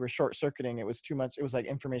 We were short circuiting. It was too much. It was like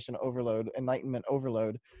information overload, enlightenment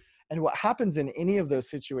overload. And what happens in any of those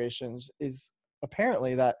situations is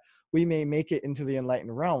apparently that we may make it into the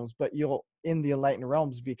enlightened realms, but you'll in the enlightened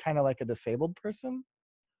realms be kind of like a disabled person,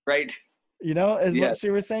 Right. as what Yes. she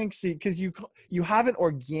was saying, because you haven't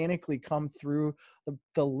organically come through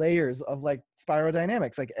the layers of like spiral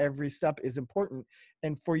dynamics. Like every step is important,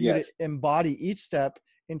 and for you to Yes. embody each step,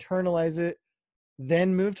 internalize it,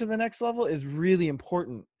 then move to the next level is really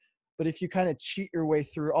important. But if you kind of cheat your way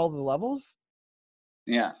through all the levels,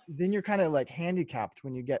 Yeah. then you're kind of like handicapped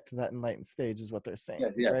when you get to that enlightened stage, is what they're saying.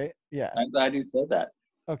 Yes. Yes. Right? Yeah. I'm glad you said that.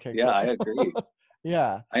 Okay, Yeah, cool. I agree.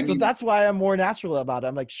 Yeah. I So mean, that's why I'm more natural about it.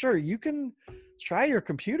 I'm like, sure, you can try your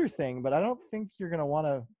computer thing, but I don't think you're going to want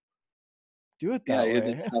to do it yeah, that you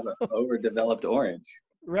just way. have an overdeveloped orange,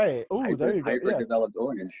 Right. Oh, there you go. Yeah. hyperdeveloped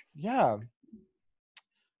orange. Yeah.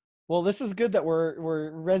 Well, this is good that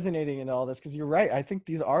we're resonating in all this, because you're right. I think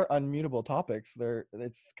these are unmutable topics.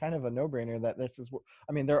 It's kind of a no-brainer that this is.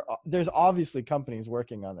 I mean, there's obviously companies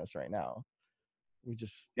working on this right now. We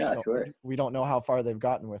just Yeah, sure. don't know how far they've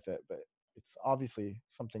gotten with it, but it's obviously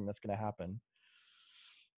something that's going to happen.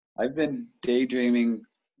 I've been daydreaming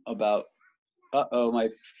about, my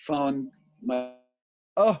phone, my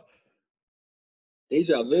Oh,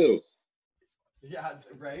 deja vu. yeah,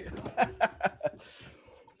 right.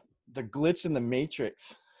 The glitch in the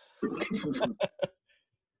matrix. Did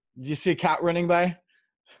you see a cat running by?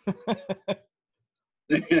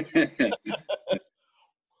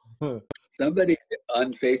 Somebody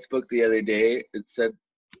on Facebook the other day, it said,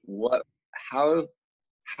 "What? How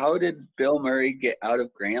did Bill Murray get out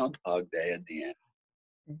of Groundhog Day in the end?"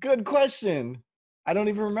 Good question. I don't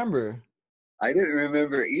even remember. I didn't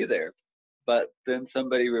remember either, but then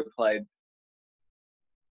somebody replied,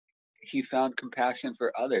 he found compassion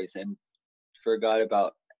for others and forgot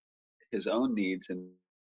about his own needs. And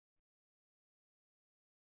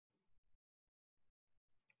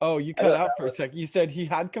Oh, you I cut thought out that for a was, sec. You said he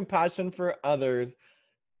had compassion for others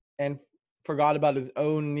and forgot about his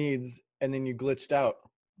own needs, and then you glitched out.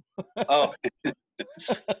 oh,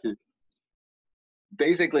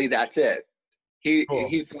 basically that's it. Cool.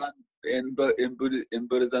 He found in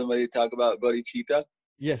Buddhism when you talk about bodhicitta,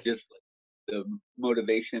 Yes. just like the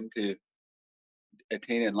motivation to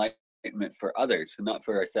attain enlightenment for others and not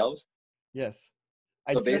for ourselves. Yes.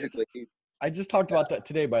 I So just basically, I just talked yeah, about that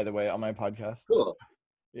today, by the way, on my podcast. cool.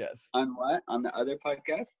 Yes. On what? On the other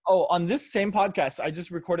podcast? Oh, on this same podcast, I just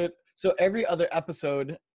recorded. So every other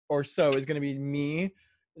episode or so is going to be me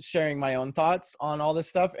sharing my own thoughts on all this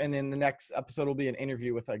stuff, and then the next episode will be an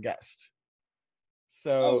interview with a guest. Oh,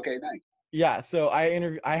 So okay, nice. yeah, so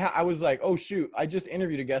I was like, oh shoot, I just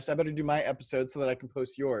interviewed a guest. I better do my episode so that I can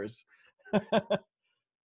post yours.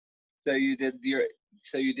 So you did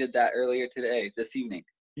that earlier today, this evening.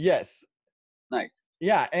 Yes. Nice.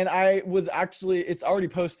 Yeah, and I was actually, it's already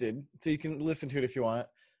posted, so you can listen to it if you want.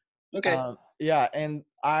 Okay. Yeah, and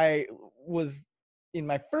I was, in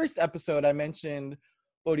my first episode, I mentioned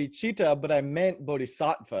bodhicitta, but I meant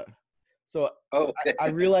bodhisattva. So Oh, okay. I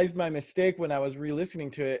realized my mistake when I was re-listening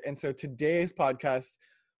to it. And so today's podcast,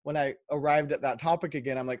 when I arrived at that topic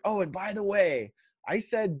again, I'm like, oh, and by the way, I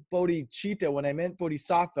said bodhicitta when I meant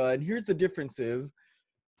bodhisattva, and here's the differences.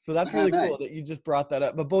 So that's really Nice. cool that you just brought that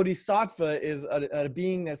up. But bodhisattva is a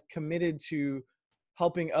being that's committed to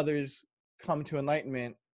helping others come to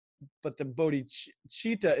enlightenment. But the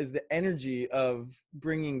bodhicitta is the energy of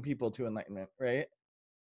bringing people to enlightenment, right?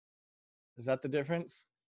 Is that the difference?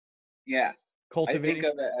 Yeah. I think Cultivating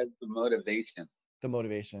of it as the motivation the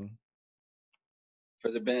motivation.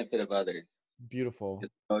 for the benefit of others. Beautiful.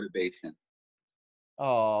 Just motivation.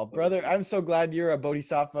 Oh, brother, I'm so glad you're a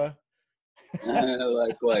bodhisattva.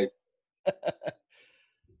 Likewise.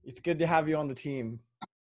 It's good to have you on the team.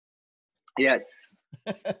 Yes.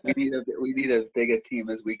 We need as big a team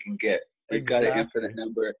as we can get. We've got an infinite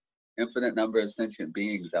number of sentient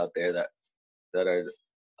beings out there that are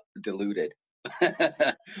deluded.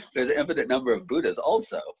 There's an infinite number of Buddhas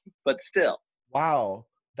also, but still. Wow.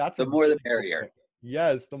 That's the more the merrier.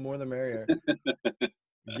 Yes, the more the merrier.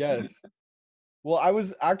 Yes. Well, I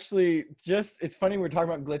was actually it's funny we're talking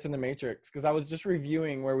about glitch in the matrix, because I was just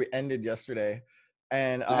reviewing where we ended yesterday.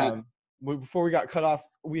 And before we got cut off,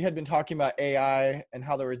 we had been talking about AI and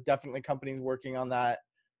how there was definitely companies working on that.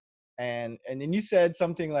 And then you said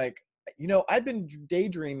something like, I've been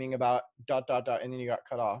daydreaming about ... and then you got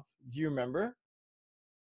cut off. Do you remember?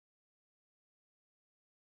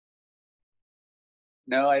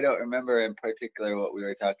 No, I don't remember in particular what we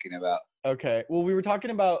were talking about. Okay. Well, we were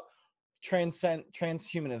talking about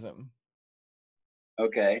transhumanism.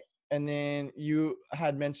 Okay. And then you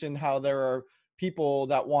had mentioned how there are people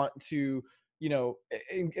that want to,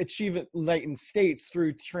 achieve enlightened states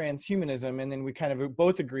through transhumanism. And then we kind of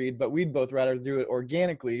both agreed, but we'd both rather do it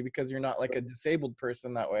organically because you're not like a disabled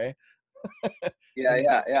person that way.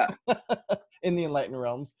 Yeah. In the enlightened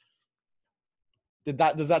realms.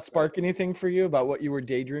 Does that spark anything for you about what you were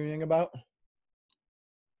daydreaming about?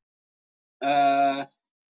 I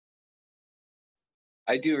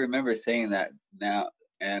do remember saying that now,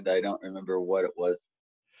 and I don't remember what it was.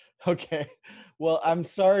 Okay. Well, I'm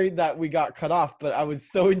sorry that we got cut off, but I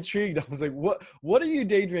was so intrigued. I was like, what are you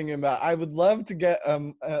daydreaming about? I would love to get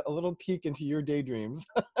a little peek into your daydreams.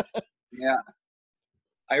 Yeah.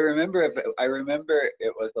 I remember it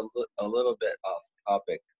was a little bit off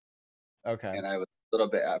topic. Okay. And I was a little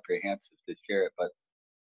bit apprehensive to share it, but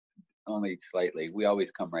only slightly. We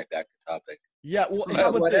always come right back to topic. Yeah, well, how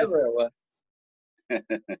about whatever it was.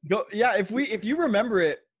 Go, yeah, if you remember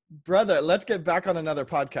it, brother, let's get back on another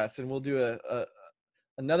podcast and we'll do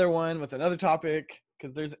another one with another topic,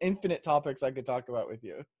 because there's infinite topics I could talk about with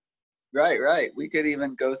you. Right. We could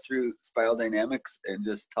even go through spiral dynamics and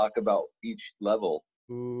just talk about each level.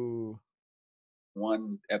 Ooh.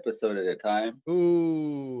 One episode at a time.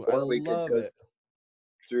 Ooh, or I love it.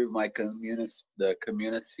 Through the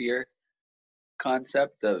communisphere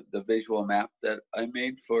concept, the visual map that I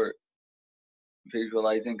made for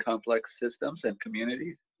visualizing complex systems and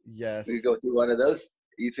communities. Yes. We go through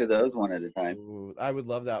each of those one at a time. Ooh, I would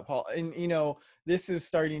love that, Paul. And this is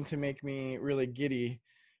starting to make me really giddy,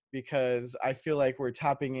 because I feel like we're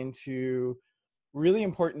tapping into really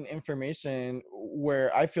important information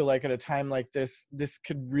where I feel like at a time like this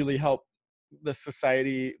could really help the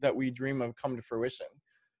society that we dream of come to fruition.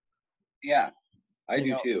 Yeah, I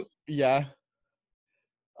do too. Yeah.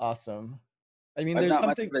 Awesome. I mean, I'm there's not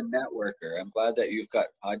something much of a networker. I'm glad that you've got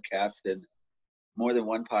podcasts and more than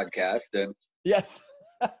one podcast. And yes.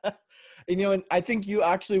 And I think you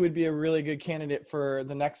actually would be a really good candidate for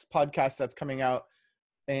the next podcast that's coming out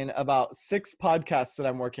in about 6 podcasts that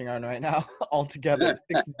I'm working on right now altogether.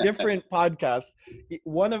 6 different podcasts.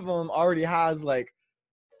 One of them already has like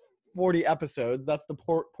 40 episodes. That's the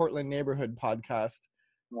Portland Neighborhood Podcast.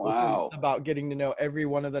 Wow. Which is about getting to know every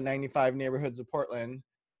one of the 95 neighborhoods of Portland,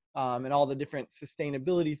 and all the different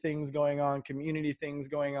sustainability things going on, community things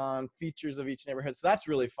going on, features of each neighborhood. So that's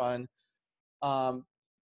really fun.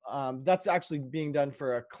 That's actually being done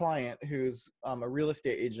for a client who's a real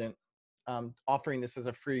estate agent, offering this as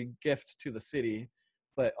a free gift to the city,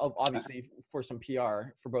 but obviously for some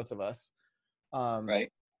PR for both of us. Right.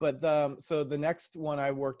 But so the next one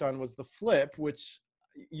I worked on was the flip, which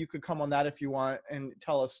you could come on that if you want and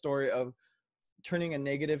tell a story of turning a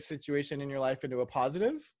negative situation in your life into a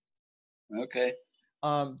positive. Okay.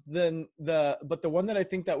 Then but the one that I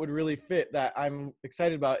think that would really fit that I'm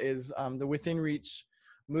excited about is the Within Reach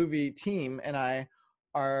movie team and I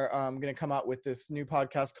are going to come out with this new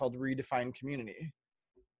podcast called Redefine Community.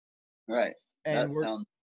 Right. And That sounds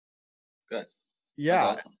good. That's yeah,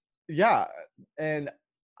 awesome. yeah. And,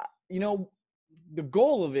 the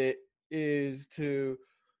goal of it is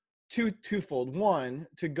twofold. One,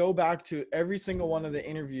 to go back to every single one of the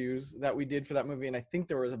interviews that we did for that movie. And I think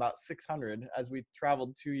there was about 600 as we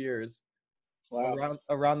traveled 2 years Wow.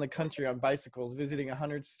 around the country on bicycles, visiting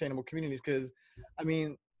 100 sustainable communities. Because, I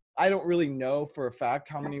mean, I don't really know for a fact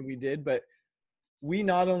how many we did, but we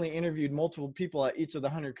not only interviewed multiple people at each of the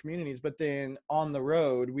 100 communities, but then on the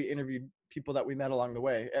road, we interviewed people that we met along the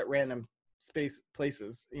way at random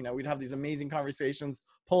places. We'd have these amazing conversations,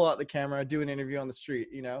 pull out the camera, do an interview on the street,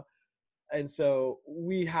 and so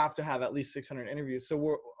we have to have at least 600 interviews.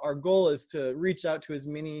 So our goal is to reach out to as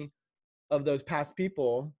many of those past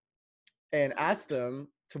people and ask them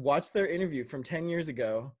to watch their interview from 10 years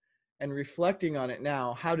ago and reflecting on it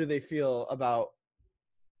now. How do they feel about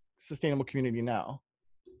sustainable community now?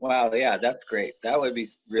 Wow. Yeah, that's great. That would be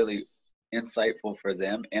really insightful for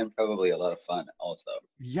them and probably a lot of fun also.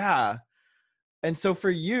 Yeah. And so for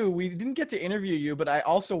you, we didn't get to interview you, but I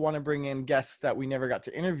also want to bring in guests that we never got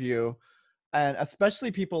to interview. And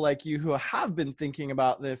especially people like you who have been thinking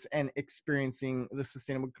about this and experiencing the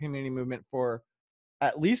sustainable community movement for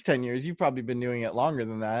at least 10 years. You've probably been doing it longer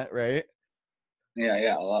than that, right?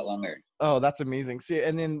 Yeah, a lot longer. Oh, that's amazing. See,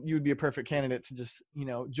 and then you would be a perfect candidate to just,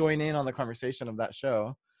 join in on the conversation of that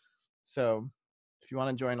show. So if you want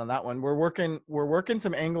to join on that one, we're working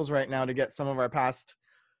some angles right now to get some of our past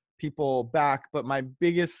people back. But my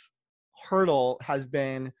biggest hurdle has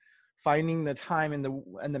been finding the time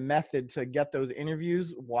and the method to get those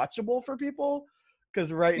interviews watchable for people.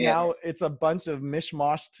 Because right now it's a bunch of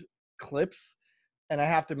mishmashed clips, and I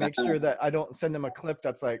have to make sure that I don't send them a clip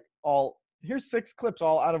that's like, here's 6 clips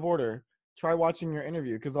all out of order. Try watching your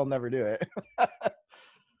interview, because I'll never do it.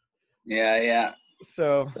 Yeah.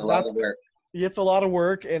 So it's a lot of work. It's a lot of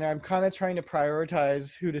work, and I'm kind of trying to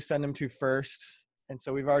prioritize who to send them to first. And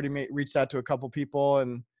so we've already reached out to a couple people,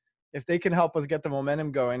 and if they can help us get the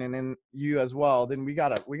momentum going, and then you as well, then we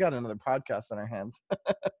got another podcast on our hands.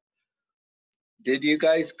 Did you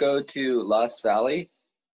guys go to Lost Valley?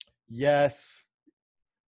 Yes.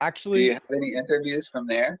 Actually, do you have any interviews from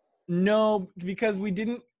there? No, because we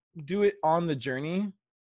didn't do it on the journey.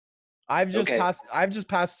 I've just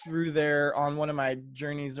passed through there on one of my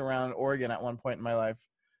journeys around Oregon at one point in my life.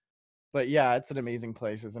 But yeah, it's an amazing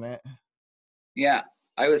place, isn't it? Yeah,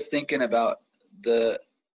 I was thinking about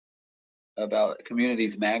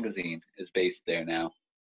Communities Magazine is based there now.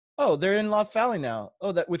 Oh, they're in Lost Valley now.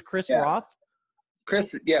 Oh, that with Chris Roth?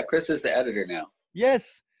 Chris is the editor now.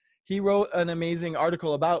 Yes. He wrote an amazing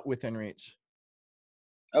article about Within Reach.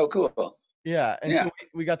 Oh, cool. Yeah, and so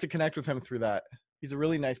we got to connect with him through that. He's a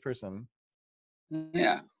really nice person.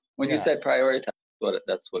 Yeah. When you said prioritize,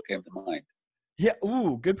 that's what came to mind. Yeah.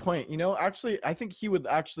 Ooh, good point. Actually, I think he would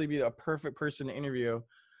actually be a perfect person to interview,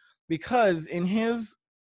 because in his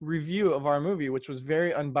review of our movie, which was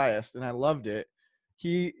very unbiased and I loved it,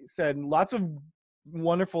 he said lots of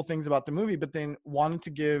wonderful things about the movie, but then wanted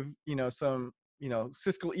to give, some,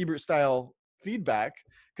 Siskel Ebert style feedback,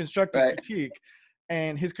 constructive critique.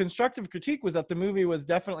 And his constructive critique was that the movie was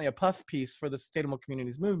definitely a puff piece for the sustainable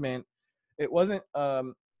communities movement. It wasn't a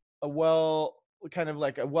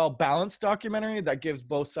well-balanced documentary that gives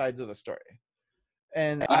both sides of the story.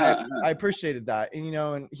 And I appreciated that. And,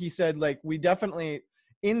 and he said, like, we definitely,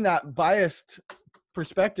 in that biased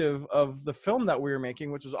perspective of the film that we were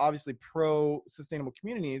making, which was obviously pro sustainable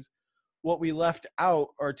communities, what we left out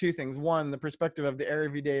are 2 things. One, the perspective of the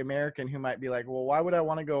everyday American who might be like, well, why would I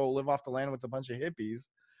want to go live off the land with a bunch of hippies?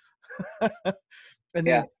 And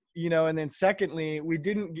then, and then secondly, we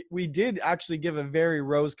did actually give a very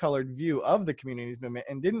rose-colored view of the communities movement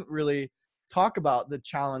and didn't really talk about the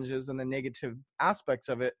challenges and the negative aspects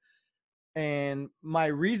of it. And my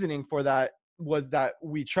reasoning for that was that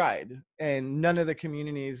we tried, and none of the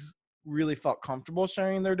communities really felt comfortable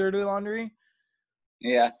sharing their dirty laundry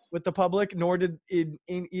with the public, nor did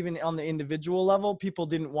even on the individual level, people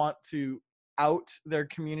didn't want to out their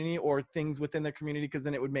community or things within their community, because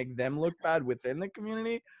then it would make them look bad within the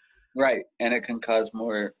community. Right. And it can cause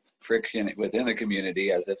more friction within the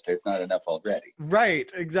community, as if there's not enough already.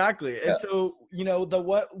 Right, exactly. And so,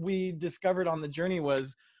 what we discovered on the journey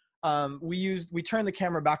was we turned the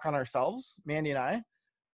camera back on ourselves, Mandy and I.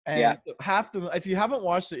 And if you haven't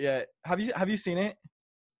watched it yet, have you seen it?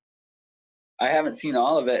 I haven't seen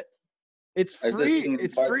all of it. It's free.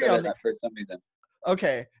 It's free on for some reason.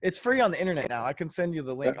 Okay, it's free on the internet now. I can send you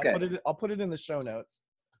the link. Okay. I'll put it in the show notes.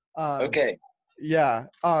 Okay. Yeah.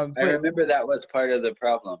 I remember that was part of the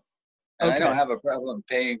problem. And I don't Okay. have a problem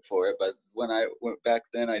paying for it, but when I went back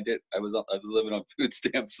then, I was living on food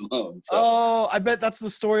stamps alone. So Oh, I bet that's the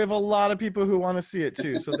story of a lot of people who want to see it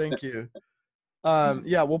too. So thank you.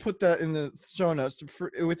 Yeah, we'll put that in the show notes.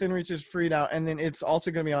 Within Reach is free now, and then it's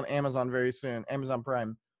also going to be on Amazon very soon. Amazon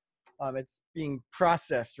Prime. It's being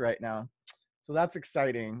processed right now, so that's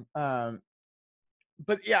exciting.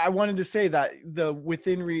 But yeah, I wanted to say that the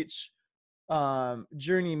Within Reach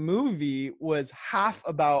journey movie was half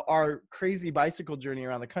about our crazy bicycle journey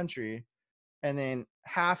around the country, and then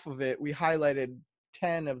half of it we highlighted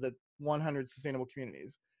 10 of the 100 sustainable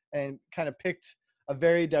communities and kind of picked a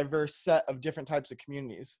very diverse set of different types of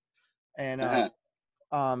communities. And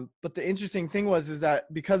but the interesting thing was is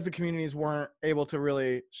that because the communities weren't able to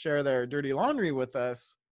really share their dirty laundry with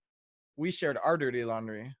us, we shared our dirty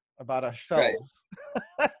laundry about right. ourselves.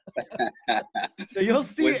 So you'll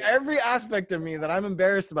see Which, every aspect of me that I'm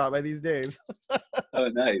embarrassed about by these days. oh,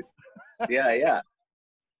 nice. Yeah, yeah.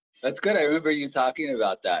 That's good. I remember you talking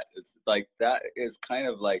about that. It's like that is kind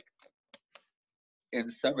of like, in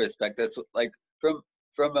some respect, that's like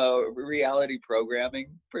from a reality programming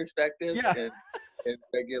perspective Yeah. and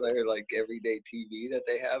regular like everyday TV that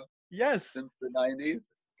they have Yes. since the 90s.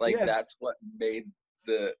 Like Yes. that's what made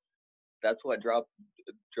the that's what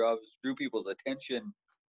drew people's attention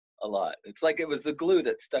a lot. It's like it was the glue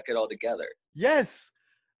that stuck it all together. Yes.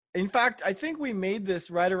 In fact, I think we made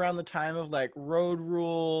this right around the time of like Road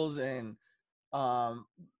Rules and um,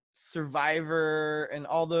 Survivor and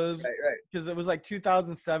all those, Right, right. because it was like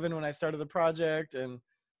 2007 when I started the project. And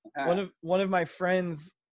Uh-huh. one of my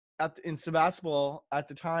friends in Sebastopol at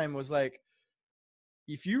the time was like,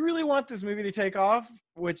 if you really want this movie to take off,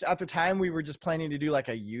 which at the time we were just planning to do like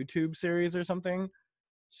a YouTube series or something,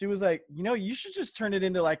 she was like, you should just turn it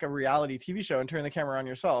into like a reality TV show and turn the camera on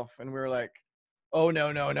yourself. And we were like, oh,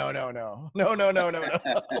 no, no, no, no, no, no, no, no, no, no.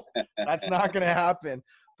 That's not going to happen.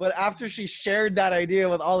 But after she shared that idea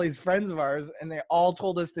with all these friends of ours and they all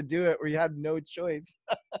told us to do it, we had no choice.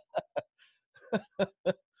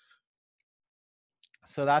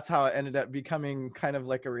 So that's how it ended up becoming kind of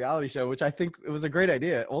like a reality show, which I think it was a great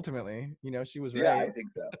idea. Ultimately, she was Yeah, right. I think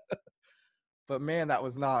so. But man, that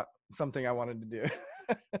was not something I wanted to do.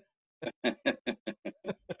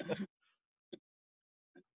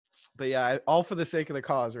 But yeah, all for the sake of the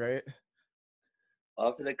cause, right?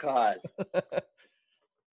 All for the cause.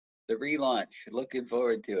 The relaunch. Looking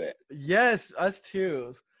forward to it. Yes, us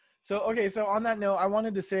too. So, okay, so on that note, I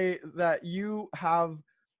wanted to say that you have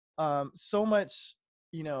so much,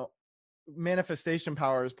 you know, manifestation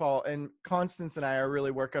powers, Paul, and Constance and I are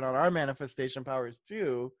really working on our manifestation powers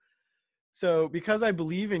too. So, because I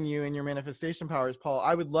believe in you and your manifestation powers, Paul,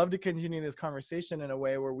 I would love to continue this conversation in a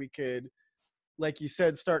way where we could, like you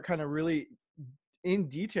said, start kind of really in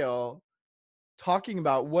detail talking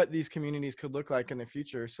about what these communities could look like in the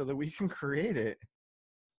future so that we can create it.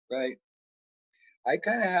 Right. I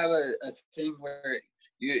kind of have a thing where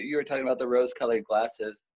you were talking about the rose-colored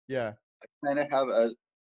glasses. Yeah. I kind of have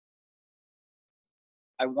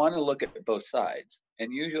I want to look at both sides.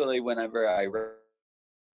 And usually whenever I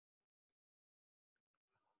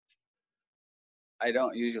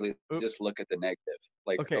don't usually Oop. just look at the negative.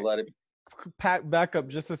 Like a Okay. lot of Pat, back up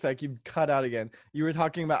just a sec. You cut out again. You were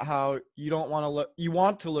talking about how you don't want to look. You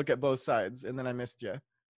want to look at both sides, and then I missed you.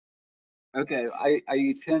 Okay,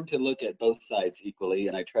 I tend to look at both sides equally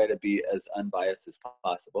and I try to be as unbiased as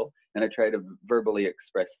possible and I try to verbally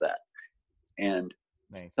express that. And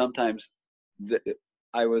Nice. sometimes the,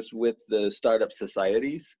 I was with the Startup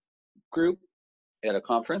Societies group at a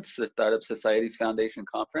conference, the Startup Societies Foundation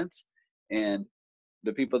conference, and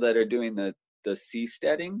the people that are doing the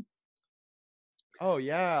seasteading. Oh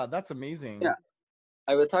yeah, that's amazing. Yeah,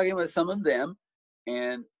 I was talking with some of them,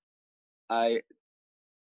 and I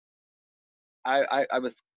I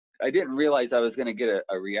was I didn't realize I was going to get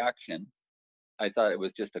a reaction. I thought it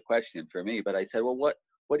was just a question for me, but I said, well, what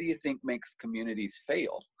do you think makes communities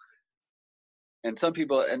fail? And some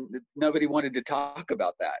people and nobody wanted to talk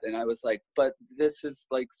about that, and I was like, but this is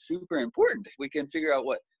like super important. If we can figure out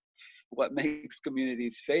what makes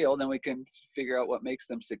communities fail, then we can figure out what makes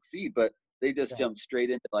them succeed. But they just Yeah. jump straight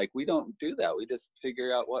into like, we don't do that. We just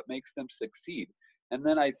figure out what makes them succeed. And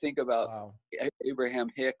then I think about Wow. Abraham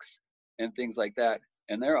Hicks and things like that,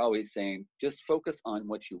 and they're always saying, just focus on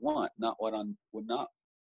what you want, not on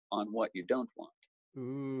what you don't want.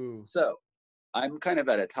 Ooh. So I'm kind of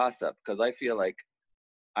at a toss up because I feel like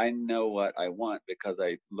I know what I want because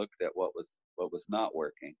I looked at what was not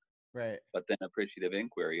working. Right. But then appreciative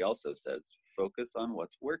inquiry also says focus on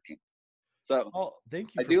what's working. So Oh,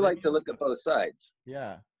 thank you I for do like bringing to this look at up. both sides.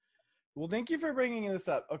 Yeah. Well, thank you for bringing this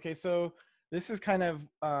up. Okay, so this is kind of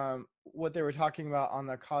what they were talking about on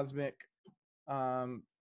the cosmic,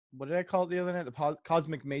 what did I call it the other night? The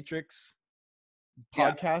cosmic matrix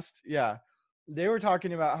Yeah, podcast. Yeah. They were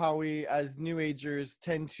talking about how we as new agers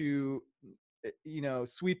tend to,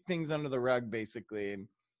 sweep things under the rug basically, and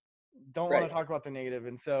don't want right, to talk about the negative.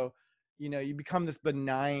 And so, you become this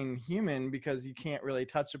benign human because you can't really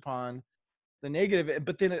touch upon the negative,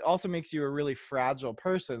 but then it also makes you a really fragile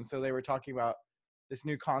person. So they were talking about this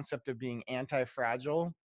new concept of being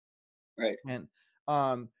anti-fragile. right. And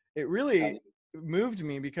it really moved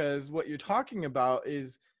me because what you're talking about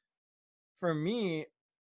is, for me,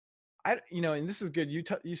 and this is good.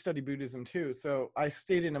 You study Buddhism too. So I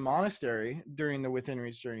stayed in a monastery during the Within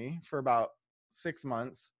Reach journey for about 6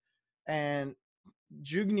 months, and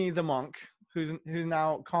Jugni the monk, who's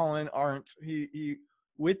now Colin Arndt, he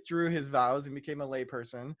withdrew his vows and became a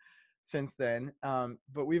layperson since then.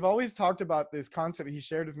 But we've always talked about this concept he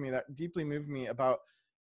shared with me that deeply moved me about,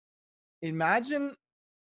 imagine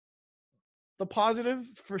the positive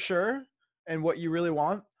for sure and what you really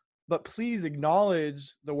want, but please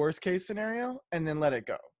acknowledge the worst case scenario and then let it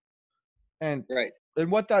go. And Right, and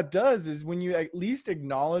what that does is, when you at least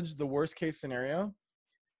acknowledge the worst case scenario,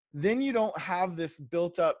 then you don't have this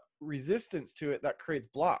built up resistance to it that creates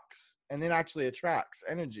blocks and then actually attracts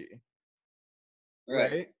energy,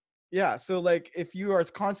 right. right? Yeah. So like if you are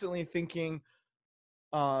constantly thinking,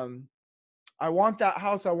 um, I want that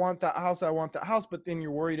house, I want that house, I want that house, but then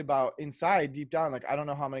you're worried about inside deep down, like, I don't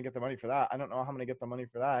know how I'm gonna get the money for that. I don't know how I'm gonna get the money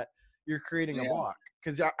for that. You're creating a Yeah, block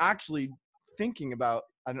because you're actually thinking about,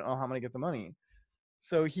 I don't know how I'm gonna get the money.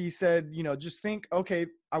 So he said, just think, okay,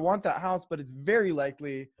 I want that house, but it's very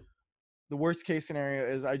likely the worst case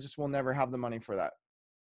scenario is I just will never have the money for that.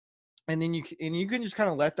 And then you can just kind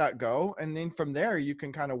of let that go, and then from there you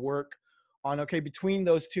can kind of work on, okay, between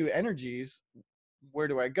those two energies, where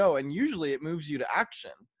do I go? And usually it moves you to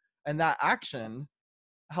action, and that action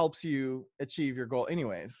helps you achieve your goal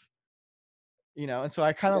anyways. And so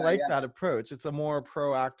I kind of yeah, like yeah, that approach. It's a more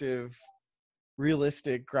proactive,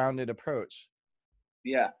 realistic, grounded approach.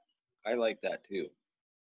 yeah. I like that too.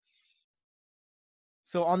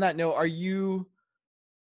 So on that note, are you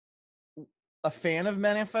a fan of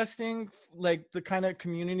manifesting like the kind of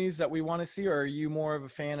communities that we want to see, or are you more of a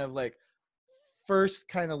fan of like first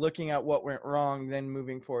kind of looking at what went wrong, then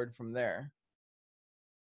moving forward from there?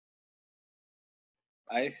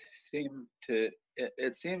 I seem to.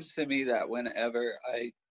 It seems to me that whenever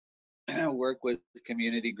I work with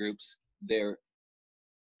community groups, they're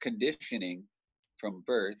conditioning from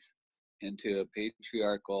birth into a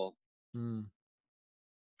patriarchal Mm,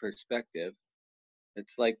 perspective.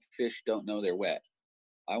 It's like fish don't know they're wet.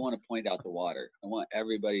 I want to point out the water. I want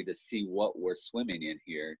everybody to see what we're swimming in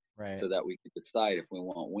here right. so that we can decide if we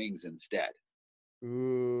want wings instead.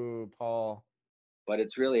 Ooh, Paul. But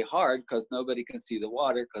it's really hard because nobody can see the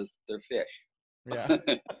water because they're fish. Yeah.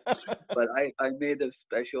 But I made a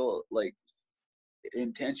special like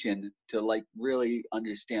intention to like really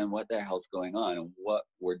understand what the hell's going on and what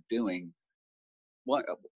we're doing. What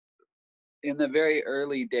in the very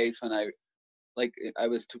early days when I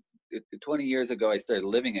was 20 years ago, I started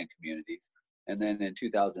living in communities, and then in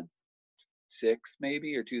 2006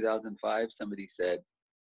 maybe or 2005, somebody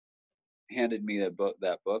handed me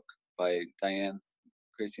that book by Diane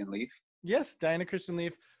Christian Leaf. Yes, Diana Christian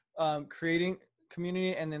Leaf, creating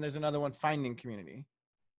community, and then there's another one, finding community.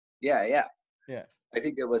 Yeah, yeah. Yeah. I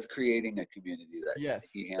think it was creating a community that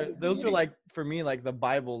Yes. he handed me, Those and are like, for me, like the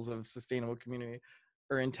Bibles of sustainable community,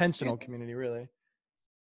 or and, intentional community, really.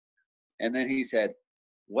 and then he said,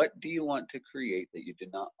 "What do you want to create that you do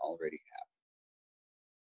not already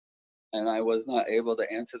have?" And I was not able to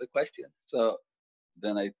answer the question, so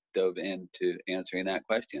then I dove into answering that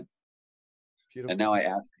question. And now Beautiful.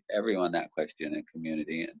 I ask everyone that question in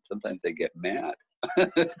community, and sometimes they get mad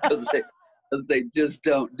because they just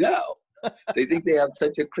don't know. They think they have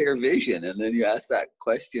such a clear vision, and then you ask that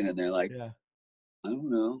question, and they're like, Yeah. "I don't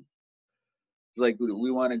know." It's like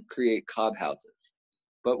we want to create cob houses,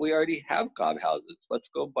 but we already have cob houses. Let's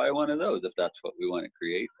go buy one of those if that's what we want to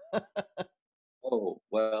create. Oh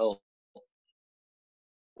well,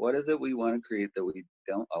 what is it we want to create that we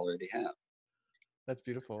don't already have? That's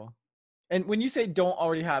beautiful. And when you say don't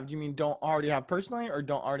already have, do you mean don't already have personally, or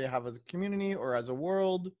don't already have as a community or as a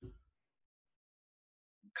world?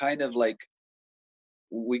 Kind of like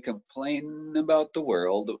we complain about the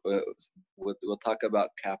world. We'll talk about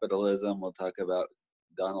capitalism. We'll talk about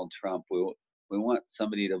Donald Trump. We want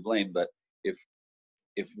somebody to blame, but if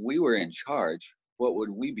we were in charge, what would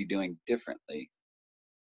we be doing differently?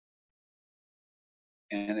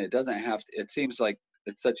 And it doesn't have to. It seems like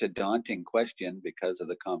it's such a daunting question because of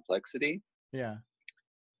the complexity. Yeah.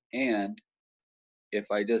 And if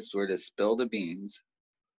I just were to spill the beans,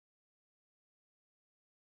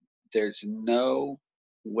 there's no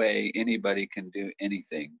way anybody can do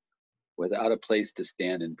anything without a place to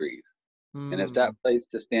stand and breathe. And if that Hmm. place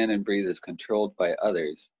to stand and breathe is controlled by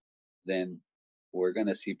others, then we're going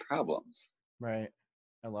to see problems. Right.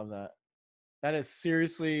 I love that. That is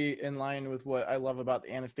seriously in line with what I love about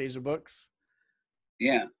the Anastasia books,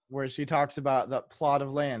 Yeah, where she talks about the plot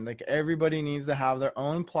of land. Like everybody needs to have their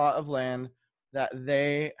own plot of land that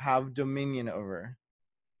they have dominion over.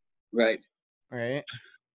 right. Right.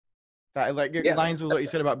 That like it Yeah, aligns with what you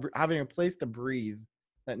said about having a place to breathe,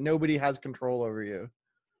 that nobody has control over you.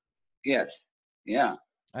 yes. Yeah.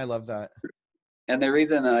 I love that. And the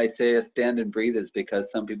reason I say a stand and breathe is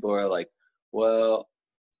because some people are like, well,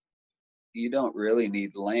 you don't really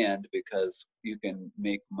need land because you can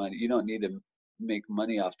make money. You don't need to make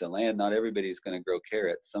money off the land. Not everybody's going to grow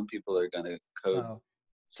carrots. Some people are going to code Oh,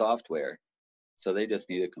 software, so they just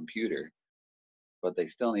need a computer, but they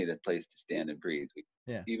still need a place to stand and breathe.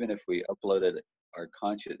 yeah. Even if we uploaded our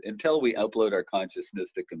conscious, until we upload our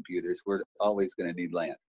consciousness to computers, we're always going to need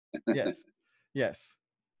land. Yes. Yes.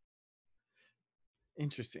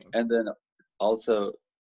 Interesting. And then also,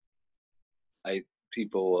 I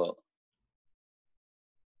people will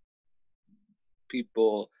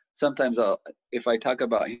people sometimes if I talk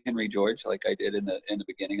about Henry George like I did in the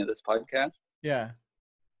beginning of this podcast, Yeah.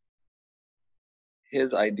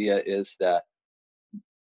 his idea is that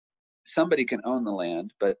somebody can own the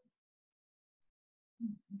land, but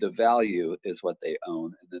the value is what they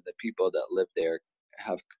own, and then the people that live there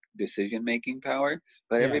have decision making power,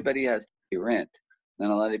 but Yeah. everybody has to pay rent.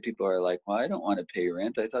 And a lot of people are like, well, I don't want to pay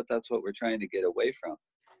rent. I thought that's what we're trying to get away from.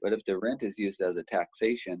 But if the rent is used as a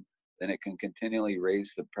taxation, then it can continually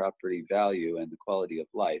raise the property value and the quality of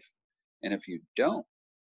life. And if you don't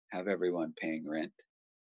have everyone paying rent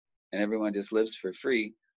and everyone just lives for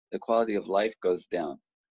free, the quality of life goes down.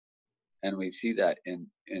 And we see that in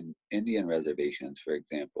Indian reservations, for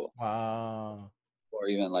example, Wow. or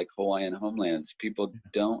even like Hawaiian homelands. People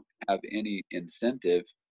don't have any incentive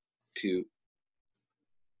to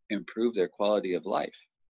improve their quality of life.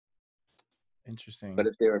 But Interesting.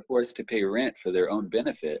 if they were forced to pay rent for their own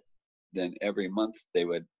benefit, then every month they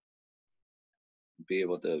would be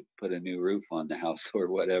able to put a new roof on the house or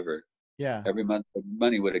whatever. Yeah. Every month the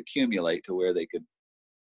money would accumulate to where they could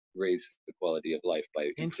raise the quality of life by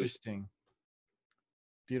improving. Interesting.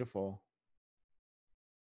 Beautiful.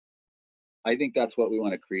 I think that's what we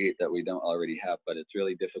want to create that we don't already have, but it's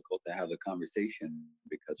really difficult to have a conversation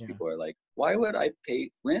because Yeah. people are like, why would I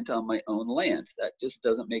pay rent on my own land? That just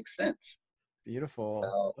doesn't make sense. Beautiful.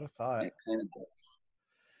 Well, What a thought. it kind of does.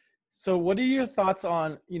 So what are your thoughts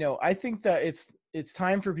on, I think that it's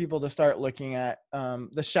time for people to start looking at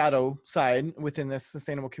the shadow side within this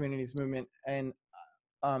sustainable communities movement, and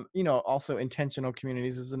also intentional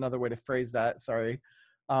communities is another way to phrase that. Sorry.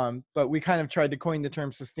 But we kind of tried to coin the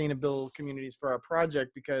term sustainable communities for our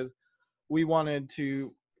project because we wanted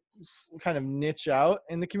to kind of niche out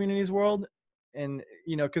in the communities world. And,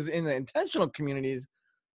 because in the intentional communities,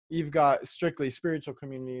 you've got strictly spiritual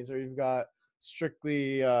communities, or you've got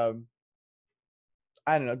strictly, I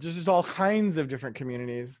don't know, just all kinds of different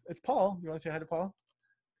communities. It's Paul. You want to say hi to Paul?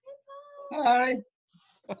 Hi.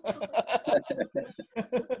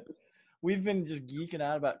 We've been just geeking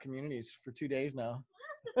out about communities for 2 days now.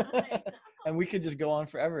 And we could just go on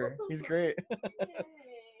forever. He's great.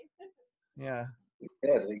 Yeah,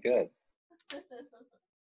 Good, we good.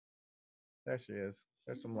 there she is.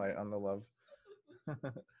 There's some light on the love.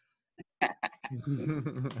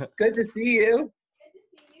 Good to see you.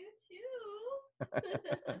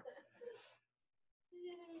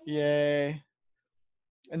 Yay.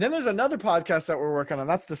 And then there's another podcast that we're working on.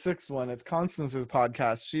 That's the sixth one. It's Constance's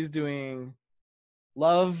podcast. She's doing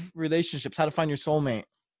love relationships, how to find your soulmate.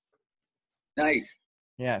 Nice.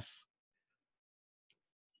 Yes.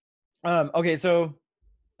 Okay, so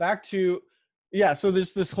back to, so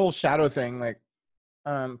there's this whole shadow thing. Like,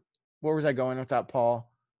 where was I going with that, Paul?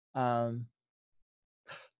 There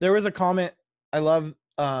was a comment I love.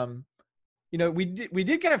 We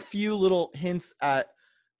did get a few little hints at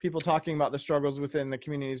people talking about the struggles within the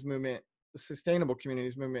communities movement, the sustainable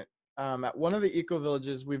communities movement. At one of the eco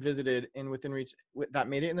villages we visited in Within Reach that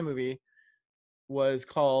made it in the movie was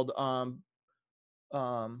called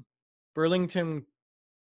Burlington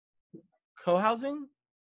Co-housing.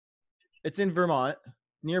 It's in Vermont,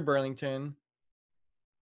 near Burlington.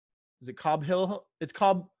 Is it Cobb Hill? It's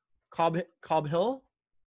Cobb Hill.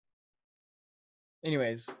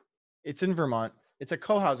 Anyways, it's in Vermont. It's a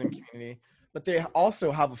co-housing community, but they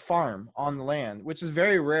also have a farm on the land, which is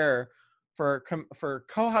very rare for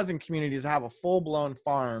co-housing communities to have a full-blown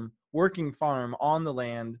farm, working farm on the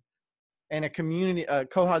land, and a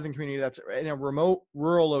co-housing community that's in a remote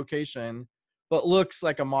rural location, but looks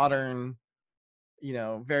like a modern,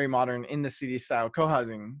 very modern in the city style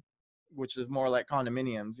co-housing, which is more like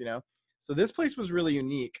condominiums, So this place was really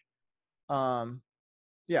unique.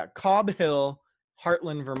 Yeah, Cobb Hill,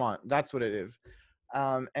 Heartland, Vermont. That's what it is.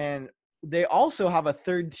 And they also have a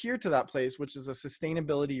third tier to that place, which is a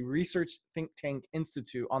sustainability research think tank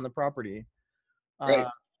institute on the property. Right.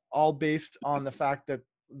 All based on the fact that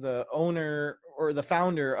the owner or the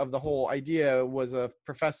founder of the whole idea was a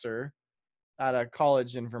professor at a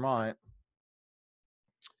college in Vermont.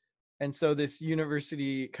 And so this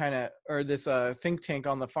university or this think tank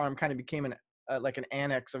on the farm kind of became like an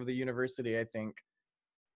annex of the university, I think.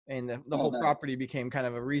 And the whole Nice. property became kind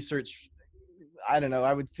of a research, I don't know,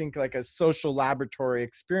 I would think like a social laboratory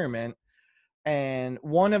experiment. And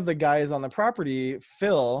one of the guys on the property,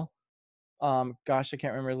 Phil, gosh, I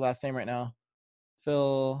can't remember his last name right now.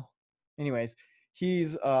 Phil, anyways,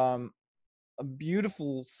 he's a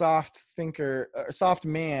beautiful, soft thinker, soft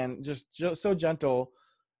man, just so gentle.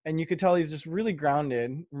 And you could tell he's just really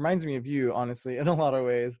grounded. Reminds me of you, honestly, in a lot of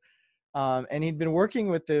ways. And he'd been working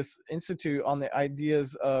with this institute on the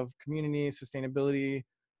ideas of community, sustainability,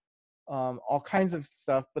 all kinds of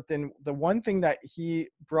stuff. But then the one thing that he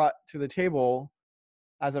brought to the table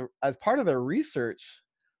as part of their research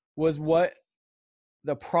was what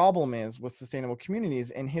the problem is with sustainable communities.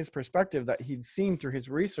 And his perspective that he'd seen through his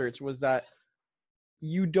research was that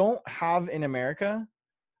you don't have in America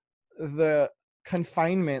the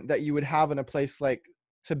confinement that you would have in a place like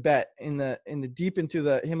Tibet in the deep into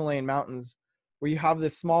the Himalayan mountains, where you have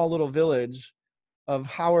this small little village of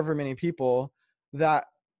however many people that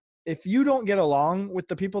if you don't get along with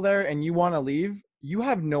the people there and you want to leave, you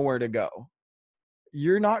have nowhere to go.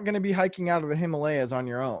 You're not going to be hiking out of the Himalayas on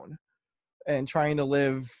your own and trying to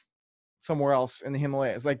live somewhere else in the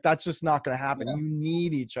Himalayas. Like, that's just not going to happen. Yeah. You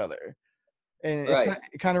need each other. And Right.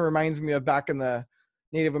 it kind of reminds me of back in the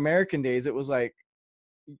Native American days. It was like,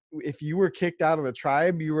 if you were kicked out of the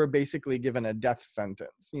tribe, you were basically given a death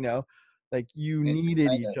sentence, like you needed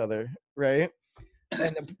each other, right?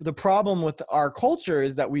 And the problem with our culture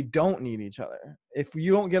is that we don't need each other. If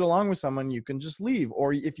you don't get along with someone, you can just leave.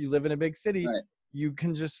 Or if you live in a big city, Right. you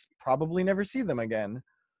can just probably never see them again.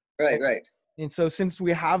 Right. Right. And so since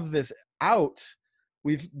we have this out,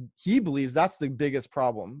 he believes that's the biggest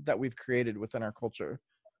problem that we've created within our culture.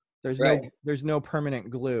 There's no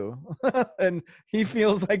permanent glue. And he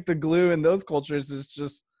feels like the glue in those cultures is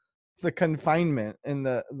just the confinement and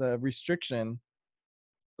the restriction.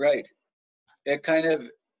 Right. It kind of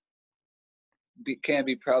can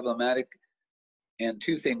be problematic. And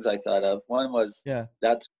two things I thought of. One was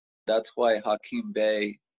that's why Hakim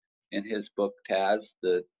Bey in his book Taz,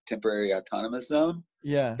 the temporary autonomous zone.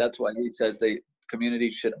 Yeah. That's why he says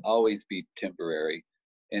communities should always be temporary.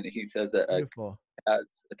 And he says that as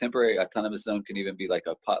a temporary autonomous zone can even be like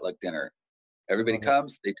a potluck dinner. Everybody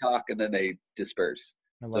comes, they talk, and then they disperse.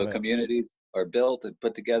 So communities are built and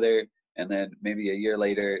put together, and then maybe a year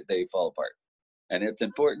later they fall apart. And it's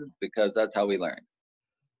important because that's how we learn.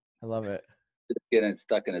 I love it. Getting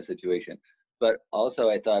stuck in a situation. But also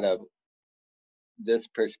I thought of this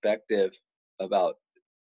perspective about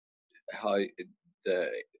how the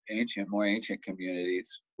more ancient communities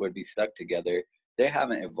would be stuck together. They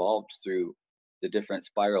haven't evolved through the different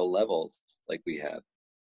spiral levels like we have.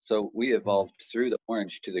 So we evolved through the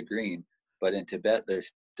orange to the green, but in Tibet they're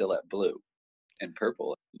still at blue and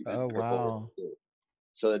purple. Oh, wow.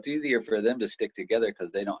 So it's easier for them to stick together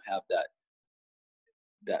because they don't have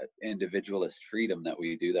that individualist freedom that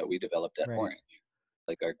we do, that we developed at orange,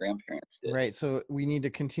 like our grandparents did. Right. So we need to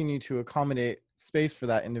continue to accommodate space for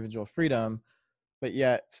that individual freedom, but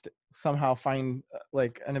yet somehow find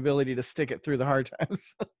like an ability to stick it through the hard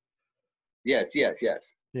times. Yes. Yeah.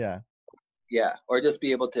 Yeah. Or just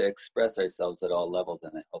be able to express ourselves at all levels in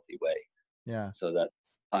a healthy way. Yeah. So that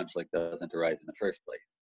conflict doesn't arise in the first place.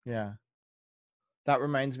 Yeah. That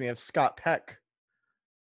reminds me of Scott Peck,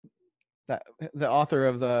 the author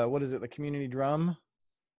of the Community Drum?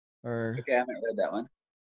 Okay, I haven't read that one.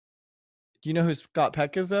 Do you know who Scott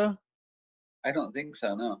Peck is, though? I don't think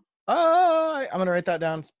so, no. I'm going to write that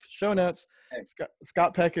down. Show notes. Okay.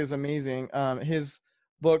 Scott Peck is amazing. His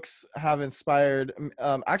books have inspired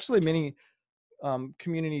actually many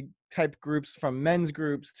community type groups, from men's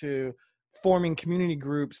groups to forming community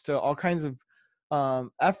groups to all kinds of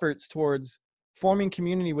efforts towards forming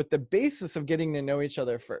community with the basis of getting to know each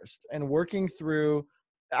other first and working through,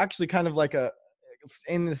 actually kind of like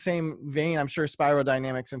in the same vein, I'm sure spiral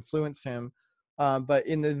dynamics influenced him, but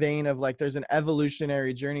in the vein of like there's an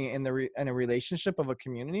evolutionary journey in in a relationship of a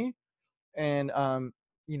community. And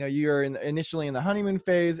you know, you're initially in the honeymoon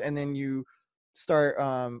phase, and then you start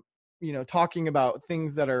you know, talking about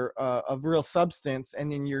things that are of real substance,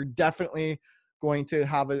 and then you're definitely going to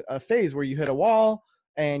have a phase where you hit a wall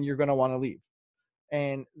and you're going to want to leave.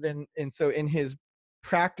 And then, and so in his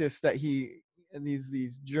practice that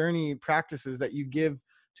these journey practices that you give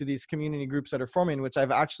to these community groups that are forming, which I've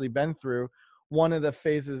actually been through, one of the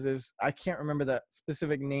phases is, I can't remember the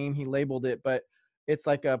specific name he labeled it, but it's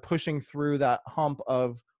like a pushing through that hump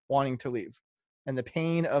of wanting to leave and the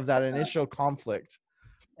pain of that initial conflict.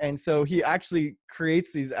 And so he actually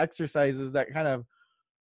creates these exercises that kind of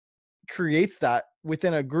creates that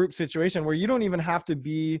within a group situation where you don't even have to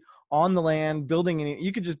be on the land building any.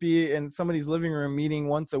 You could just be in somebody's living room meeting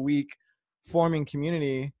once a week, forming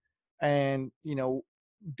community, and, you know,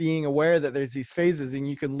 being aware that there's these phases, and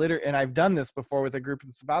you can literally, and I've done this before with a group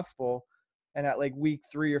in Sebastopol, and at like week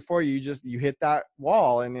 3 or 4 you hit that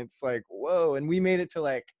wall, and it's like, whoa. And we made it to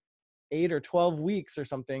like 8 or 12 weeks or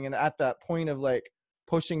something, and at that point of like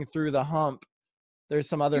pushing through the hump, there's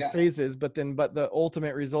some other phases, but the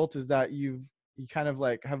ultimate result is that you kind of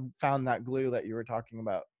like have found that glue that you were talking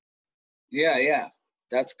about. Yeah,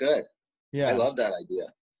 that's good. I Yeah, love that idea.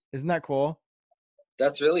 isn't that cool?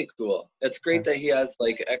 That's really cool. It's great that he has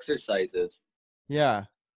like exercises. Yeah,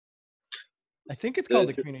 I think it's called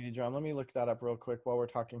the community drum. Let me look that up real quick while we're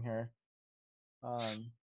talking here.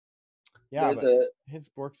 Yeah, but his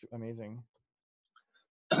work's amazing.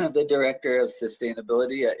 The director of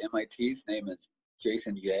sustainability at MIT's name is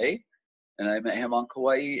Jason Jay, and I met him on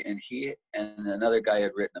Kauai, and he and another guy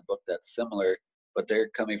had written a book that's similar, but they're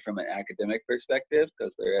coming from an academic perspective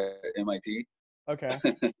because they're at MIT. Okay.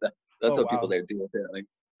 That's what people there do, apparently.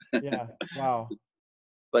 Yeah. Wow.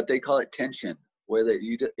 But they call it tension, where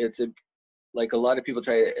like a lot of people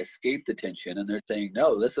try to escape the tension, and they're saying,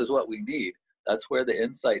 no, this is what we need. That's where the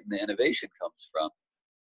insight and the innovation comes from.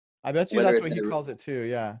 I bet you that's what he calls it too.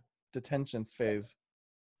 Yeah. Detention phase.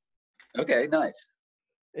 Okay, nice.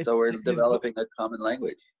 So we're developing a common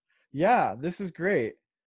language. Yeah, this is great.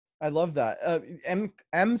 I love that.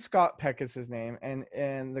 M. Scott Peck is his name,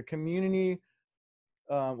 and the community.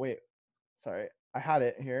 Wait, sorry, I had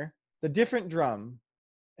it here. The Different Drum,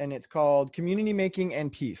 and it's called Community Making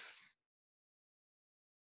and Peace.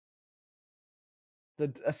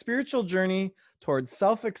 A spiritual journey towards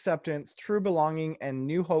self-acceptance, true belonging, and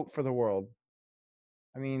new hope for the world.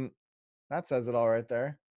 I mean, that says it all right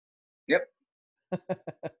there. Yep.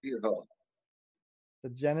 Beautiful. The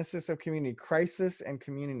genesis of community, crisis and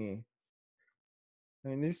community. I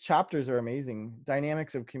mean, these chapters are amazing.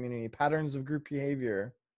 Dynamics of community, patterns of group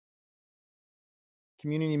behavior,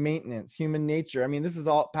 community maintenance, human nature. I mean, this is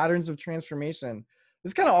all patterns of transformation. This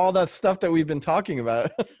is kind of all that stuff that we've been talking about.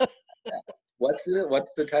 What's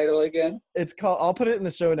the title again? It's called, I'll put it in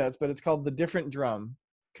the show notes, but it's called The Different Drum,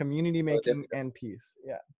 Community Making and Peace.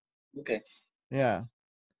 Yeah. Okay. Yeah.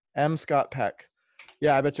 M. Scott Peck.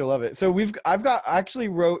 Yeah, I bet you'll love it. So I actually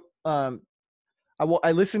wrote,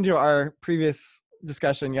 I listened to our previous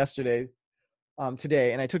discussion yesterday,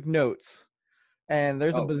 today, and I took notes. And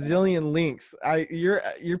there's a bazillion links. Your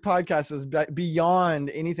podcast is beyond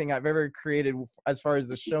anything I've ever created as far as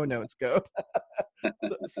the show notes go.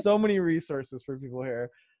 So many resources for people here.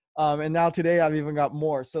 And now today I've even got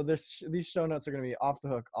more. So these show notes are going to be off the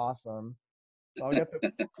hook awesome. So I'll get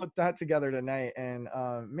to put that together tonight. And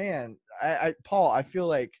man, Paul, I feel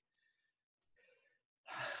like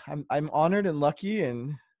I'm honored and lucky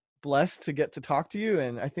and blessed to get to talk to you,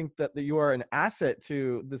 and I think that you are an asset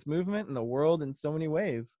to this movement and the world in so many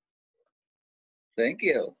ways. Thank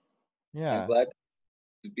you. Yeah, I'm glad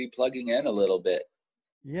to be plugging in a little bit.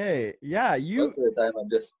 Yay. Yeah, most of the time I'm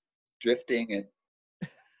just drifting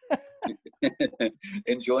and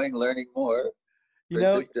enjoying learning more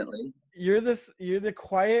persistently. You're the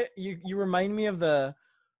quiet, you remind me of the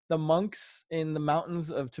monks in the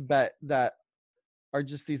mountains of Tibet that are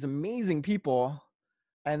just these amazing people,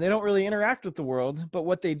 and they don't really interact with the world, but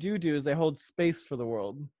what they do is they hold space for the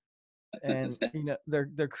world. And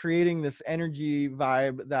they're creating this energy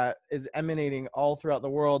vibe that is emanating all throughout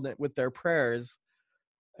the world with their prayers.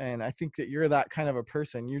 And I think that you're that kind of a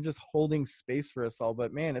person. You're just holding space for us all,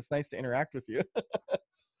 but man, it's nice to interact with you.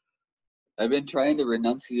 I've been trying to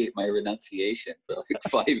renunciate my renunciation for like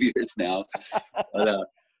 5 years now. But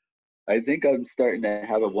I think I'm starting to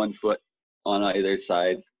have a 1 foot on either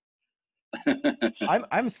side.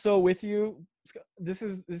 I'm so with you. This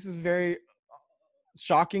is very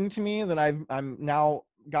shocking to me that I'm now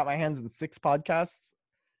got my hands in 6 podcasts.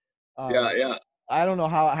 Yeah. I don't know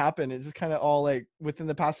how it happened. It just kind of all like within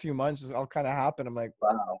the past few months, just all kind of happened. I'm like,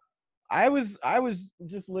 Wow. I was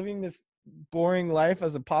just living this boring life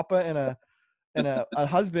as a papa and a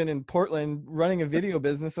husband in Portland running a video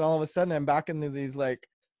business, and all of a sudden I'm back into these like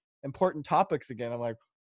important topics again. I'm like,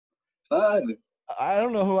 Fun. I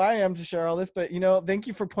don't know who I am to share all this, but thank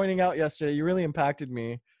you for pointing out yesterday. You really impacted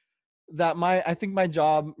me. That I think my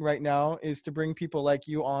job right now is to bring people like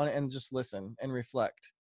you on and just listen and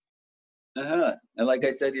reflect. And like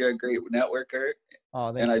I said, you're a great networker, Oh,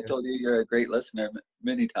 and thank I you. told you you're a great listener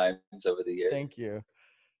many times over the years. Thank you.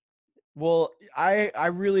 Well, I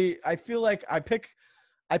feel like I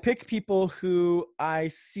pick people who I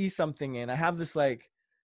see something in. I have this like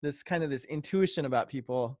this kind of this intuition about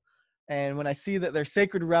people. And when I see that they're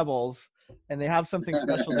sacred rebels and they have something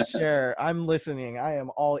special to share, I'm listening. I am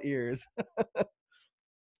all ears.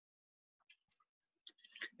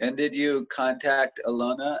 And did you contact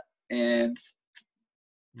Alona and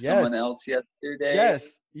someone Yes. else yesterday?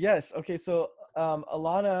 Yes. Okay, so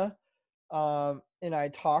Alana and I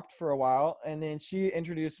talked for a while, and then she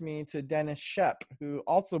introduced me to Dennis Shep, who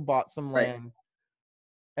also bought some Right, land.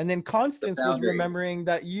 And then the Constance was foundry. remembering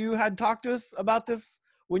that you had talked to us about this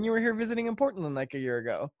when you were here visiting in Portland like a year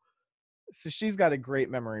ago. So she's got a great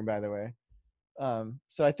memory, by the way.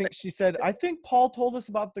 So I think she said, I think Paul told us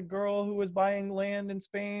about the girl who was buying land in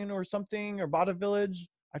Spain or something, or bought a village.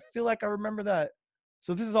 I feel like I remember that.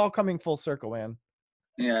 So this is all coming full circle, man.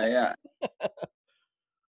 Yeah.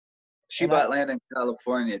 She And I, bought land in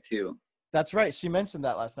California too. that's right. She mentioned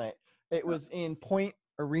that last night. It was in Point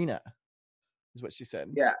Arena, is what she said.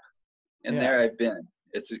 Yeah, and Yeah. there I've been.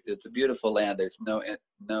 It's a beautiful land. There's no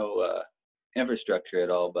infrastructure at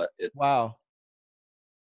all, but it's Wow.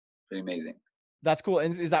 pretty amazing. That's cool.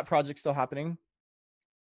 And is that project still happening?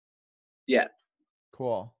 Yeah,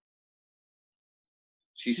 Cool.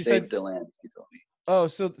 she She said, saved the land. She told me. oh,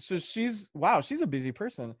 so she's a busy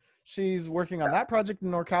person. She's working on that project in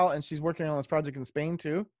NorCal, and she's working on this project in Spain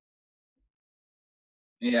too.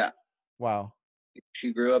 Yeah, Wow.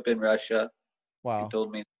 she grew up in Russia. She Wow.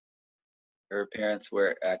 told me her parents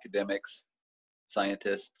were academics,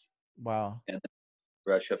 scientists, Wow. and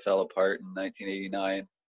Russia fell apart in 1989.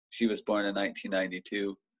 She was born in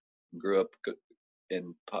 1992, grew up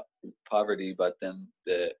in poverty, but then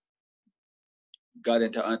got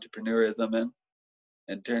into entrepreneurism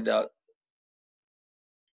and turned out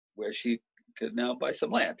where she could now buy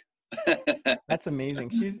some land. That's amazing.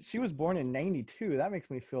 She was born in 92. That makes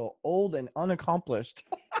me feel old and unaccomplished.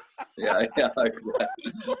 Yeah, exactly.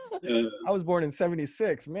 I was born in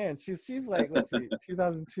 76. Man, she's like, let's see,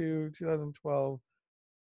 2002, 2012.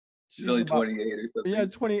 She's She's only about, 28 or yeah, something.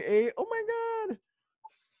 28. Oh my God.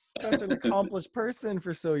 Such an accomplished person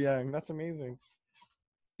for so young. That's amazing.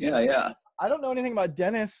 Yeah. I don't know anything about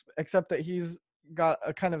Dennis except that he's got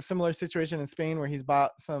a kind of similar situation in Spain where he's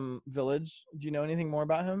bought some village. Do you know anything more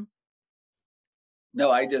about him? No,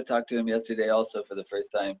 I just talked to him yesterday also for the first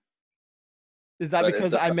time. Is that But it's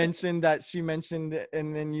because a I fun, mentioned that she mentioned it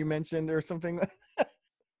and then you mentioned or something?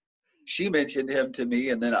 she mentioned him to me,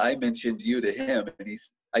 and then I mentioned you to him, and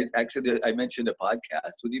I mentioned a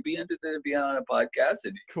podcast. Would you be interested in being on a podcast?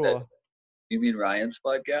 And he said, Cool. "You mean Ryan's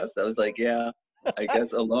podcast?" I was like, "Yeah." I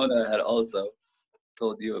guess Alona had also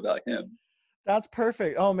told you about him. That's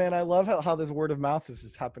perfect. Oh man, I love how this word of mouth is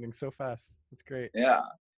just happening so fast. That's great. Yeah.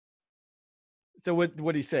 So what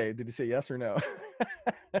did he say? Did he say yes or no?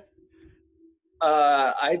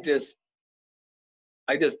 Uh, I just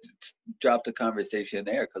I just dropped the conversation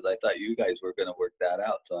there because I thought you guys were going to work that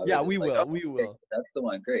out. So I was Yeah, we just like, will. "Oh, We okay, will. that's the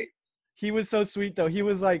one. Great." He was so sweet though. He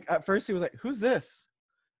was like, at first he was like, "Who's this?"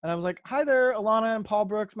 And I was like, "Hi there, Alana and Paul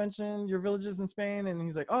Brooks mentioned your villages in Spain." And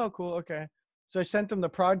he's like, "Oh, cool, okay." So I sent him the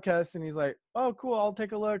podcast, and he's like, "Oh, cool, I'll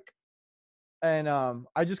take a look." And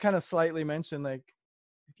I just kind of slightly mentioned like,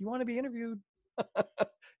 if you want to be interviewed.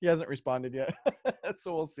 He hasn't responded yet,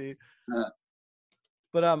 so we'll see. Uh,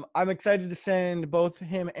 But I'm excited to send both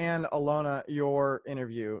him and Alana your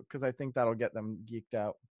interview because I think that'll get them geeked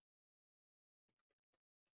out.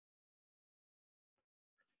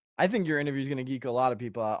 I think your interview is going to geek a lot of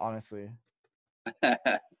people out, honestly.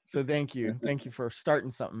 So thank you for starting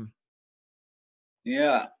something.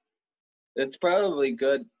 yeah, it's probably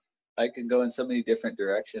good. I can go in so many different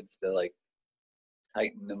directions to like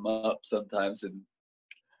tighten them up sometimes and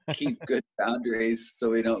keep good boundaries so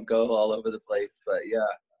we don't go all over the place. But yeah,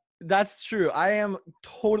 That's true. I am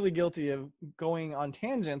totally guilty of going on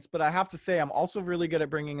tangents, but I have to say I'm also really good at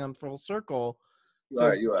bringing them full circle.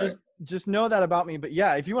 So you are. just know that about me. But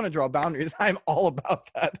yeah, if you want to draw boundaries, I'm all about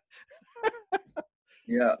that.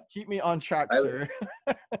 Yeah. Keep me on track, I, sir.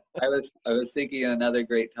 I was thinking another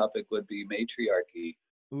great topic would be matriarchy,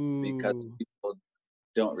 because Ooh. people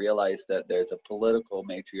don't realize that there's a political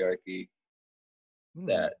matriarchy, Hmm.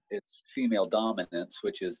 that it's female dominance,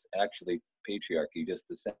 which is actually patriarchy just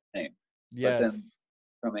the same. But then Yes.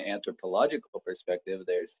 from an anthropological perspective,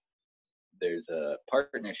 there's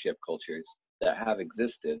partnership cultures that have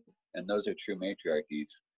existed, and those are true matriarchies,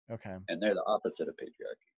 Okay. and they're the opposite of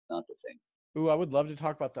patriarchy, not the same. Ooh, I would love to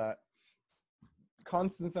talk about that.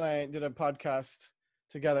 Constance and I did a podcast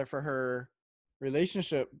together for her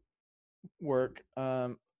relationship work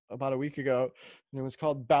about a week ago, and it was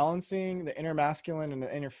called "Balancing the Inner Masculine and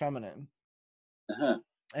the Inner Feminine." Uh-huh.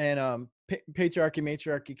 And patriarchy,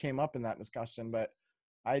 matriarchy came up in that discussion, but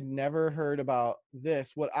I'd never heard about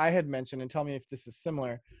this. What I had mentioned, and tell me if this is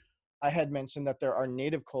similar. I had mentioned that there are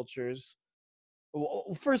native cultures.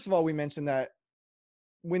 Well, first of all, we mentioned that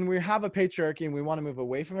when we have a patriarchy and we want to move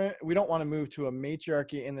away from it, we don't want to move to a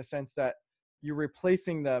matriarchy in the sense that you're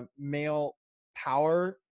replacing the male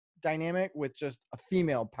power dynamic with just a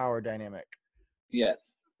female power dynamic. Yes.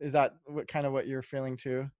 Is that what kind of what you're feeling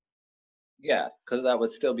too? Yeah, because that would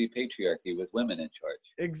still be patriarchy with women in charge.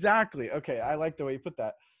 Exactly. Okay, I like the way you put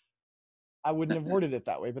that. I wouldn't have worded it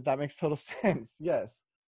that way, but that makes total sense. Yes.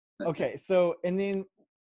 Okay, so and then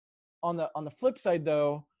on the flip side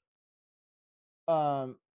though, I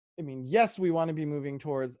mean, yes, we want to be moving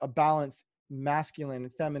towards a balanced masculine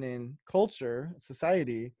and feminine culture,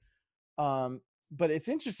 society. Um, but it's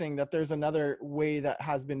interesting that there's another way that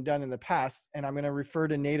has been done in the past, and I'm going to refer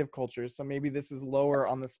to native cultures. So maybe this is lower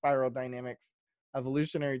on the spiral dynamics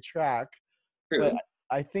evolutionary track, but True.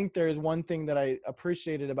 I think there is one thing that I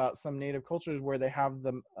appreciated about some native cultures where they have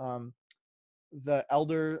the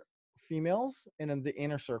elder females in the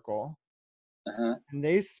inner circle, Uh-huh. and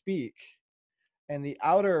they speak, and the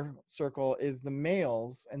outer circle is the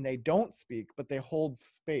males, and they don't speak, but they hold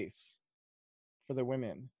space for the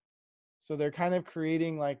women. So they're kind of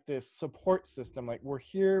creating like this support system, like we're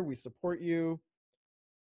here, we support you,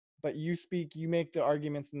 but you speak, you make the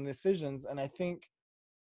arguments and decisions. And I think,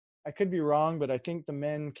 I could be wrong, but I think the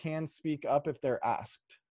men can speak up if they're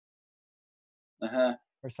asked Uh-huh.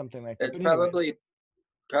 or something like that. There's But anyways,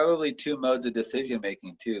 probably two modes of decision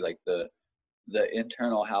making too, like the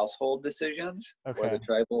internal household decisions, or okay. the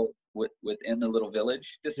tribal within the little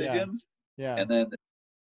village Yeah. decisions, Yeah. and then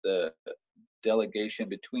the delegation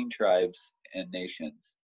between tribes and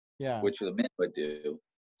nations, Yeah. which the men would do.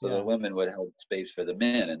 So the Yeah. women would hold space for the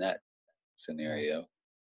men in that Yeah. scenario.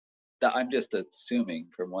 That I'm just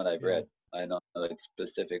assuming from what I've Yeah. read. I don't know like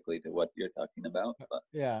specifically to what you're talking about, but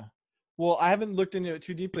Yeah. Well, I haven't looked into it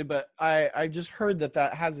too deeply, but I just heard that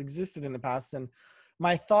that has existed in the past. And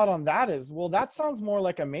my thought on that is, well, that sounds more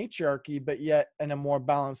like a matriarchy, but yet in a more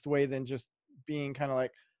balanced way than just being kind of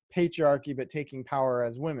like patriarchy, but taking power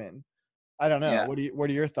as women. I don't know. yeah, What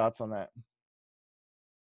are your thoughts on that?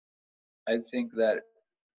 I think that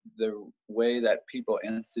the way that people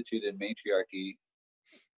instituted matriarchy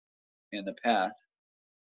in the past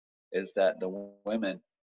is that the women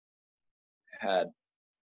had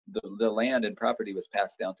the land and property was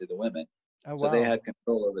passed down to the women. Oh, So they wow. had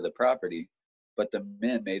control over the property, but the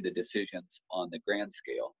men made the decisions on the grand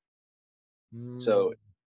scale. Mm, So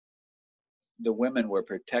the women were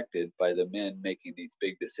protected by the men making these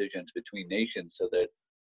big decisions between nations so that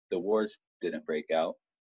the wars didn't break out.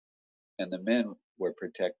 And the men were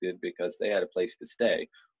protected because they had a place to stay.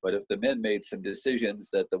 But if the men made some decisions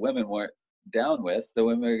that the women weren't down with, the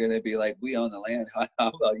women are going to be like, "We own the land. How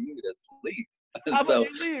about you just leave?" how about so,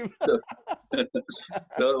 you leave? so,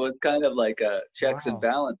 so it was kind of like checks and Wow.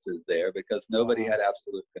 balances there because nobody Wow. had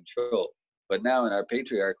absolute control. But now in our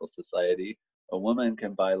patriarchal society, a woman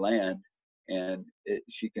can buy land and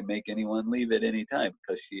she can make anyone leave at any time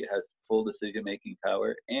because she has full decision making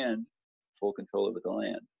power and full control over the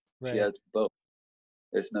land. She Right. has both.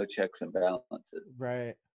 There's no checks and balances.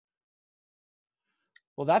 Right.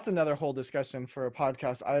 Well, that's another whole discussion for a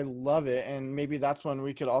podcast. I love it. And maybe that's one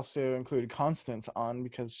we could also include Constance on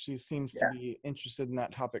because she seems to Yeah, be interested in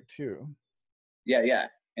that topic too. yeah.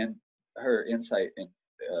 And her insight and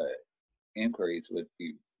uh, inquiries would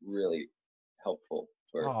be really helpful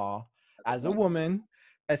for Aw. As a everyone. woman,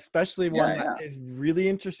 especially one Yeah, that yeah, is really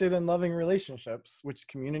interested in loving relationships, which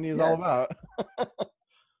community is all yeah. about.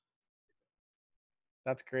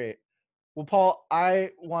 That's great. Well, Paul,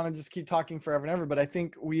 I want to just keep talking forever and ever, but I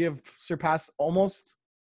think we have surpassed almost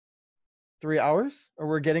 3 hours, or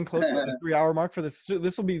we're getting close to the 3 hour mark for this. So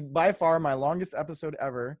this will be by far my longest episode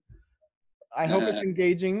ever. I hope it's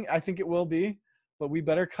engaging. I think it will be, but we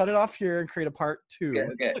better cut it off here and create a part Okay,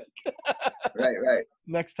 two okay. Right.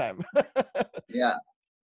 next time. Yeah.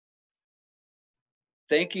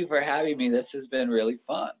 Thank you for having me. This has been really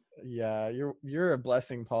fun. Yeah, you're a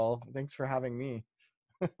blessing, Paul. Thanks for having me.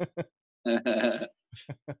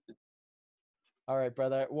 All right,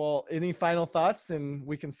 brother. Well, any final thoughts, and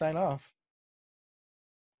we can sign off.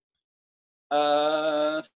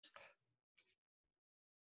 uh,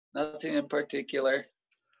 Nothing in particular.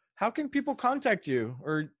 How can people contact you,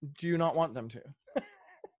 or do you not want them to?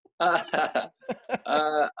 I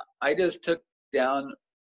just took down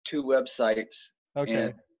 2 websites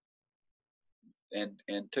Okay,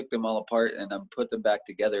 and took them all apart, and I'm put them back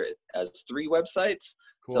together as 3 websites,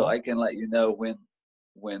 so cool. I can let you know when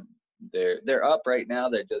they're up. Right now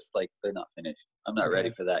they're just like they're not finished. I'm not ready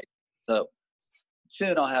Okay. for that. So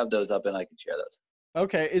soon I'll have those up and I can share those.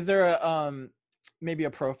 Okay. Is there a maybe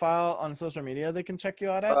a profile on social media they can check you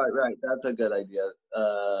out at? Right, that's a good idea.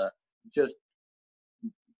 Just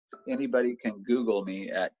anybody can Google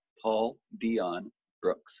me at Paul Dion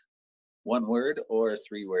Brooks. 1 word or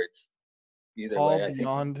 3 words. Either Paul way, I think.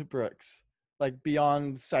 Beyond Brooks, like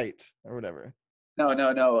Beyond Sight or whatever. No.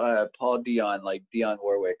 Paul Dion, like Dionne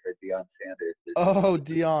Warwick or Deion Sanders. Oh,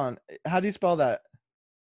 Dion. How do you spell that?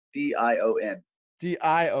 Dion.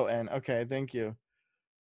 Dion. Okay, thank you.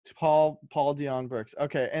 Paul Dion Brooks.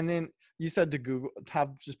 Okay, and then you said to Google,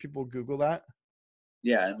 have just people Google that.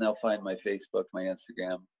 Yeah, and they'll find my Facebook, my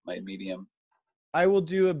Instagram, my Medium. I will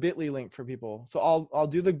do a Bitly link for people. So I'll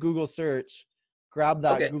do the Google search, grab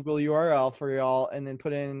that Okay. Google URL for y'all, and then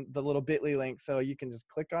put in the little Bitly link so you can just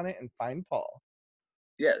click on it and find Paul.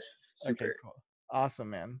 Yes. Okay, Super. cool. Awesome,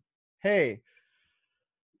 man. Hey,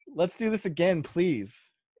 let's do this again, please.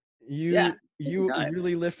 Yeah. You Anytime.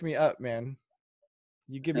 really lift me up, man.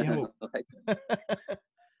 You give me hope. Okay.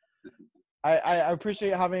 I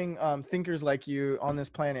appreciate having thinkers like you on this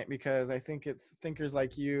planet, because I think it's thinkers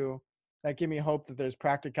like you that give me hope that there's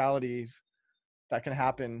practicalities that can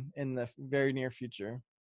happen in the very near future.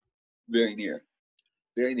 Very near.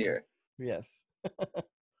 Very near. Yes.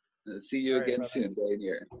 See you All right, again brother. soon. Very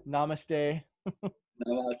near. Namaste.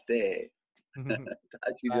 Namaste.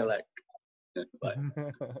 Bye. Bye.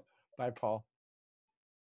 Bye, Paul.